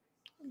egg,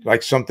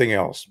 like something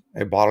else,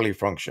 a bodily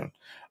function,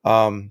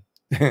 um,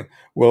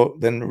 will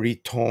then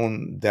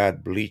retone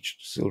that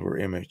bleached silver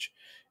image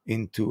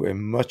into a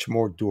much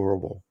more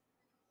durable,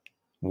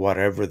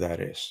 whatever that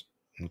is.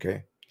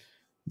 Okay.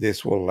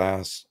 This will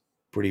last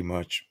pretty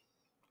much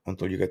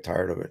until you get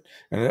tired of it.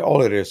 And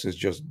all it is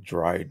just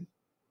dried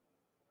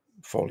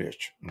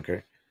foliage.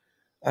 Okay.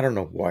 I don't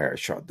know why I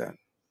shot that.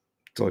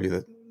 Tell you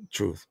the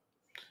truth.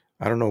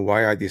 I don't know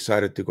why I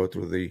decided to go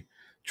through the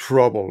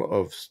trouble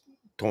of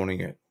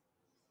toning it.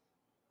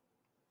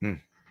 Hmm.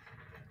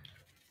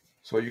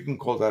 So you can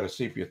call that a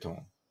sepia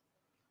tone.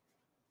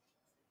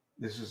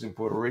 This is in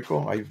Puerto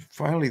Rico. I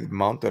finally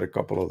mounted a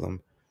couple of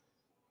them.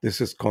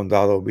 This is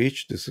Condado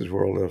Beach. This is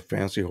where all the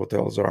fancy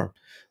hotels are.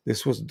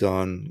 This was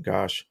done,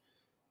 gosh,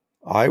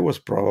 I was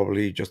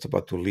probably just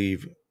about to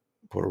leave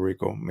Puerto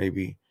Rico,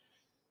 maybe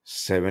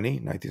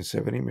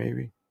 1970,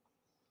 maybe.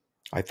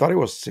 I thought it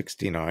was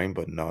 69,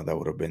 but no, that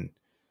would have been,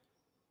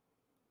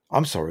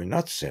 I'm sorry,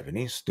 not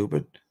 70,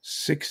 stupid,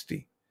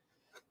 60,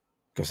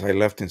 because I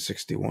left in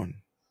 61.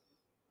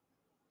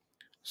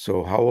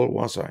 So how old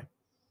was I?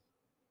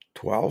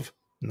 12?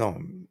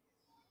 No,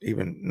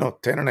 no,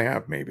 10 and a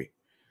half, maybe.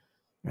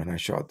 And I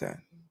shot that.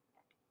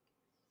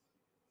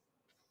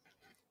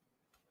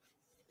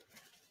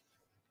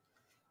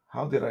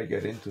 How did I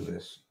get into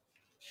this?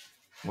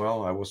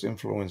 Well, I was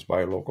influenced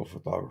by a local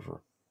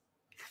photographer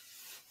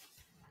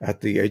at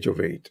the age of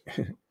 8.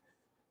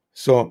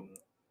 So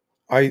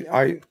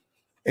I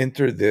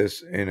entered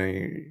this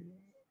in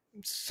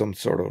some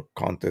sort of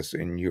contest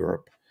in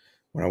Europe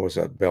when I was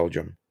at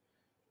Belgium,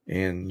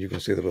 and you can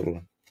see the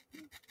little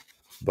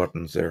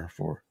buttons there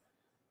for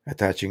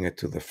attaching it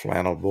to the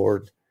flannel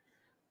board.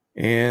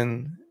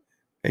 And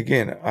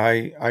again,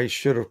 I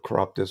should have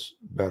cropped this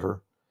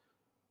better.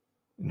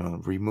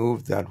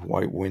 Remove that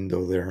white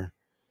window there,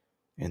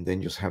 and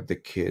then just have the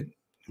kid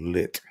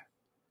lit.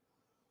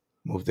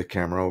 Move the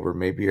camera over,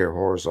 maybe a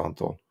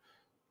horizontal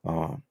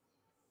uh,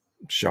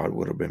 shot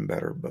would have been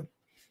better, but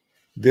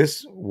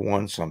this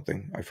won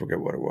something. I forget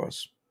what it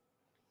was.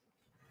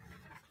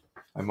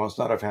 I must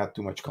not have had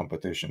too much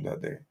competition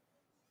that day.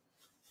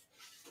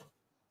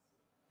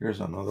 Here's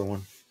another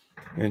one.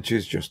 And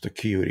she's just a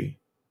cutie.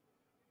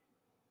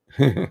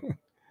 I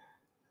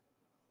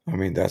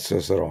mean, that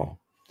says it all.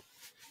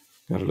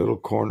 Got a little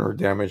corner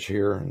damage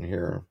here and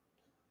here.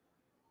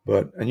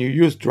 And you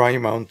use dry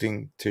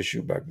mounting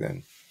tissue back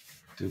then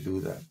to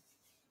do that.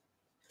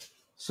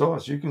 So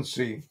as you can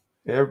see,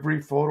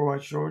 every photo I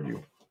showed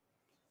you,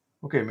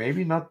 okay,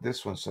 maybe not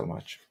this one so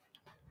much.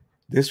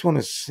 This one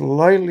is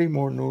slightly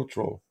more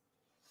neutral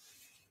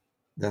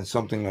than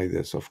something like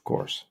this, of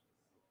course.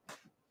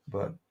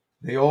 But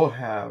they all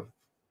have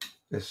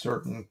a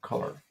certain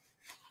color.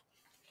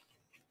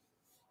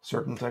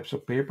 Certain types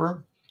of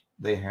paper,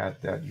 they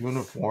had that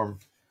uniform,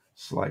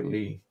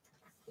 slightly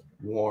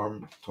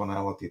warm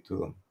tonality to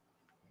them.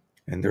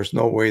 And there's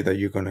no way that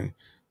you're going to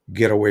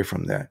get away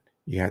from that.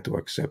 You have to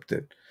accept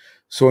it.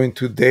 So in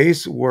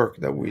today's work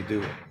that we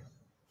do,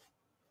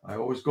 I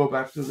always go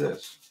back to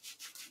this.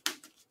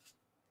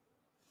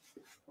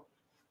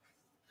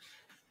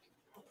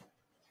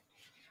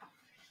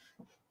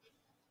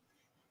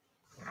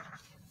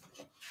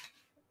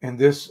 And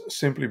this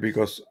simply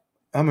because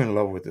I'm in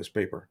love with this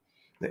paper,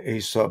 the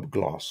A-Sub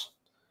Gloss.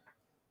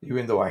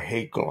 Even though I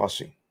hate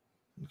glossy.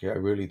 Okay, I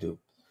really do.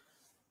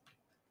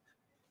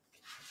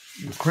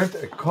 You print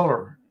a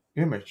color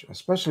image,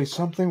 especially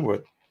something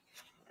with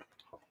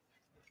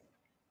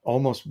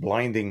almost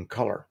blinding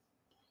color.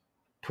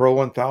 Pro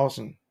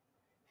 1000,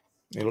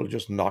 it'll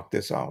just knock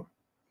this out.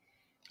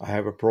 I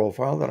have a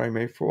profile that I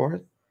made for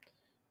it,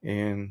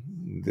 and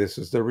this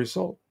is the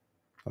result.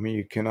 I mean,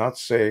 you cannot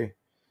say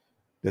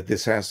that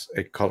this has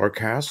a color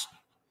cast.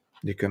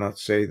 You cannot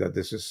say that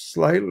this is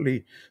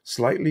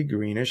slightly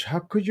greenish. How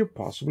could you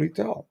possibly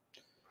tell?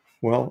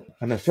 Well,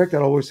 an effect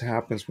that always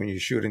happens when you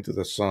shoot into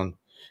the sun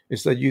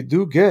is that you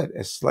do get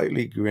a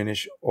slightly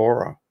greenish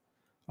aura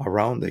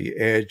around the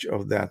edge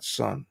of that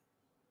sun.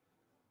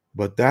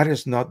 But that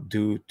is not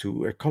due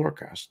to a color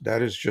cast.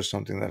 That is just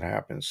something that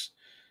happens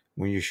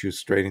when you shoot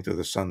straight into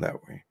the sun that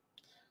way.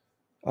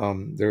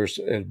 There's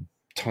a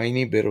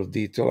tiny bit of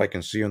detail I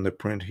can see on the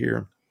print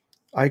here.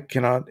 I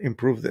cannot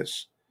improve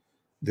this.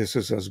 This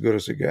is as good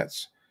as it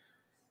gets.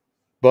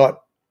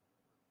 But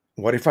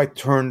what if I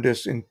turn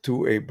this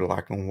into a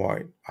black and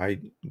white? I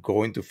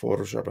go into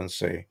Photoshop and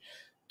say,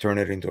 turn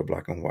it into a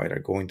black and white. I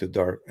go into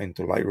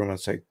Lightroom and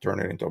say, turn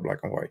it into a black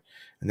and white.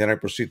 And then I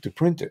proceed to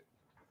print it.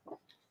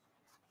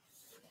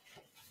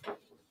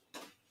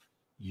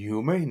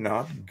 You may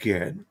not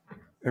get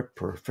a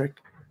perfect,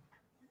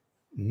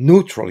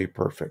 neutrally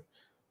perfect,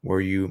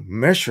 where you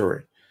measure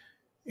it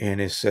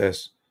and it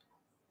says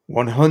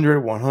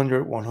 100,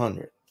 100,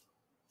 100,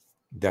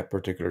 that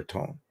particular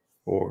tone,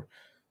 or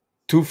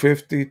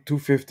 250,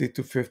 250,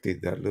 250,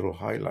 that little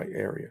highlight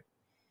area,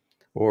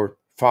 or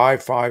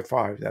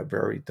 555, that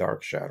very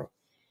dark shadow.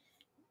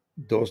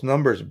 Those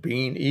numbers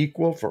being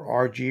equal for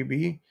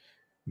RGB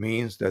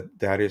means that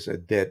that is a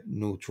dead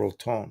neutral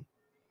tone.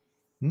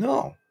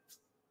 No,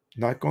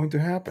 not going to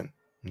happen.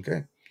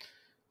 Okay.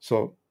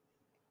 So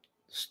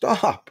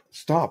stop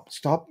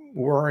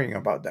worrying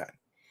about that.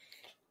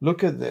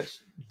 Look at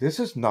this. This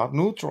is not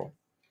neutral.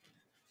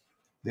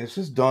 This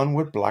is done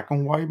with black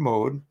and white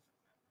mode,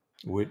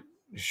 which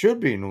should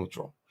be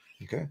neutral.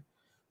 Okay.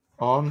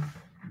 On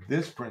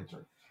this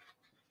printer,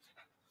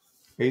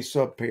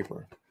 A-Sub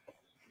paper,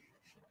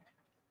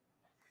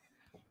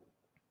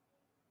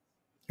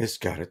 it's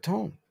got a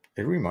tone.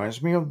 It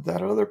reminds me of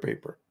that other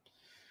paper.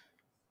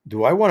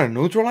 Do I want to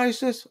neutralize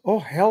this? Oh,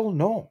 hell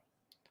no.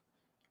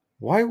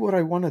 Why would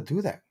I want to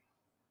do that?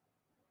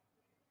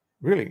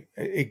 Really,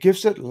 it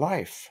gives it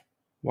life.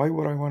 Why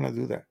would I want to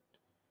do that?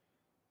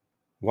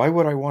 Why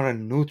would I want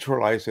to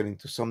neutralize it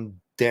into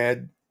some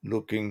dead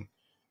looking,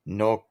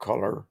 no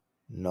color,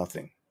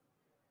 nothing?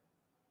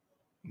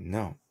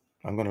 No,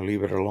 I'm going to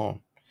leave it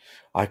alone.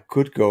 I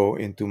could go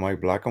into my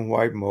black and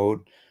white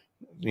mode,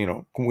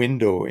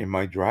 window in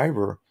my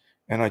driver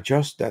and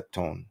adjust that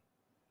tone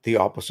the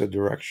opposite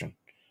direction.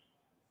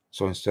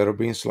 So instead of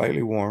being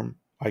slightly warm,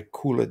 I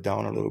cool it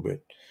down a little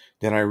bit.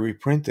 Then I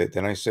reprint it.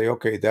 Then I say,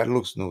 okay, that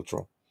looks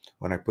neutral.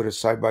 When I put it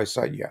side by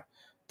side, yeah,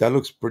 that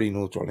looks pretty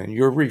neutral. And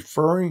you're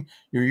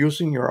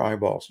using your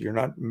eyeballs. You're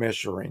not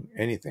measuring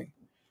anything.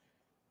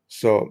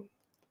 So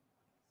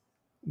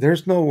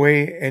there's no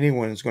way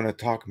anyone's going to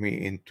talk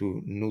me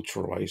into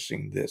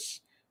neutralizing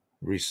this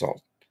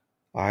result.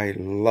 I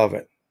love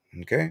it.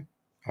 Okay?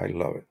 I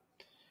love it.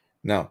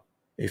 Now,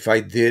 if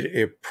I did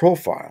a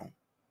profile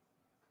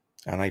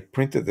and I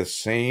printed the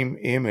same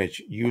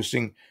image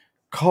using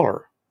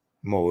color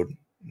mode,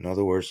 in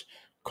other words,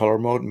 color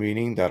mode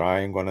meaning that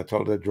I am going to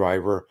tell the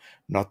driver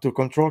not to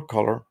control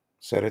color,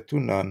 set it to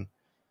none,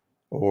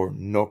 or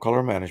no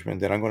color management.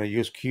 Then I'm going to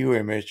use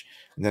QIMAGE,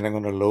 and then I'm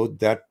going to load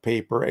that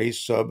paper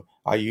A-Sub.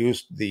 I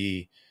used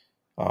the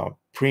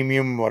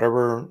premium,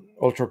 whatever,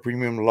 ultra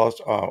premium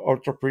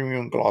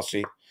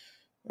glossy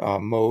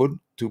mode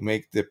to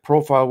make the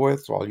profile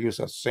with. So I'll use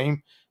that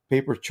same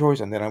paper choice,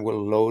 and then I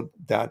will load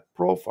that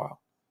profile.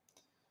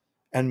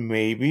 And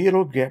maybe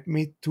it'll get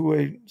me to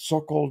a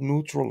so-called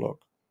neutral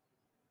look.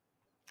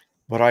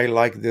 but I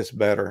like this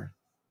better.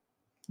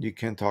 You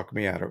can't talk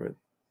me out of it.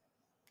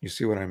 You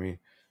see what I mean?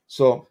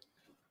 So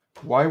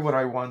why would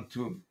I want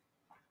to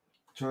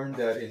turn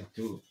that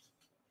into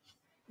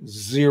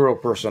zero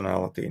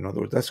personality? In other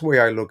words, that's the way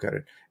I look at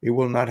it. It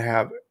will not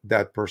have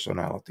that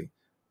personality,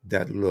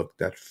 that look,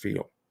 that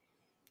feel.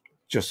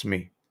 Just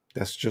me.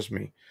 That's just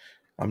me.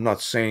 I'm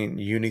not saying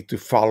you need to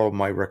follow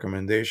my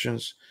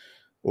recommendations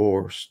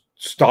or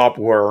stop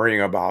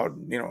worrying about,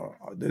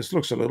 this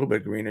looks a little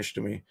bit greenish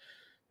to me.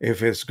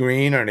 If it's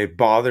green and it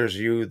bothers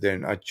you,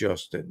 then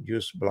adjust it.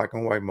 Use black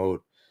and white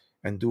mode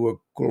and do a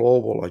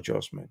global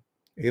adjustment.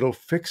 It'll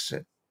fix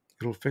it.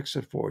 It'll fix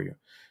it for you.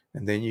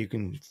 And then you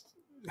can,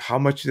 how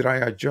much did I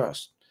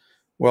adjust?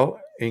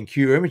 Well, in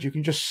QIMAGE, you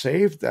can just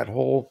save that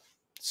whole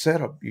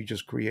setup you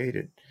just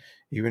created,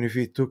 even if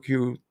it took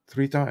you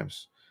 3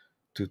 times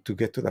to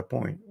get to that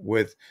point.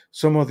 With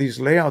some of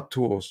these layout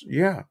tools,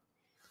 yeah,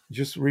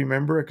 just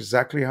remember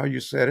exactly how you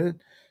said it.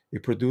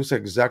 It produced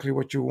exactly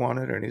what you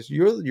wanted, and it's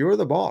you're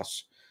the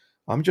boss.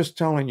 I'm just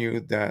telling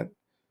you that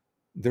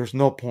there's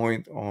no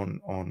point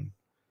on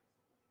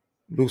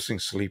losing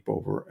sleep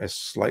over a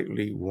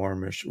slightly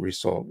warmish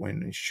result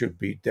when it should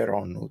be dead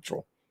on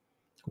neutral.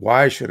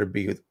 Why should it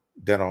be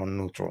dead on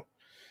neutral?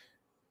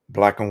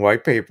 Black and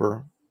white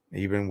paper,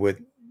 even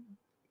with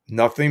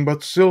nothing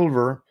but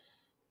silver,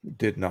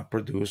 did not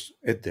produce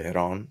a dead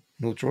on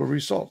neutral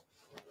result.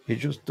 It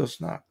just does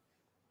not.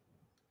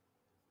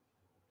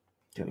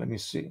 Okay, let me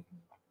see.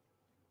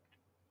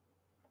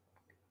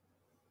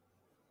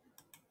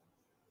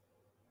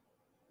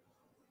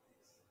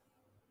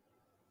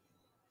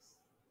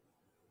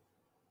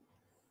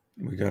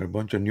 We got a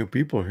bunch of new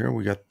people here.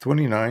 We got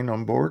 29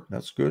 on board.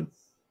 That's good.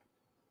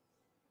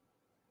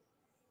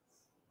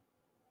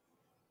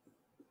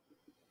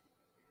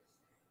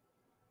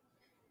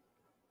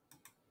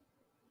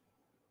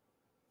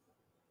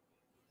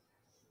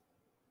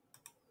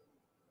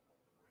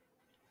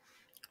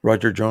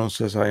 Roger Jones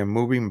says, I am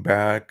moving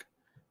back.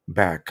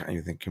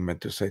 I think you meant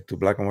to say to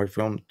black and white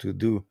film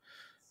to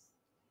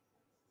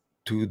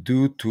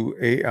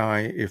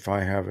AI if I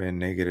have a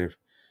negative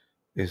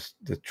is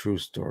the true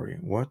story.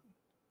 What?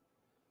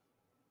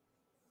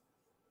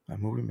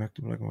 I'm moving back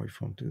to black and white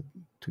film to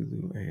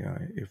do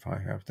AI if I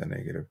have the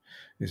negative.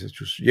 Is it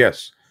true?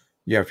 Yes.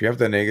 Yeah, if you have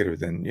the negative,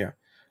 then yeah.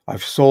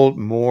 I've sold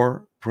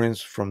more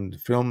prints from the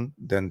film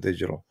than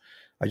digital.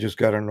 I just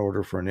got an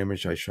order for an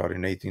image I shot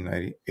in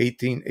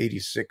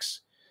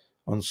 1886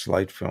 on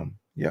slide film.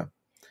 Yeah.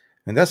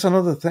 And that's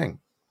another thing.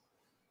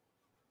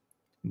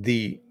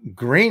 The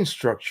grain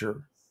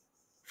structure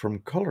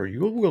from color,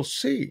 you will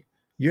see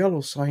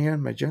yellow,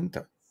 cyan,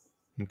 magenta.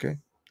 Okay.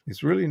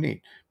 It's really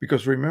neat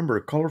because remember,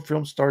 color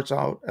film starts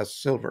out as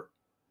silver.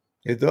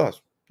 It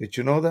does. Did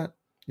you know that?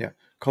 Yeah.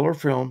 Color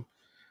film,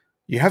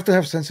 you have to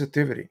have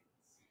sensitivity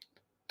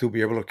to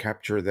be able to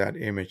capture that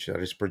image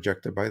that is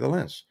projected by the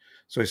lens.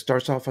 So it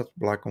starts off as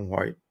black and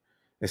white.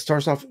 It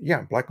starts off,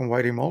 yeah, black and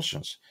white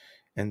emulsions.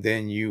 And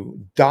then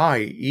you dye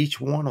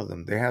each one of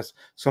them. They have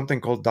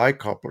something called dye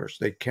couplers.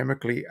 They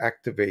chemically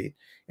activate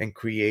and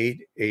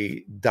create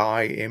a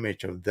dye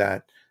image of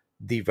that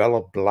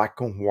developed black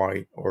and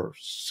white or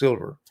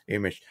silver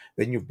image.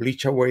 Then you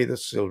bleach away the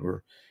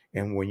silver.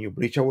 And when you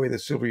bleach away the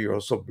silver, you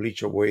also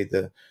bleach away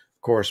the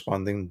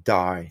corresponding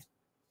dye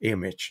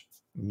image.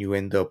 And you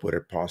end up with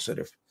a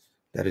positive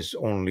that is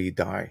only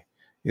dye.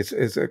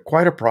 It's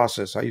quite a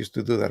process. I used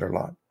to do that a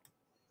lot.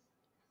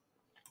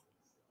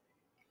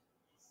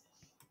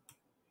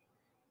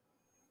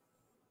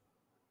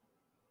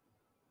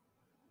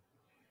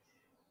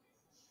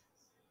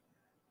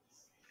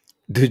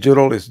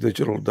 Digital is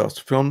digital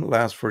dust. Film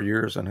lasts for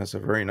years and has a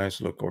very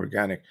nice look.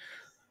 Organic.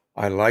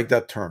 I like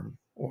that term.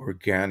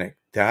 Organic.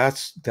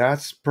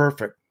 That's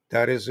perfect.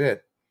 That is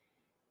it.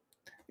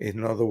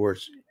 In other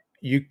words,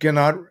 you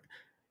cannot.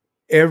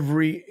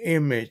 Every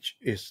image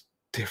is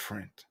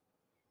different.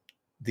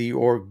 The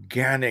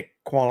organic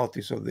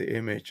qualities of the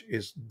image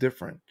is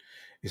different.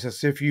 It's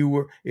as if you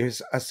were.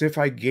 It's as if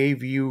I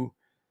gave you,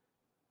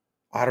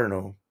 I don't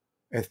know,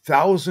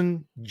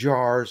 1,000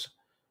 jars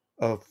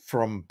of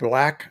from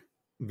black,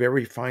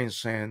 very fine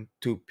sand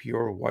to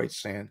pure white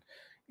sand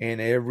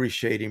and every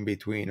shade in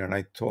between. And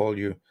I told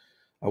you,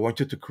 I want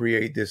you to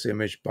create this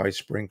image by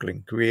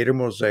sprinkling, create a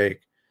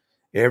mosaic.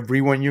 Every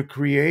one you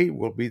create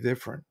will be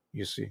different,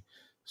 you see.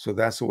 So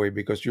that's the way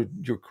because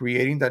you're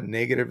creating that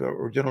negative,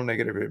 original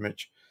negative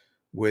image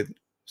with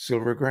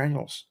silver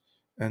granules.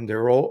 And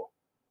they're all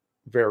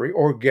very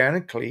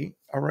organically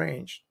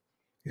arranged.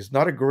 It's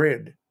not a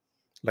grid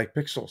like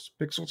pixels.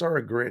 Pixels are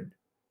a grid.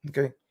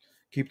 Okay.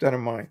 Keep that in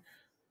mind.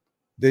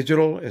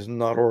 Digital is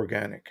not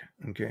organic.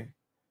 Okay.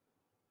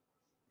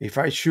 If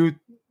I shoot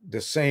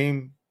the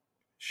same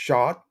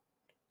shot,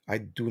 I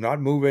do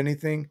not move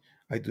anything.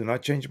 I do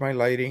not change my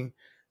lighting.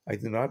 I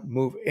do not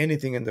move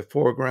anything in the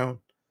foreground.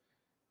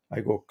 I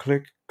go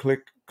click,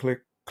 click, click,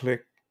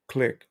 click,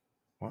 click.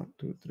 1,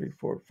 2, 3,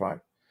 4, 5.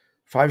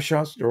 5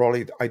 shots, they're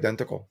all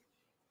identical.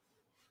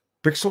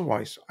 Pixel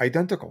wise,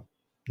 identical.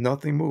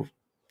 Nothing moved.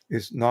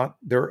 It's not,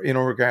 they're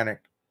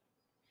inorganic.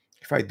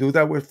 If I do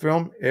that with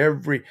film,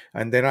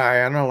 and then I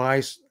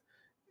analyze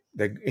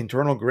the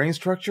internal grain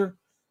structure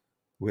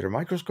with a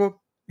microscope,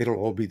 it'll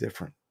all be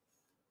different.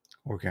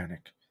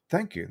 Organic.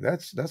 Thank you.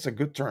 That's a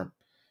good term.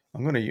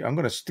 I'm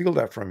gonna steal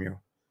that from you.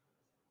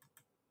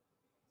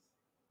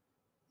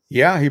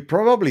 Yeah, he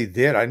probably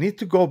did. I need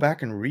to go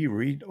back and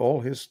reread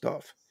all his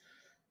stuff.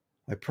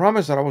 I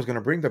promised that I was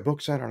gonna bring the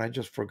books out, and I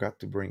just forgot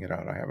to bring it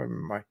out. I have them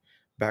in my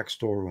back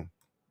storeroom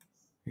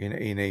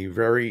in a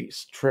very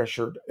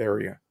treasured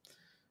area.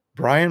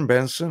 Brian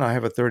Benson, I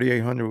have a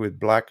 3800 with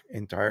black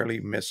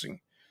entirely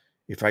missing.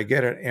 If I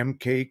get an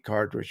MK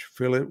cartridge,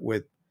 fill it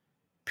with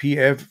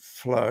PF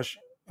flush,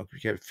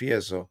 okay,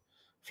 Fieso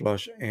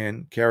flush,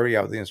 and carry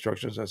out the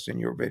instructions as in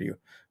your video.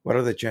 What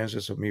are the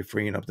chances of me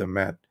freeing up the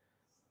matte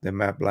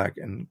black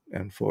and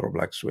photo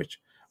black switch?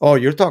 Oh,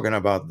 you're talking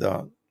about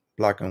the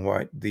black and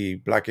white, the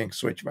black ink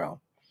switch valve.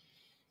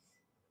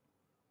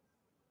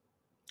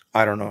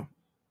 I don't know.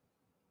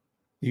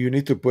 You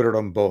need to put it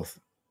on both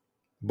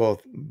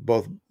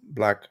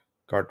black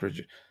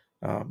cartridge,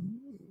 um,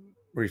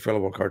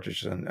 refillable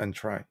cartridges, and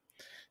try.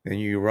 Then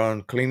you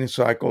run cleaning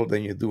cycle,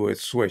 then you do a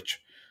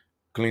switch,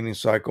 cleaning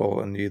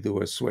cycle, and you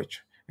do a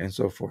switch, and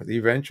so forth.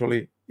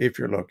 Eventually, if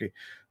you're lucky,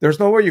 there's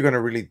no way you're going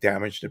to really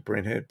damage the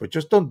printhead, but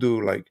just don't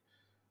do like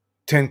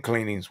 10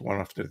 cleanings one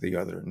after the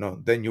other. No,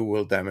 then you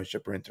will damage the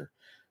printer.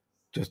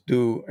 Just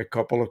do a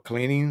couple of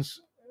cleanings,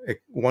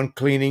 one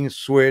cleaning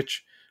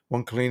switch,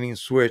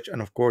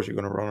 and of course, you're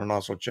going to run a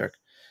nozzle check.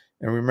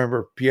 And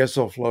remember,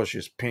 PSO flush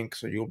is pink,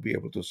 so you'll be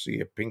able to see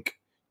a pink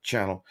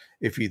channel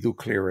if you do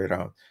clear it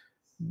out.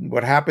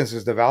 What happens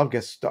is the valve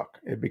gets stuck.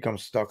 It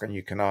becomes stuck, and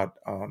you cannot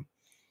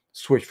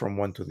switch from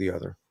one to the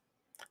other.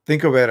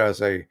 Think of it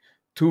as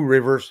two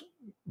rivers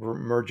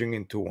merging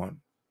into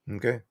one.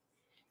 Okay,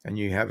 and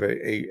you have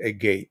a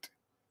gate.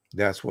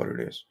 That's what it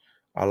is.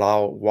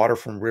 Allow water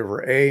from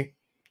river A,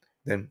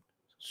 then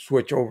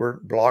switch over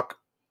block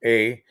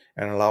A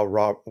and allow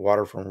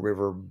water from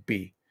river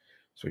B.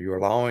 So you're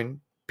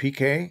allowing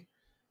PK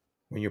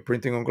when you're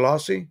printing on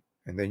glossy,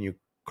 and then you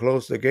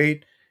close the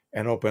gate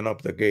and open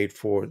up the gate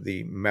for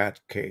the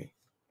matte K.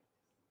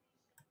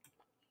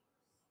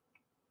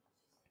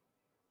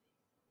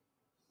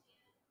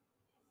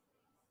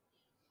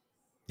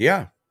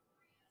 Yeah,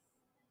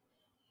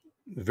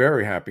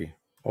 very happy.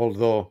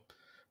 Although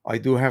I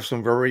do have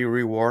some very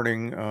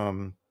rewarding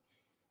um,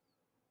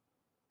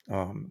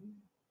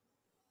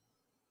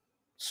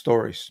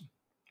 stories,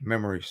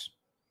 memories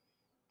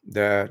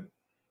that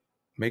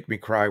make me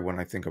cry when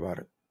I think about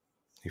it.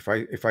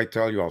 If I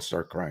tell you, I'll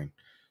start crying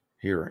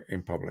here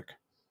in public.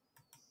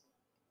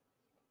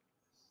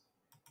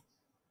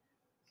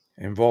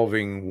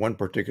 Involving one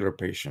particular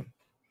patient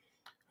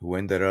who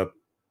ended up,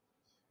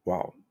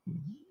 wow,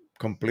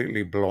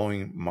 completely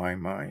blowing my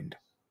mind.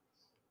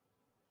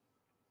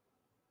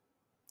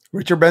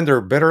 Richard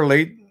Bender, better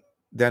late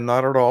than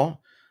not at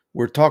all.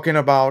 We're talking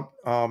about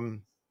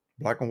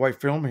black and white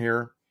film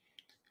here,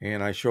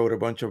 and I showed a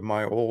bunch of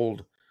my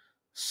old,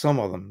 some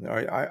of them.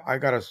 I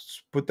gotta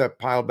put that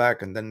pile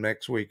back, and then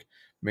next week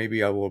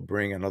maybe I will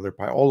bring another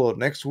pile. Although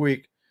next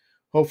week,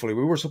 hopefully,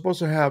 we were supposed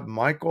to have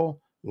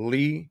Michael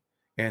Lee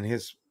and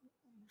his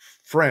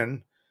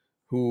friend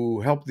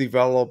who helped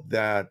develop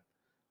that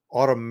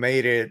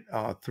automated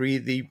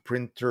 3D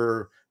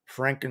printer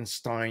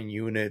Frankenstein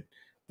unit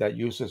that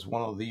uses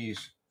one of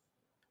these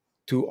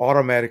to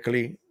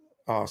automatically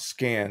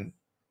scan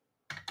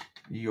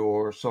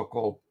your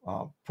so-called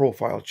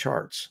profile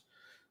charts.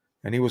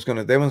 And he was going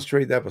to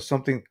demonstrate that, but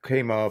something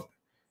came up,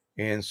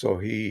 and so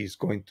he's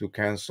going to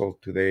cancel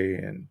today,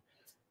 and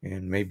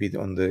maybe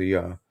on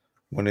the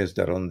when is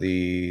that, on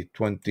the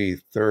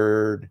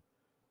 23rd?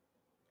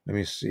 Let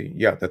me see.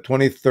 Yeah, the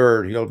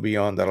 23rd he'll be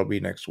on. That'll be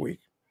next week.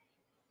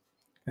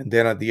 And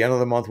then at the end of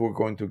the month, we're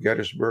going to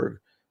Gettysburg.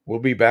 We'll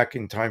be back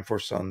in time for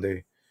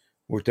Sunday.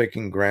 We're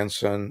taking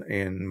grandson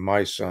and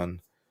my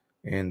son.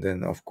 And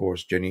then, of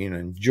course, Janine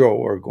and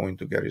Joe are going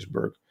to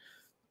Gettysburg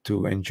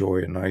to enjoy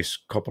a nice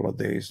couple of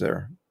days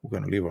there. We're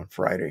going to leave on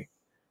Friday.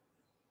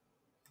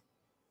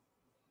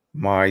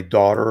 My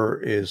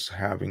daughter is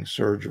having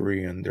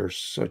surgery, and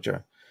there's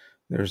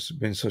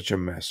been such a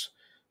mess.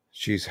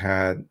 She's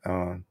had,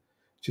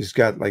 she's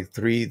got like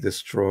 3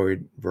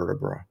 destroyed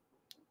vertebrae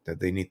that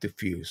they need to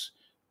fuse,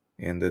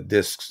 and the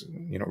discs,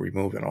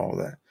 remove and all of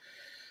that.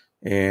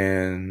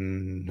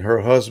 And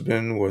her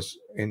husband was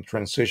in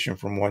transition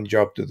from one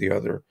job to the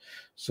other,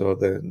 so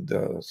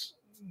the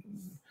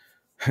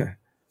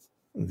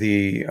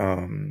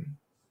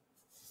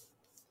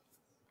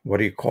what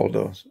do you call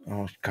those?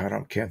 Oh God, I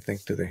can't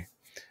think today.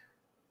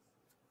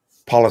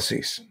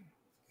 Policies.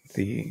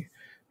 The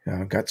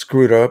got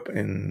screwed up,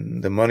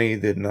 and the money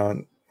did not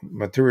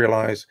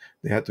materialize.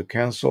 They had to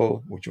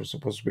cancel, which was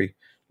supposed to be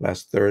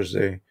last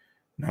Thursday.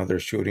 Now they're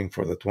shooting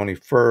for the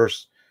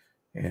 21st,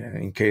 and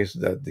in case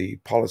that the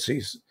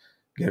policies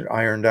get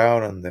ironed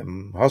out, and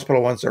the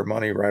hospital wants their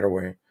money right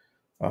away,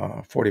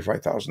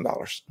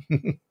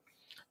 $45,000.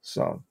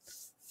 So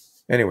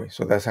anyway,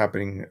 so that's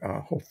happening.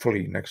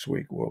 Hopefully next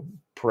week. We'll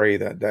pray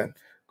that that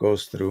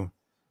goes through.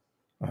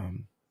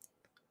 Um,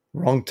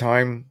 Wrong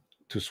time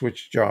to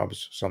switch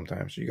jobs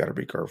sometimes. You got to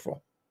be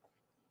careful.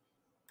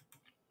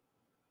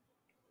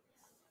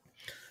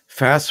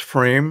 Fast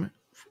Frame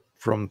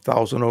from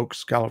Thousand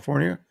Oaks,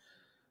 California.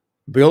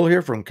 Bill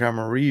here from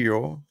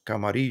Camarillo,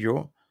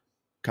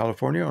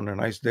 California. On a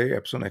nice day,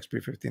 EPSON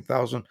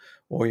XP15000,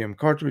 OEM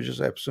cartridges,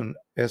 EPSON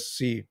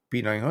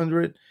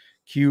SCP900,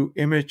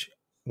 QIMAGE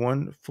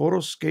 1,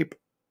 Photoscape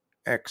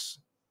X.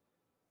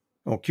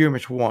 Oh,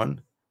 QIMAGE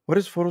 1. What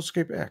is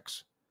Photoscape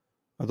X?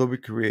 Adobe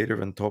Creative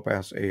and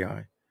Topaz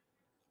AI.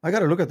 I got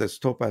to look at this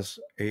Topaz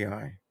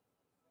AI.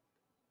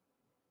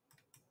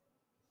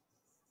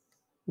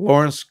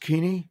 Lawrence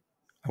Keeney.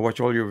 I watch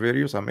all your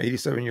videos. I'm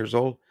 87 years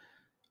old.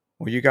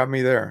 Well, you got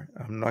me there.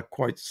 I'm not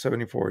quite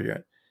 74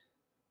 yet.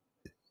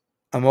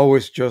 I'm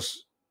always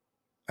just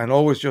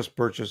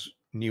purchase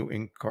new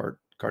ink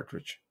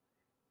cartridge.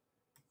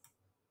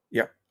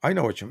 Yeah, I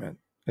know what you meant.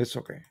 It's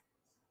okay.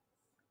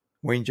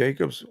 Wayne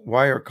Jacobs,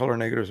 why are color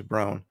negatives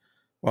brown?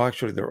 Well,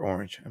 actually, they're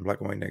orange and black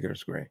and white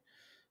negatives gray.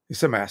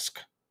 It's a mask.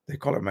 They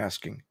call it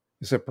masking.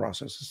 It's a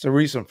process. It's a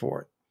reason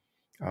for it.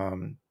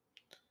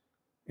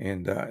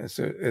 And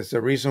it's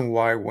a reason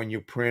why when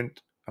you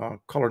print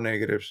color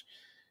negatives,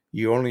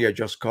 you only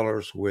adjust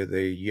colors with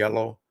a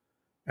yellow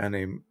and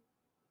a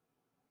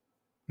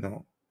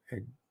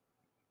a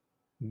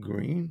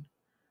green,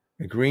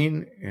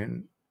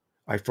 and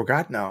I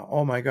forgot now.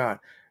 Oh my God,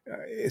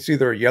 it's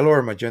either a yellow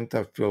or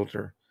magenta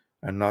filter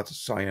and not a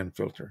cyan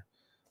filter.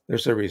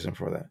 There's a reason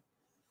for that.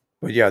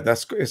 But yeah,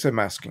 it's a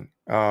masking.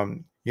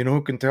 You know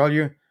who can tell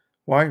you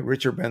why?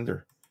 Richard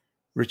Bender.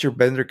 Richard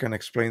Bender can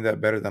explain that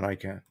better than I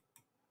can.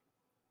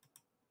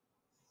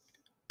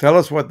 Tell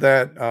us what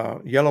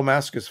that yellow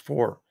mask is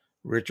for,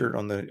 Richard,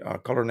 on the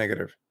color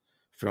negative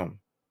film.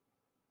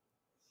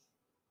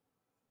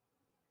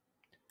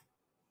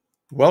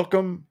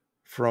 Welcome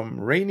from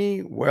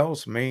Rainy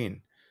Wells,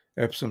 Maine.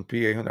 Epson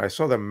P800. I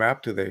saw the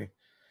map today.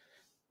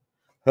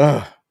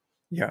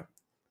 Yeah.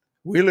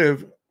 We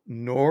live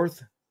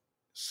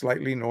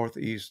slightly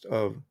northeast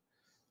of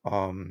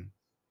um,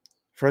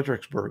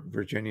 Fredericksburg,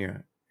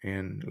 Virginia,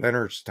 and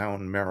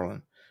Leonardstown,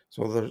 Maryland.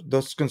 So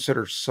those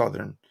considered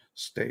southern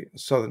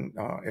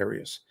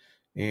areas,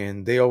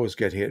 and they always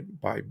get hit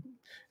by.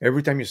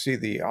 Every time you see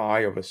the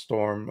eye of a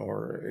storm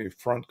or a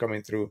front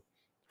coming through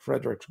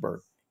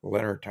Fredericksburg,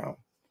 Leonardtown,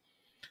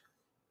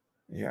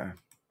 yeah.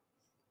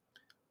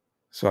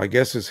 So I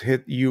guess it's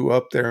hit you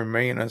up there in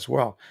Maine as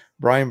well.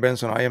 Brian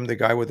Benson, I am the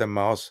guy with the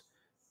mouse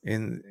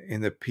in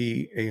the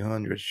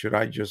P800. Should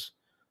I just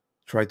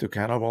try to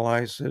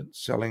cannibalize it,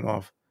 selling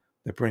off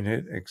the print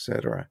hit,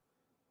 etc.?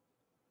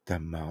 The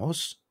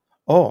mouse?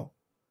 Oh,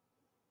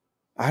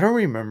 I don't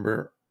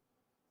remember.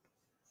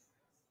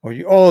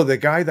 The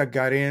guy that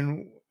got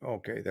in.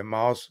 Okay, the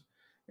mouse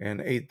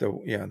and ate the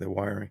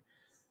wiring.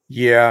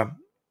 Yeah,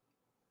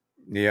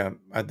 yeah.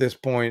 At this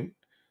point,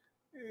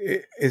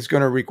 it's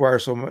going to require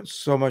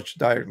so much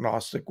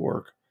diagnostic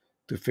work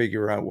to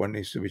figure out what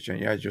needs to be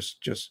changed. Yeah,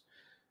 just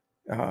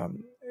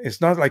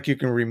it's not like you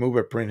can remove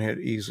a print head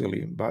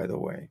easily. By the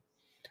way,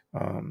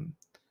 um,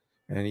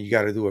 and you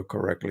got to do it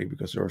correctly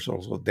because there's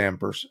also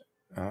dampers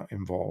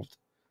involved.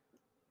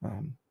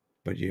 Um,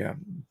 but yeah,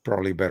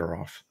 probably better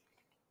off.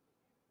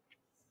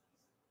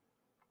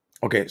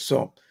 Okay,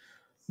 so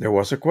there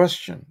was a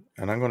question,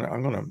 and I'm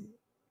gonna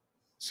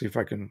see if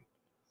I can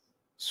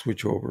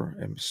switch over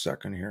in a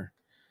second here.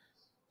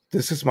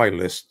 This is my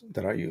list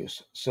that I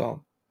use.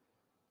 So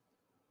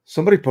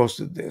somebody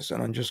posted this,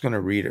 and I'm just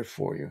gonna read it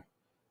for you.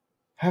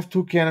 Have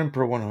two Canon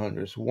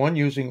Pro-1000s, one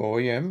using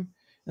OEM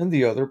and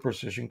the other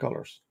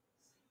Precisioncolors.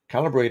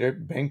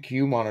 Calibrated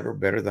BenQ monitor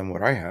better than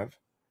what I have.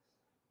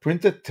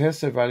 Printed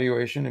test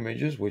evaluation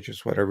images, which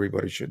is what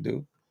everybody should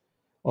do.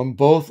 On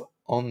both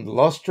on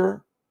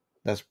Luster,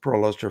 that's Pro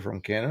Luster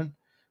from Canon,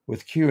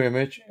 with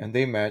QIMAGE, and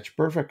they match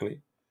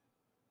perfectly.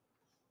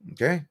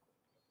 Okay?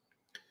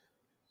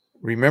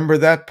 Remember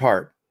that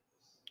part.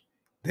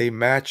 They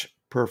match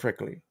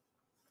perfectly.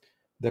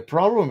 The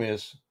problem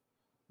is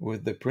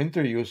with the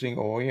printer using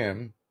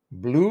OEM,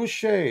 blue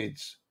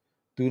shades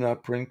do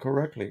not print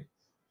correctly.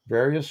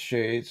 Various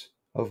shades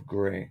of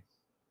gray.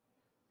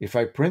 If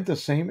I print the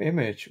same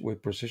image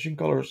with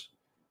Precisioncolors,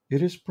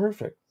 it is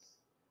perfect.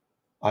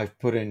 I've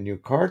put in new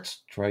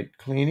carts, tried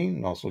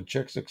cleaning, nozzle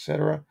checks,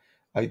 etc.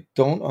 I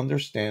don't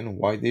understand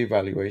why the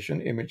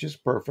evaluation image is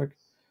perfect,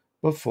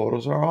 but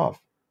photos are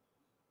off.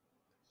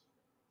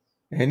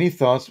 Any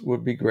thoughts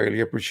would be greatly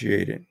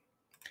appreciated.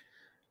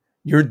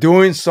 You're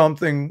doing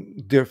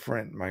something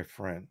different, my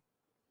friend.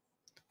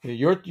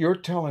 You're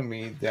telling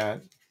me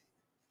that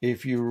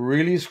if you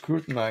really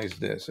scrutinize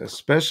this,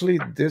 especially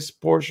this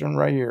portion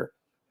right here,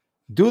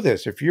 do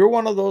this. If you're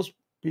one of those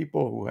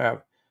people who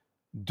have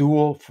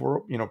dual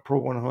for Pro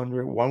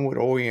 100, one with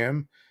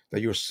OEM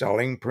that you're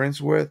selling prints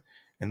with,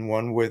 and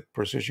one with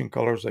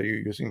Precisioncolors that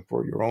you're using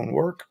for your own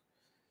work,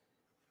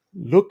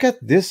 look at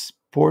this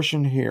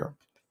portion here,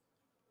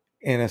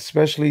 and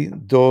especially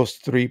those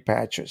three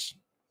patches.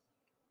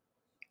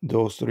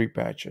 Those three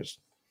patches.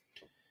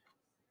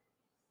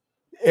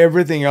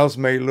 Everything else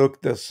may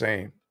look the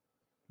same,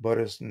 but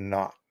it's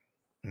not.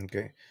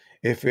 Okay.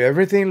 If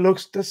everything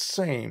looks the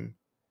same,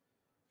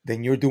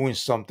 then you're doing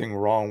something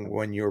wrong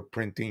when you're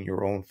printing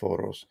your own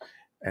photos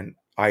and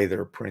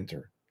either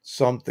printer.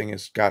 Something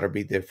has got to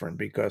be different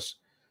because,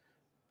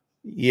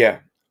 yeah,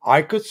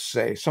 I could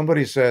say,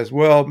 somebody says,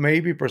 well,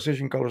 maybe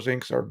Precision Colors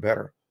inks are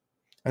better.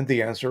 And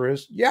the answer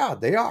is, yeah,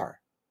 they are.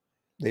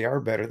 They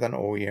are better than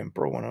OEM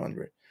Pro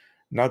 100.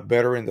 Not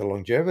better in the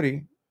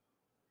longevity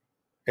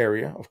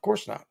area, of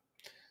course not,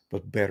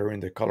 but better in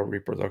the color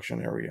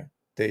reproduction area.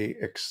 They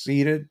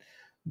exceeded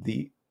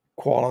the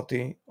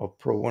quality of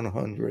Pro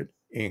 100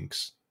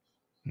 inks.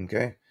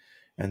 Okay.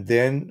 And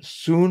then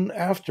soon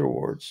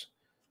afterwards,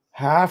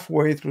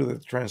 halfway through the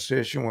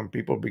transition, when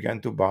people began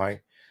to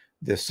buy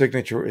the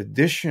signature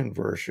edition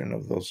version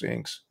of those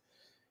inks,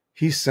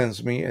 he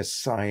sends me a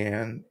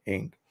cyan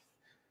ink.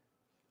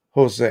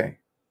 Jose,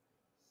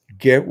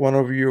 get one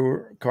of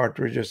your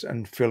cartridges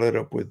and fill it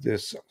up with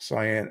this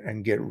cyan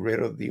and get rid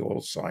of the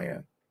old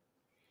cyan.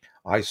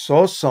 I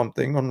saw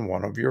something on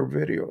one of your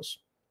videos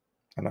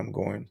and I'm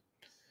going,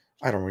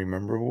 I don't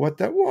remember what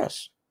that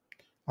was.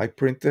 I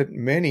printed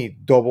many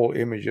double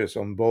images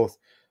on both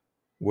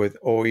with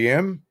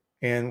OEM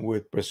and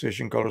with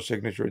Precision Color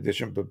Signature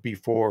Edition, but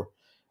before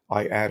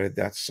I added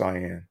that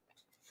cyan.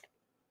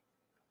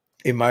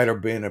 It might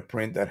have been a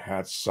print that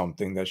had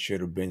something that should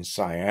have been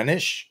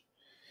cyanish,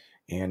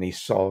 and he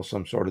saw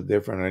some sort of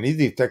different, and he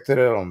detected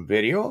it on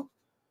video.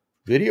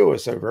 Video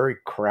is a very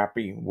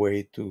crappy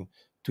way to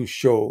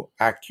show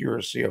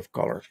accuracy of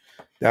color.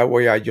 That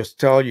way, I just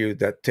tell you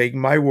that take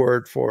my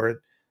word for it.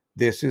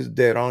 This is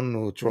dead on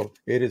neutral.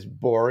 It is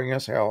boring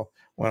as hell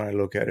when I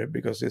look at it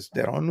because it's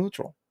dead on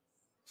neutral.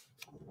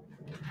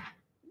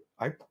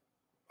 I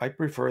I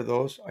prefer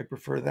those. I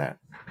prefer that.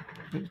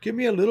 Give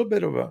me a little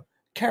bit of a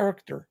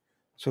character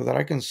so that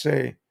I can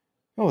say,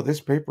 oh,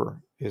 this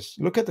paper is,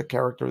 look at the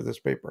character of this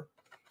paper.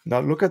 Now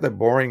look at the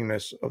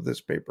boringness of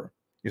this paper.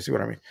 You see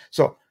what I mean?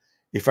 So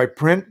if I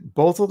print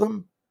both of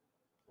them,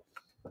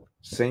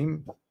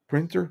 same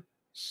printer,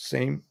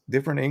 same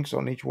different inks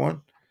on each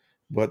one,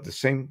 but the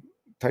same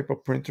type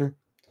of printer,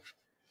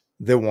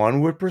 the one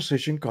with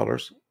Precision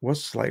Colors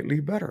was slightly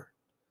better.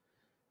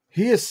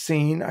 He has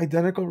seen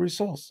identical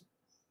results.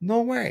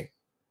 No way.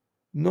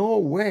 No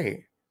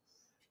way.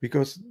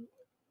 Because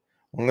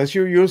unless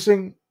you're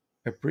using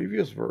a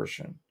previous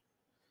version,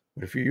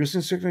 but if you're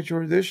using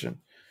Signature Edition,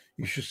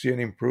 you should see an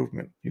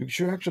improvement. You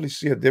should actually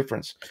see a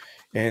difference.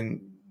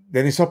 And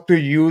then it's up to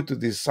you to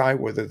decide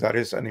whether that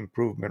is an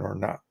improvement or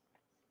not.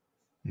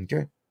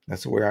 Okay?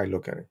 That's the way I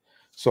look at it.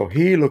 So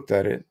he looked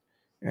at it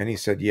and he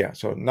said, yeah.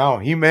 So now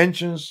he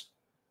mentions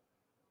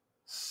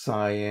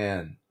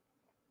cyan.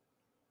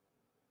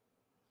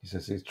 He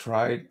says he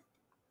tried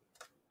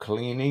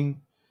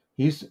cleaning.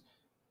 He's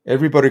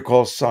Everybody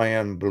calls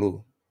cyan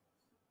blue.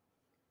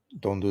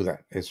 Don't do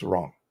that. It's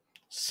wrong.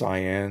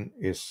 Cyan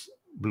is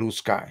blue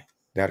sky.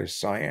 That is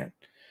cyan.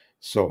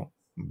 So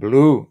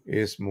blue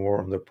is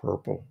more on the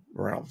purple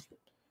realm.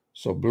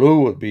 So blue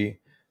would be,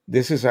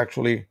 this is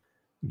actually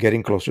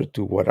getting closer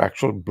to what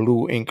actual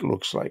blue ink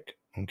looks like.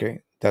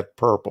 Okay. That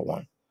purple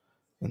one.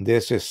 And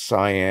this is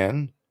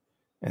cyan.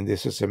 And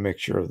this is a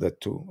mixture of the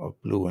two, of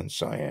blue and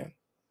cyan.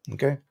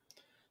 Okay.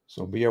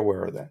 So be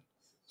aware of that.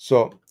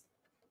 So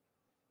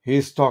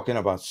he's talking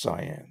about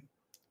cyan.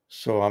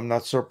 So I'm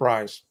not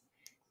surprised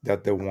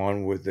that the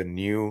one with the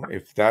new,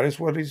 if that is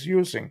what he's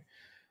using,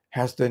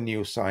 has the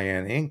new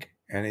cyan ink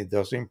and it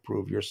does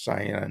improve your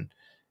cyan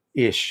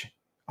ish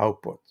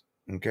output.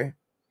 Okay.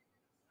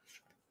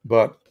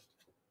 But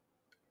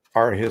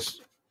are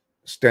his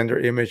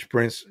standard image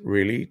prints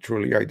really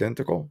truly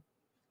identical?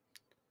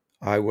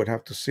 I would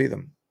have to see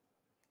them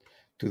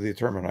to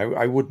determine.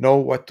 I would know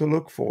what to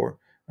look for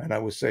and I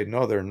would say,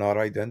 no, they're not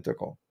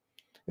identical.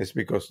 It's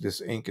because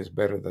this ink is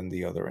better than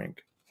the other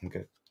ink.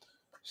 Okay.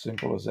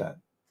 Simple as that.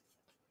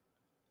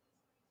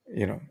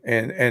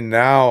 And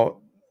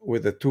now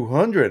with the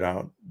 200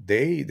 out,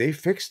 they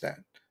fixed that.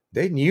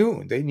 They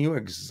knew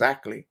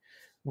exactly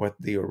what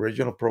the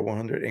original Pro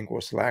 100 ink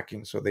was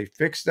lacking, so they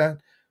fixed that.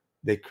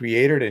 They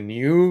created a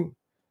new,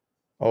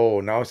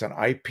 now it's an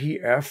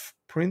IPF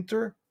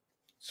printer,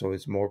 so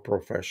it's more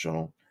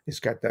professional. It's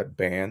got that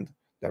band,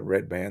 that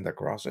red band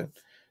across it.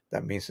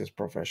 That means it's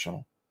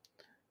professional.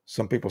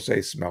 Some people say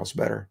it smells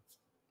better.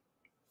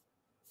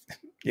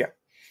 Yeah.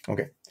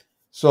 Okay.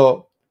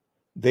 So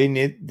they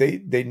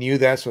knew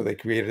that, so they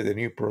created the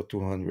new Pro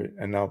 200,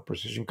 and now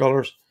Precision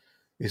Colors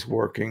is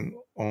working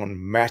on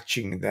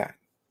matching that.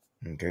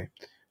 Okay,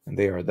 and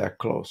they are that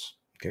close.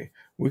 Okay,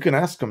 we can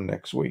ask them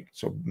next week,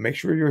 so make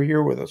sure you're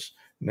here with us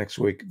next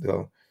week.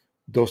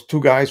 Those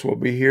two guys will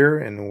be here,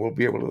 and we'll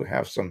be able to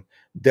have some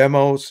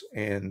demos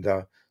and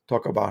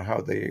talk about how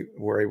they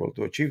were able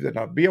to achieve that.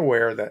 Now, be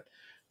aware that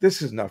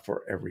this is not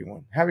for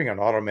everyone. Having an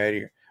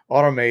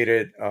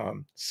automated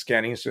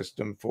scanning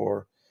system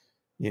for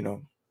you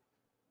know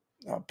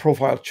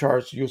profile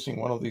charts using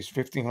one of these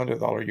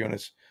 $1,500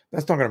 units,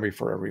 that's not going to be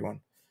for everyone.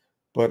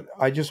 But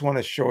I just want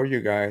to show you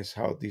guys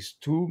how these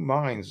two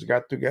minds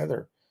got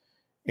together.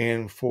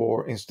 And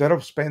for instead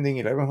of spending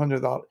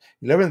 $1,100,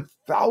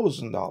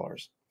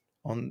 $11,000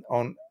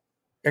 on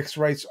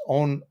X-Rite's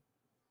own,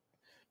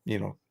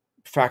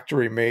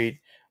 factory made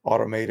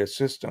automated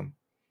system.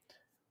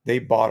 They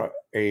bought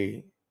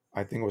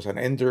I think it was an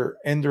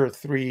Ender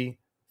 3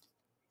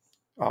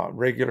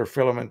 regular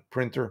filament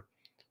printer,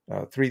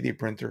 3D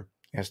printer.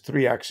 It has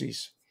 3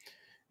 axes,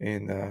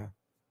 and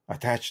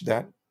attached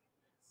that,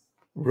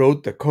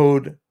 wrote the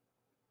code,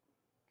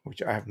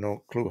 which I have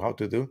no clue how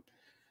to do.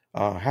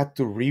 Had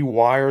to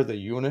rewire the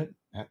unit,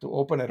 had to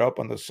open it up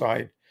on the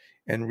side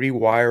and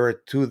rewire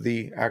it to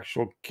the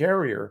actual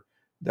carrier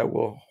that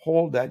will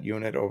hold that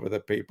unit over the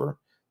paper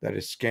that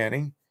is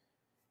scanning,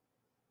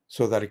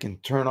 so that it can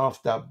turn on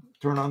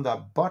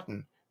that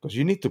button, because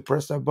you need to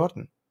press that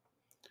button.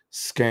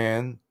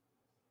 Scan,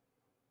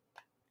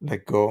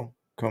 let go,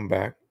 come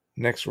back,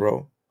 next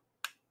row.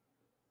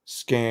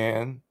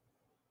 Scan,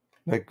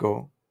 let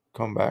go,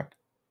 come back,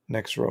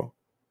 next row.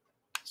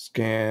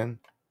 Scan,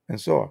 and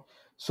so on.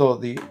 So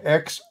the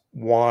X,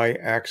 Y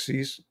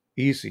axis,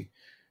 easy.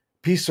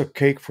 Piece of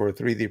cake for a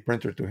 3D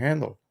printer to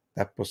handle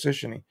that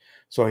positioning.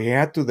 So he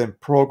had to then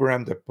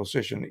program the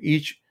position.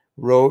 Each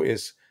row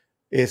is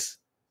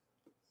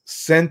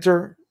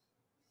center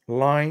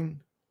line,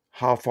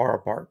 how far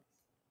apart.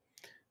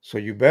 So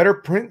you better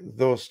print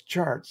those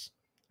charts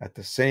at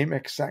the same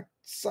exact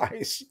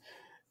size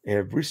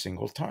every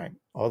single time.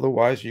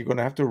 Otherwise, you're going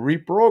to have to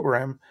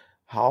reprogram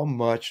how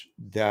much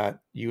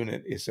that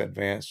unit is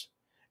advanced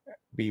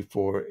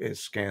before it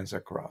scans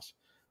across.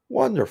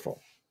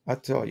 Wonderful. I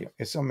tell you,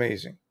 it's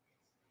amazing.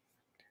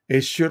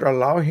 It should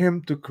allow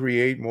him to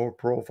create more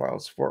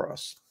profiles for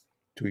us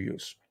to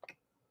use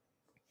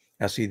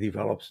as he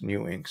develops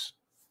new inks.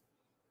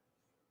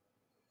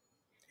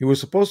 He was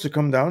supposed to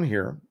come down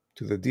here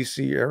to the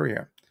DC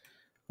area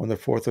on the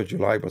 4th of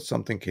July, but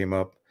something came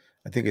up.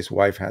 I think his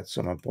wife had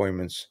some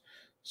appointments.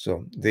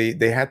 So they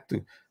had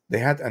to,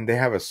 and they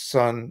have a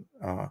son.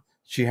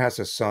 She has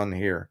a son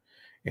here.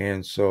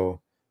 And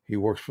so he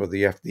works for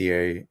the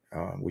FDA,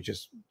 which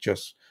is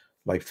just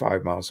like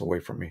 5 miles away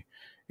from me.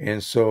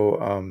 And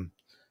so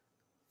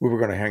we were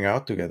going to hang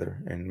out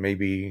together and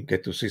maybe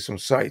get to see some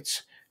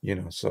sights,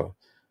 so,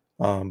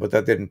 but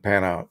that didn't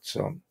pan out.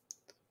 So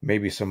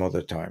maybe some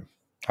other time.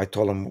 I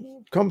told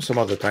him, come some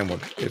other time when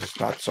it's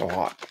not so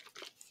hot.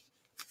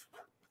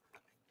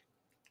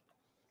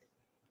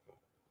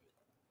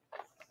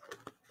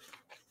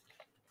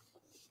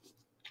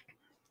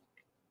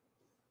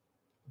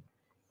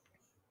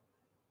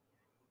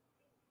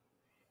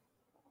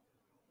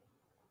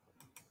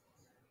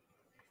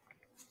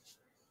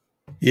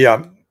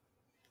 Yeah,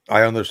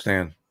 I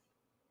understand.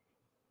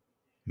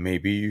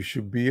 Maybe you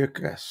should be a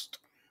guest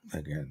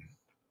again.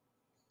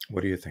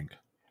 What do you think?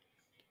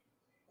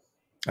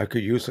 I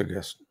could use a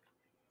guest.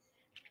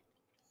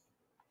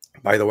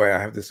 By the way, I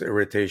have this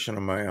irritation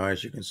on my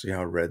eyes. You can see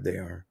how red they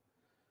are.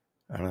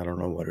 And I don't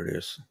know what it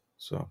is.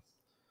 So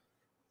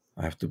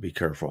I have to be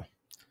careful.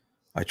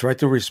 I tried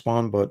to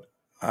respond, but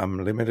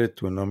I'm limited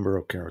to a number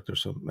of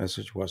characters, so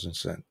message wasn't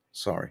sent.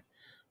 Sorry.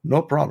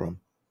 No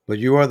problem. But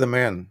you are the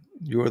man.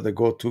 You are the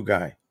go-to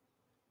guy.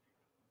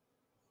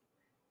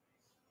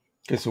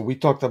 Okay, so we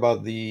talked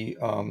about the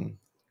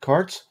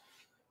cards.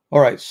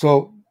 All right,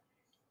 so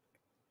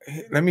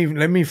let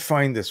me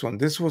find this one.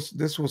 This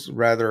was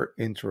rather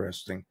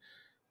interesting.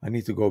 I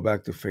need to go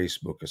back to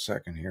Facebook a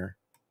second here.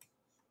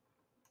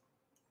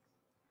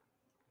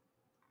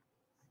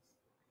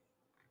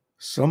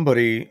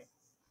 Somebody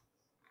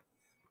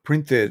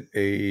printed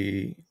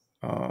a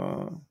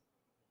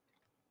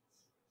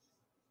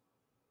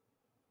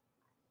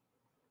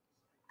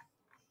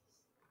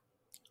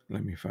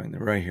let me find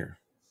it right here.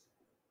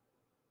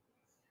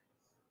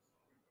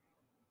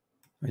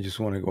 I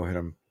just want to go ahead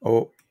and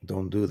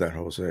don't do that,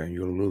 Jose.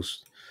 You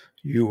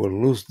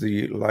will lose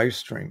the live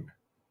stream.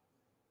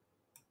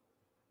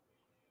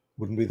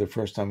 Wouldn't be the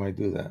first time I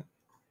do that.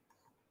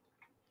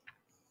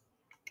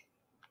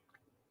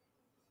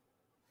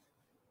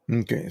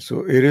 Okay,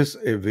 so it is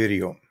a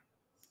video.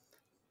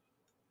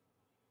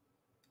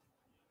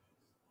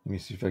 Let me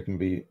see if it can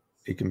be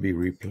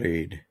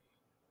replayed.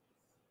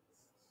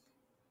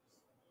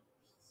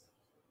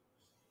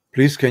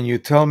 Please, can you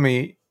tell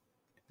me?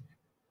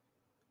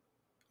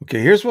 Okay,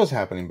 here's what's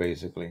happening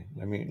basically.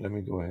 Let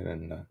me go ahead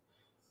and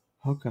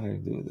how can I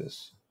do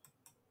this?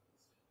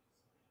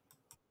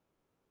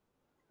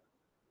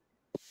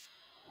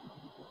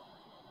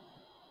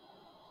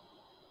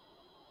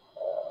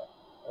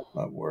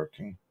 Not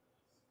working.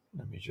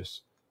 Let me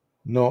just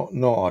no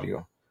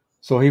audio.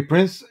 So he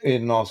prints a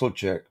nozzle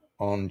check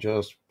on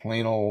just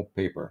plain old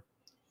paper,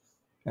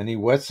 and he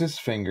wets his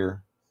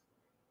finger,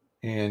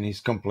 and he's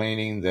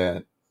complaining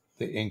that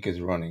the ink is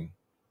running.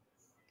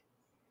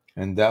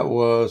 And that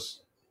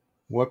was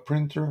what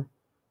printer?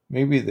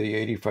 Maybe the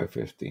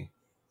 8550.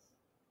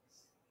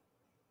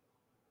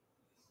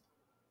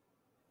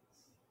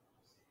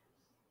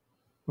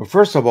 Well,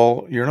 first of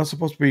all, you're not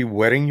supposed to be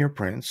wetting your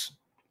prints.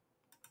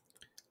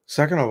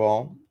 Second of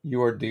all,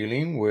 you are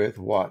dealing with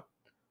what?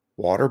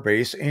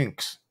 Water-based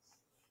inks.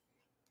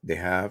 They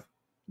have,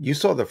 you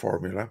saw the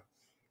formula.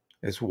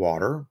 It's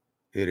water,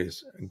 it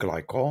is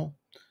glycol,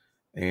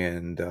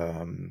 and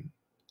a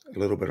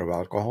little bit of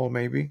alcohol,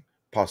 maybe,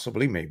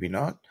 possibly, maybe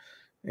not.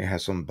 It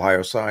has some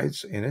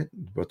biocides in it,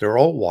 but they're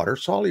all water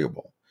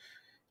soluble.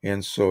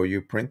 And so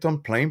you print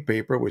on plain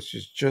paper, which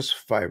is just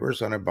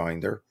fibers on a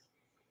binder.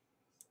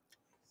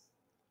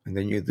 And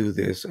then you do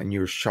this and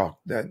you're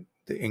shocked that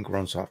the ink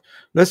runs off.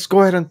 Let's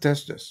go ahead and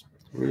test this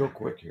real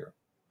quick here.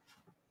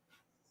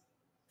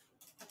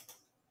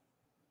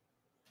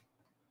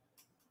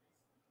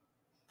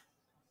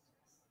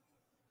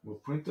 We'll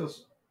print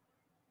this.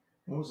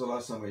 When was the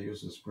last time I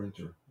used this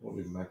printer?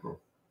 Holy macro.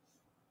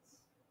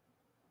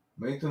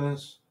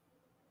 Maintenance,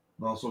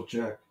 nozzle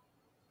check,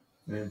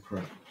 and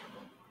print.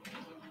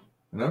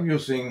 And I'm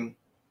using,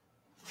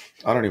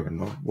 I don't even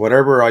know,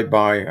 whatever I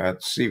buy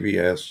at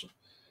CVS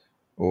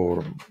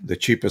or the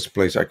cheapest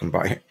place I can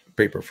buy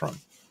paper from.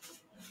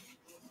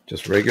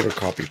 Just regular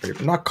copy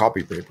paper. Not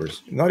copy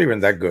papers. Not even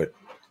that good.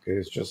 Okay,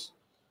 it's just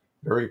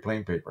very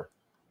plain paper.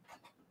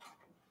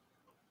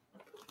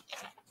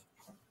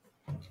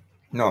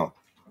 No.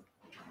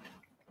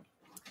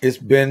 It's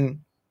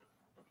been,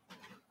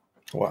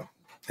 what,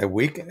 a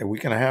week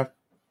and a half?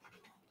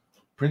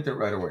 Print it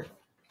right away.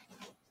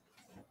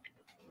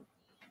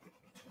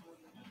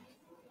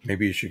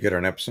 Maybe you should get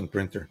an EPSON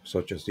printer,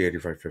 such as the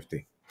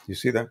 8550. You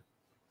see that?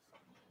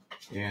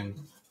 And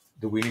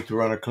do we need to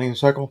run a clean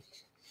cycle?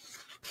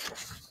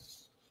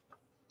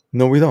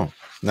 No, we don't.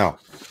 Now,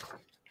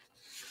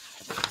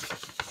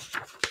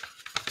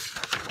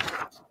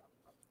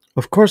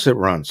 of course it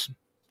runs.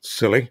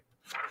 Silly.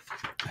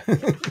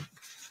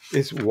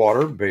 It's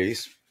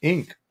water-based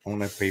ink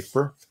on a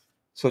paper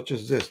such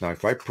as this. Now,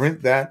 if I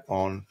print that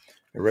on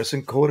a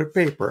resin-coated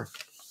paper,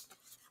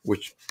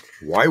 which,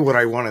 why would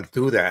I want to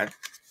do that?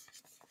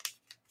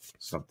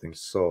 Something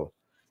so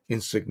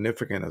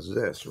insignificant as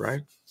this,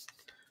 right?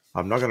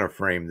 I'm not going to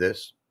frame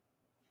this.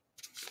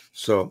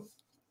 So,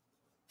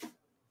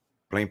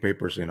 plain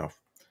paper is enough.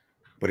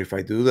 But if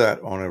I do that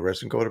on a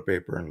resin-coated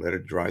paper and let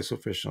it dry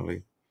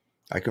sufficiently,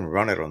 I can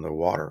run it under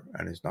water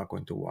and it's not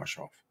going to wash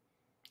off.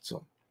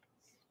 So,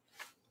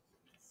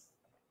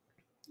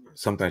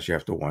 sometimes you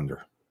have to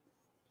wonder.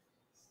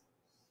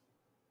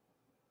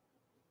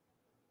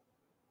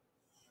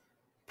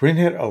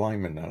 Printhead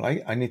alignment. Now,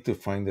 I need to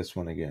find this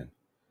one again.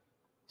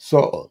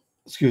 So,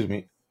 excuse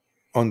me,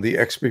 on the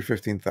XP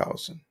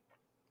 15000.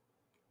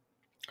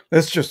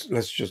 Let's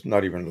just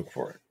not even look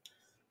for it.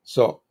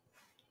 So,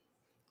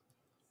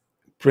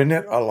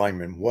 printhead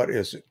alignment, what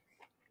is it?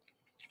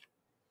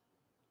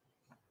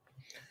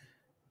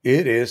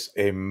 It is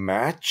a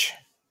match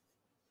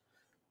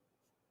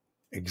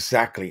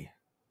exactly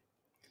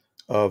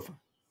of,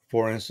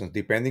 for instance,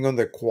 depending on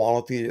the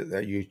quality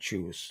that you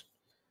choose.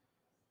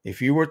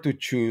 If you were to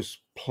choose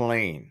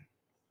plain,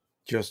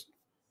 just,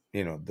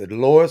 the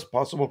lowest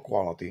possible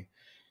quality,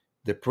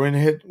 the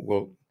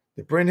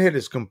printhead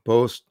is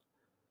composed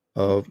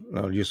of,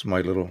 I'll use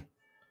my little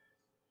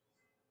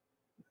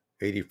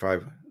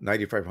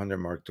 9500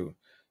 Mark II.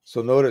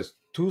 So notice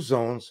 2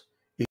 zones,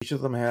 each of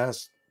them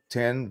has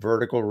 10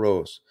 vertical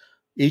rows.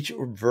 Each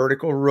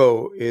vertical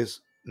row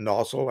is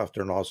nozzle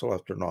after nozzle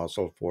after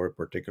nozzle for a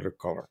particular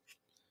color.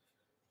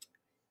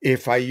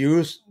 If I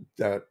use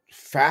the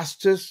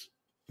fastest,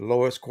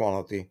 lowest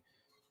quality,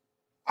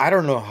 I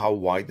don't know how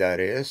wide that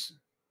is.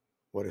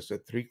 What is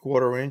it,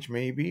 3/4 inch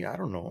maybe? I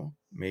don't know.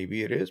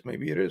 Maybe it is,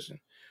 maybe it isn't.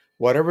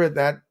 Whatever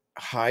that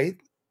height,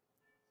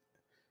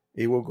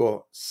 it will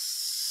go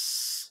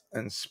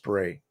and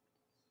spray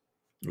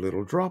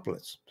little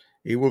droplets.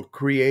 It will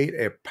create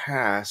a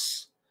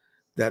pass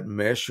that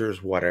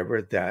measures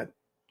whatever that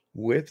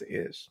width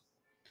is.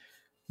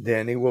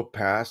 Then it will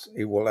pass,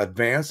 it will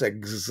advance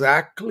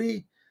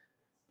exactly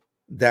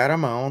that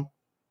amount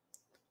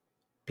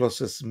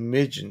plus a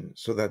smidgen,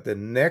 so that the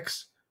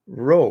next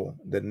row,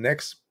 the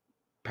next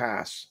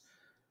pass,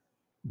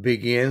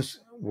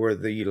 begins where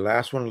the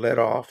last one let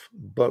off,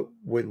 but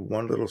with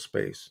one little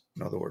space,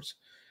 in other words.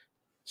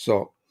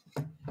 So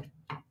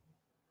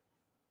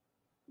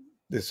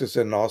this is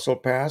a nozzle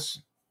pass,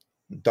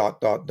 dot,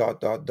 dot, dot,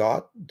 dot,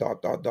 dot,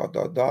 dot, dot, dot,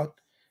 dot, dot,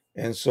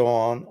 and so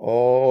on,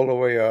 all the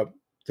way up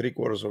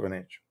 3/4 of an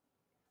inch.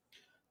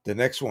 The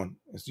next one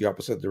is the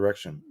opposite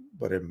direction,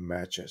 but it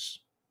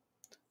matches.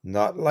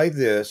 Not like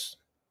this,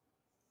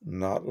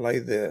 not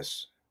like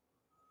this,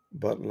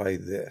 but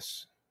like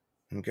this.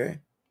 Okay?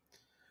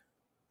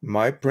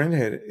 My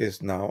printhead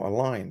is now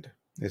aligned.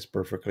 It's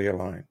perfectly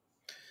aligned.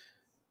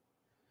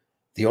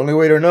 The only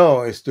way to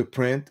know is to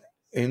print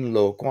in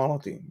low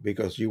quality,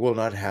 because you will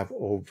not have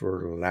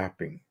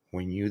overlapping.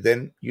 When you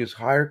then use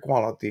higher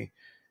quality,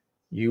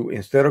 you,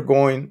 instead of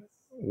going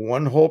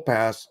one whole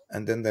pass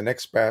and then the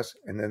next pass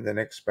and then the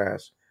next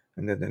pass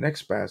and then the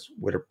next pass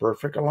with a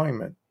perfect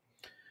alignment,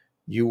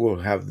 you will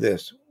have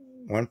this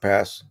one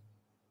pass,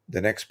 the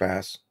next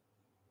pass,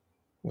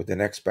 with the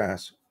next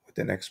pass, with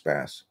the next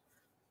pass,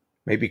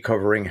 maybe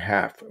covering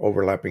half,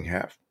 overlapping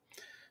half.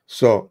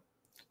 So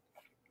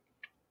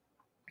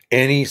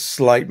any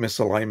slight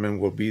misalignment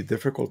will be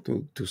difficult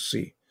to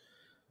see.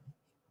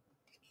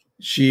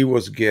 She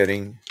was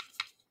getting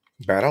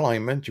bad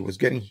alignment. She was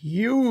getting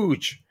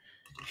huge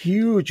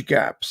huge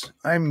gaps.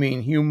 I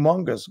mean,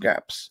 humongous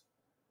gaps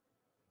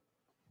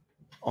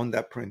on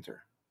that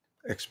printer,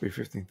 XP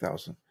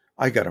 15000.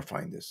 I gotta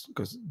find this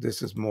because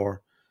this is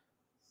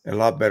a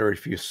lot better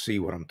if you see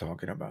what I'm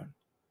talking about.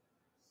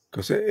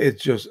 Because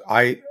it's just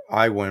I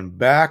went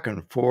back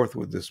and forth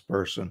with this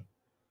person,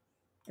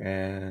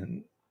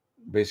 and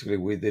basically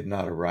we did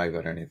not arrive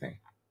at anything.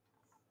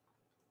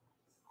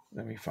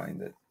 Let me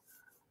find it.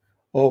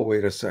 Oh,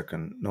 wait a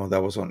second. No,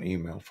 that was on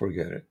email.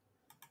 Forget it.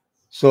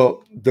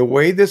 So the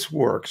way this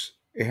works,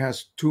 it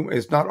has two.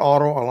 It's not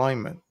auto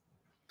alignment.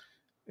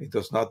 It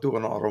does not do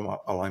an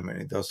auto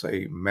alignment. It does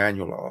a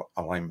manual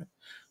alignment.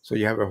 So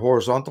you have a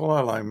horizontal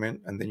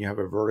alignment and then you have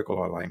a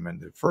vertical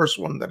alignment. The first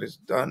one that is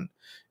done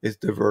is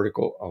the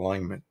vertical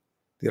alignment.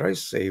 Did I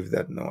save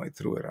that? No, I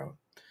threw it out.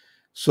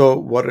 So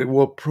what it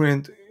will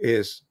print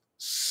is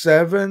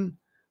 7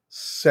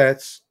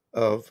 sets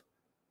of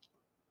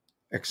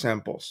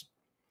examples.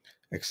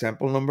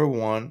 Example number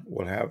 1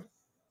 will have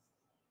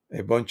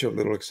a bunch of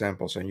little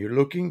examples, and you're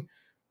looking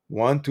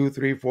 1, 2,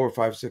 3, 4,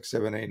 5, 6,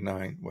 7, 8,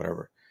 9,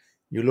 whatever.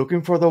 You're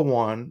looking for the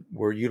one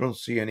where you don't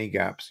see any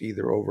gaps,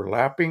 either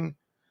overlapping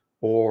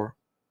or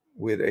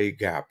with a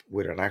gap,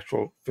 with an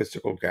actual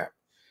physical gap.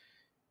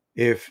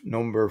 If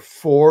number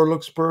 4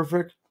 looks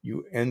perfect,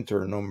 you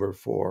enter number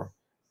 4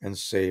 and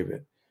save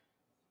it.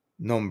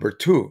 Number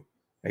 2,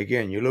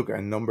 again, you look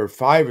and number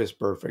 5 is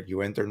perfect,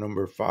 you enter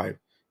number 5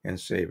 and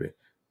save it.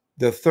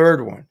 The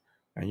third one,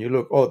 and you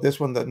look, oh, this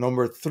one, that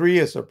number 3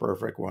 is a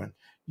perfect one,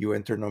 you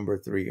enter number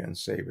 3 and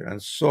save it,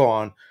 and so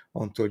on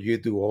until you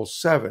do all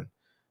 7.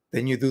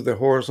 Then you do the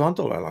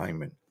horizontal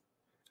alignment.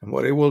 And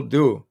what it will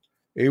do,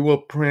 it will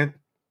print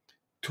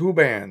 2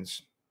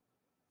 bands,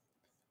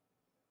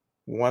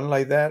 one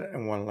like that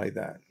and one like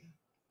that.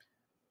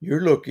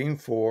 You're looking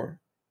for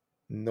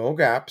no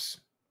gaps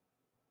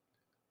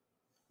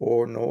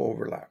or no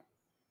overlap.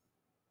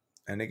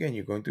 And again,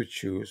 you're going to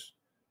choose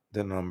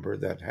the number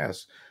that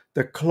has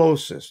the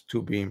closest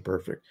to being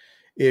perfect.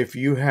 If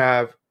you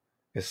have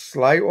a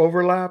slight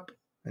overlap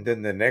and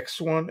then the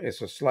next one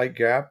is a slight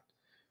gap,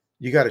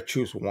 you got to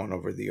choose one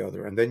over the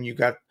other. And then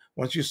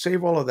once you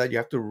save all of that, you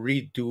have to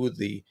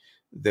redo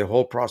the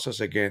whole process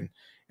again.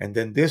 And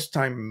then this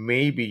time,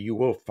 maybe you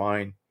will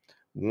find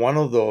one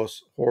of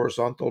those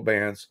horizontal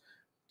bands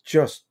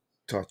just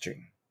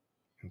touching.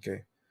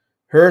 Okay.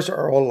 Hers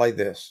are all like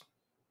this.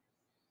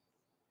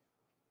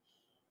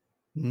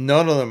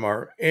 None of them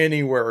are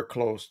anywhere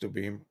close to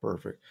being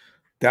perfect.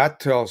 That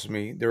tells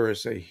me there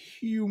is a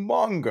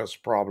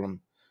humongous problem,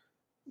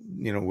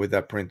 with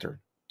that printer.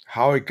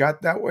 How it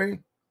got that way?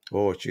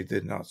 Oh, she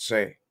did not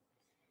say.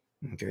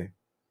 Okay.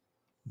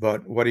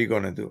 But what are you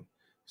going to do?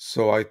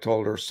 So I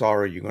told her,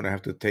 sorry, you're going to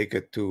have to take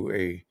it to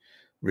a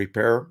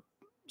repair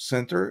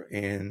center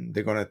and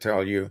they're going to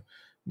tell you,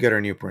 get a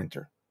new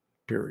printer,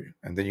 period.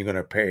 And then you're going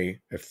to pay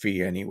a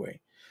fee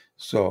anyway.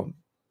 So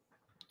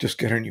just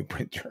get a new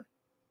printer.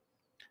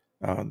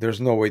 There's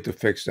no way to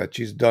fix that.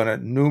 She's done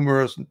it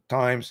numerous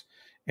times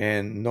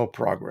and no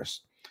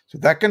progress. So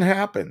that can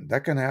happen.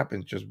 That can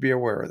happen. Just be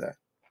aware of that.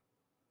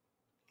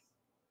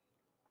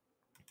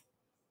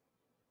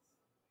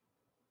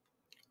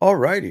 All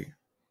righty.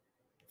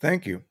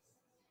 Thank you.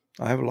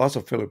 I have lots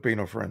of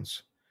Filipino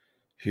friends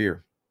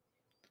here,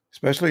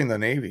 especially in the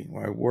Navy.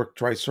 Where I work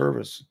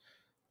tri-service.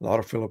 A lot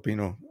of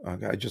Filipino.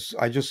 I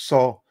just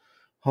saw.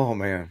 Oh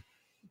man,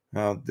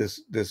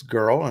 this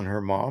girl and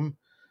her mom.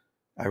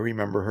 I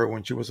remember her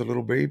when she was a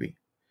little baby,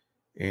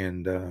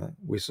 and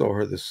we saw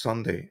her this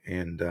Sunday,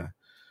 and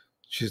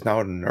she's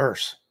now a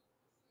nurse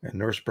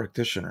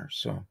practitioner.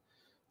 So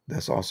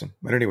that's awesome.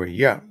 But anyway,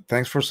 yeah,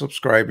 thanks for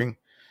subscribing.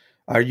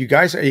 Are you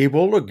guys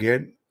able to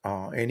get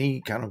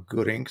any kind of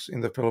good inks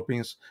in the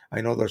Philippines?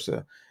 I know there's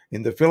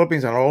in the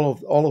Philippines and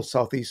all of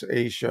Southeast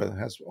Asia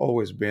has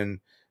always been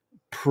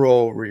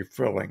pro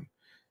refilling,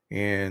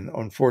 and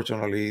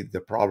unfortunately,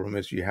 the problem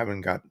is you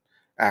haven't got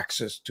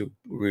access to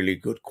really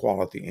good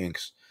quality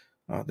inks.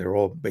 They're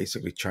all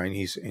basically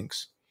Chinese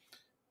inks.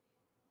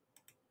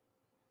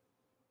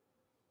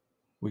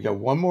 We got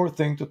one more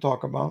thing to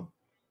talk about,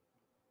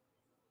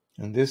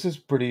 and this is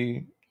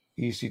pretty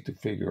easy to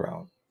figure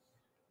out.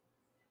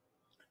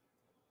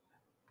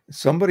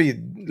 Somebody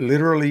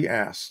literally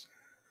asked,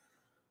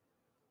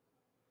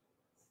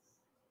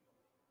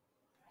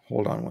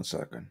 hold on one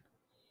second.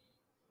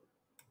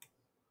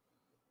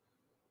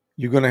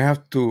 You're going to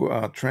have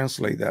to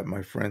translate that,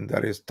 my friend.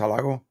 That is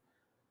Talago.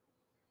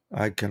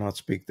 I cannot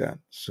speak that.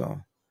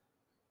 So,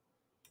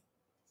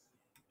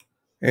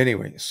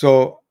 anyway,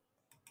 so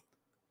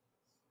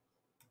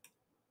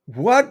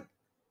what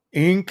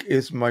ink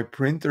is my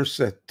printer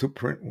set to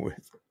print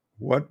with?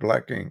 What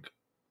black ink?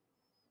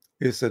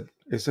 Is it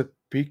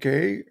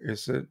PK?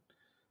 Is it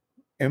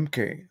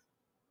MK?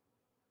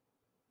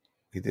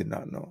 He did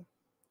not know.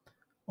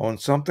 On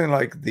something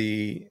like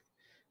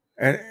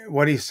and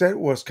what he said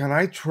was, can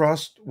I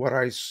trust what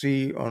I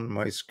see on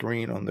my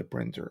screen on the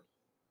printer?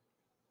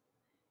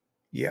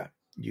 Yeah,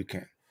 you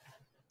can.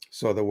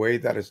 So the way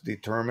that is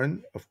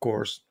determined, of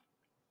course,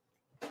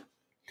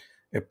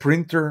 a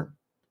printer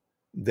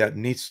that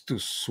needs to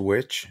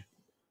switch,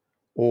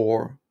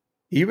 or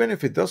even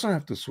if it doesn't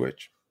have to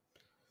switch,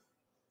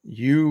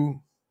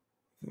 you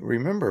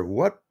remember,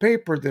 what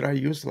paper did I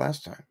use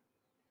last time?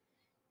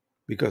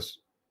 Because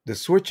the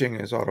switching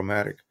is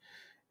automatic.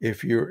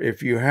 If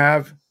you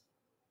have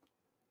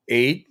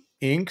 8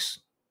 inks,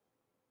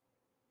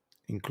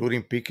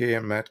 including PK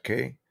and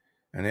MATK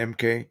and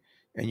MK,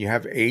 and you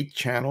have 8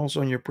 channels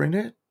on your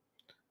printhead,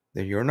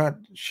 then you're not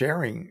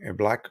sharing a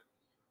black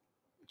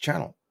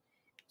channel.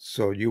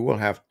 So you will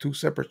have 2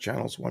 separate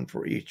channels, one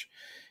for each.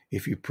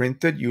 If you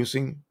print it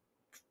using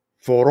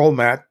photo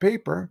matte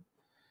paper,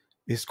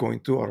 it's going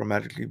to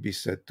automatically be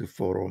set to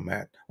photo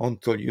matte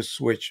until you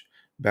switch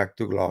back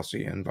to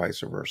glossy and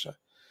vice versa.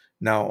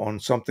 Now, on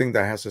something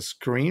that has a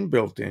screen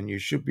built in, you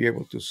should be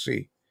able to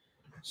see.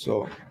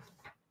 So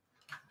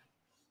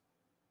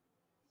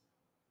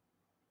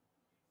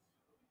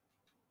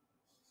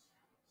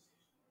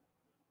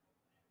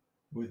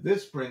with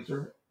this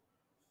printer,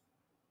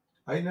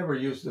 I never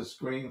use the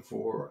screen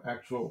for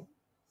actual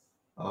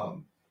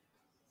um,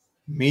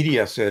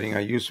 media setting.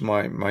 I use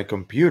my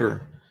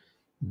computer,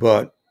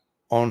 but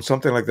on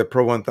something like the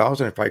Pro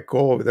 1000, if I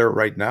go over there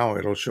right now,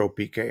 it'll show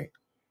PK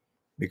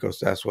because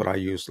that's what I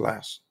used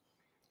last.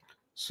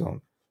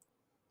 So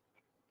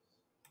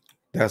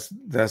that's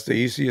the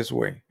easiest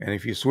way. And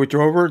if you switch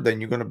over, then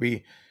you're going to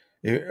be,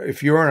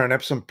 if you're on an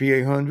Epson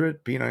P800,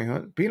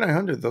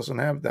 P900 doesn't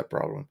have that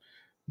problem.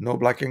 No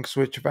black ink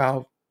switch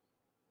valve.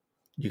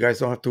 You guys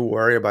don't have to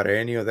worry about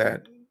any of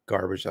that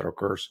garbage that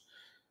occurs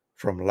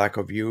from lack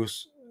of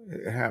use.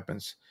 It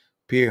happens.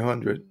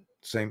 P800,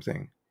 same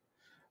thing.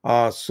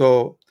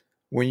 So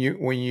when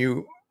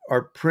you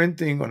are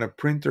printing on a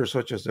printer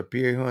such as the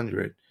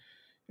P800,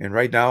 and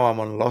right now I'm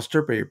on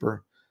luster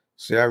paper,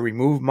 say I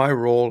remove my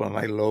roll and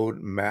I load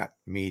matte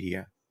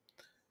media,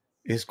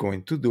 it's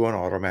going to do an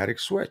automatic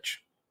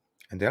switch.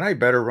 And then I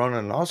better run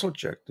a nozzle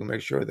check to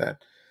make sure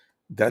that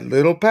that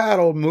little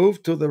paddle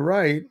moved to the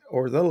right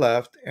or the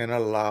left and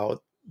allowed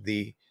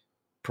the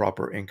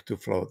proper ink to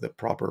flow, the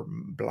proper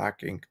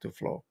black ink to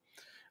flow.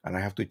 And I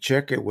have to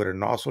check it with a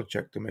nozzle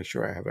check to make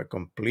sure I have a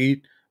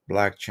complete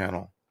black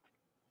channel.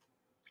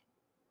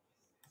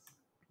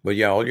 But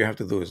yeah, all you have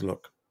to do is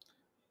look.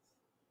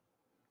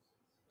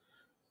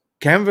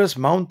 Canvas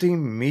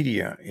mounting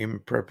media in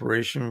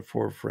preparation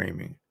for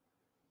framing.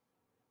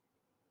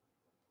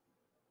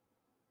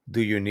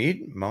 Do you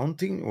need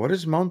mounting? What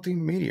is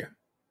mounting media?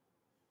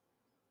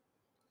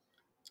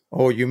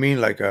 Oh, you mean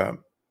like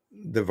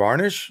the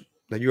varnish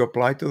that you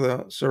apply to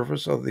the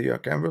surface of the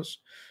canvas?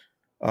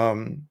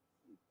 Um,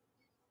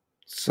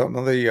 some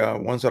of the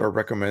ones that are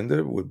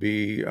recommended would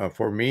be,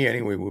 for me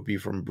anyway, would be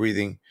from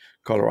Breathing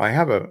Color. I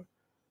have a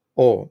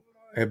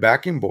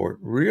backing board.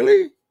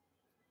 Really?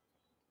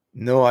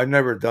 No, I've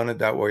never done it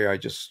that way. I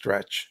just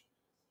stretch.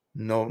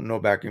 No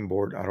backing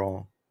board at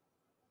all.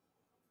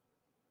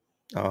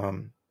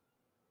 Um,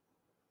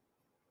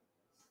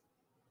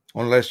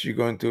 unless you're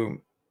going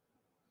to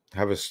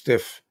have a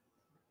stiff.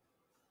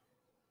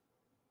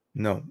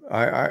 No,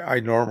 I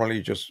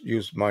normally just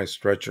use my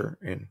stretcher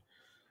in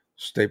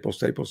staple,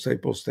 staple,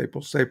 staple,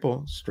 staple,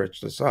 staple,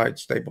 stretch the side,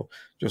 staple,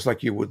 just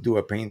like you would do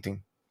a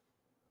painting.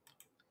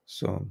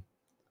 So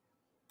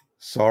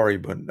sorry,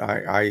 but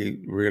I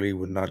really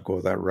would not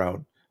go that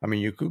route. I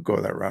mean, you could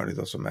go that route, it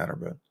doesn't matter,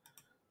 but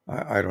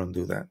I don't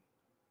do that.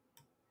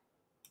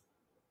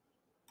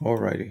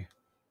 Alrighty.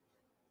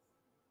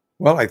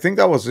 Well, I think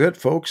that was it,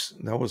 folks.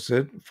 That was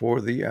it for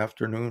the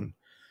afternoon.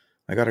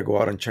 I got to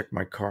go out and check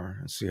my car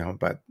and see how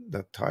bad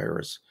that tire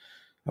is.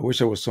 I wish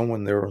there was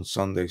someone there on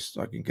Sundays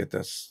so I can get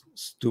that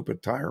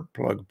stupid tire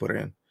plug put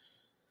in.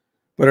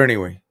 But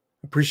anyway,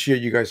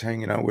 appreciate you guys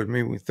hanging out with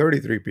me. With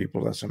 33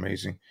 people, that's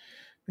amazing.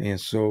 And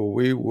so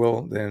we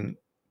will then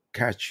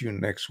catch you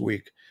next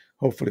week.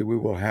 Hopefully, we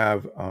will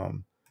have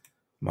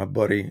my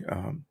buddy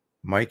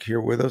Mike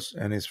here with us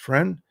and his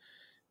friend.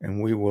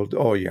 And we will,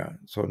 oh, yeah,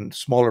 so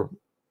smaller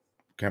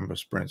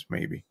canvas prints,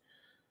 maybe.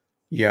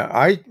 Yeah,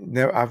 I've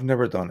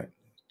never done it,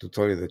 to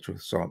tell you the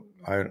truth. So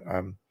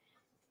I'm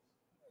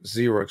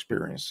zero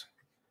experience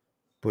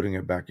putting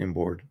it back in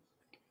board.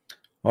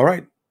 All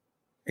right.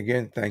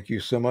 Again, thank you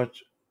so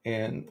much.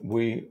 And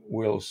we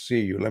will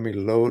see you. Let me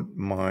load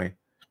my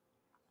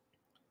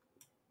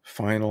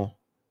final.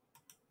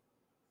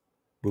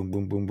 Boom,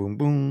 boom, boom, boom,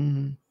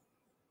 boom.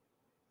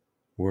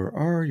 Where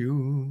are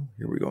you?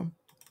 Here we go.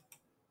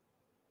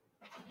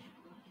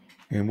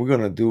 And we're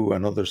going to do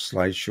another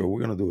slideshow. We're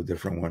going to do a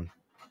different one.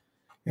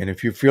 And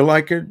if you feel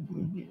like it,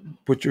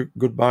 put your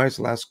goodbyes,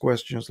 last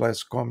questions,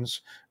 last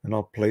comments, and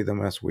I'll play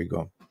them as we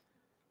go.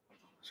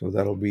 So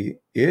that'll be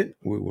it.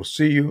 We will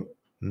see you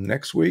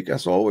next week,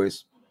 as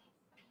always.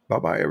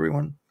 Bye-bye,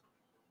 everyone.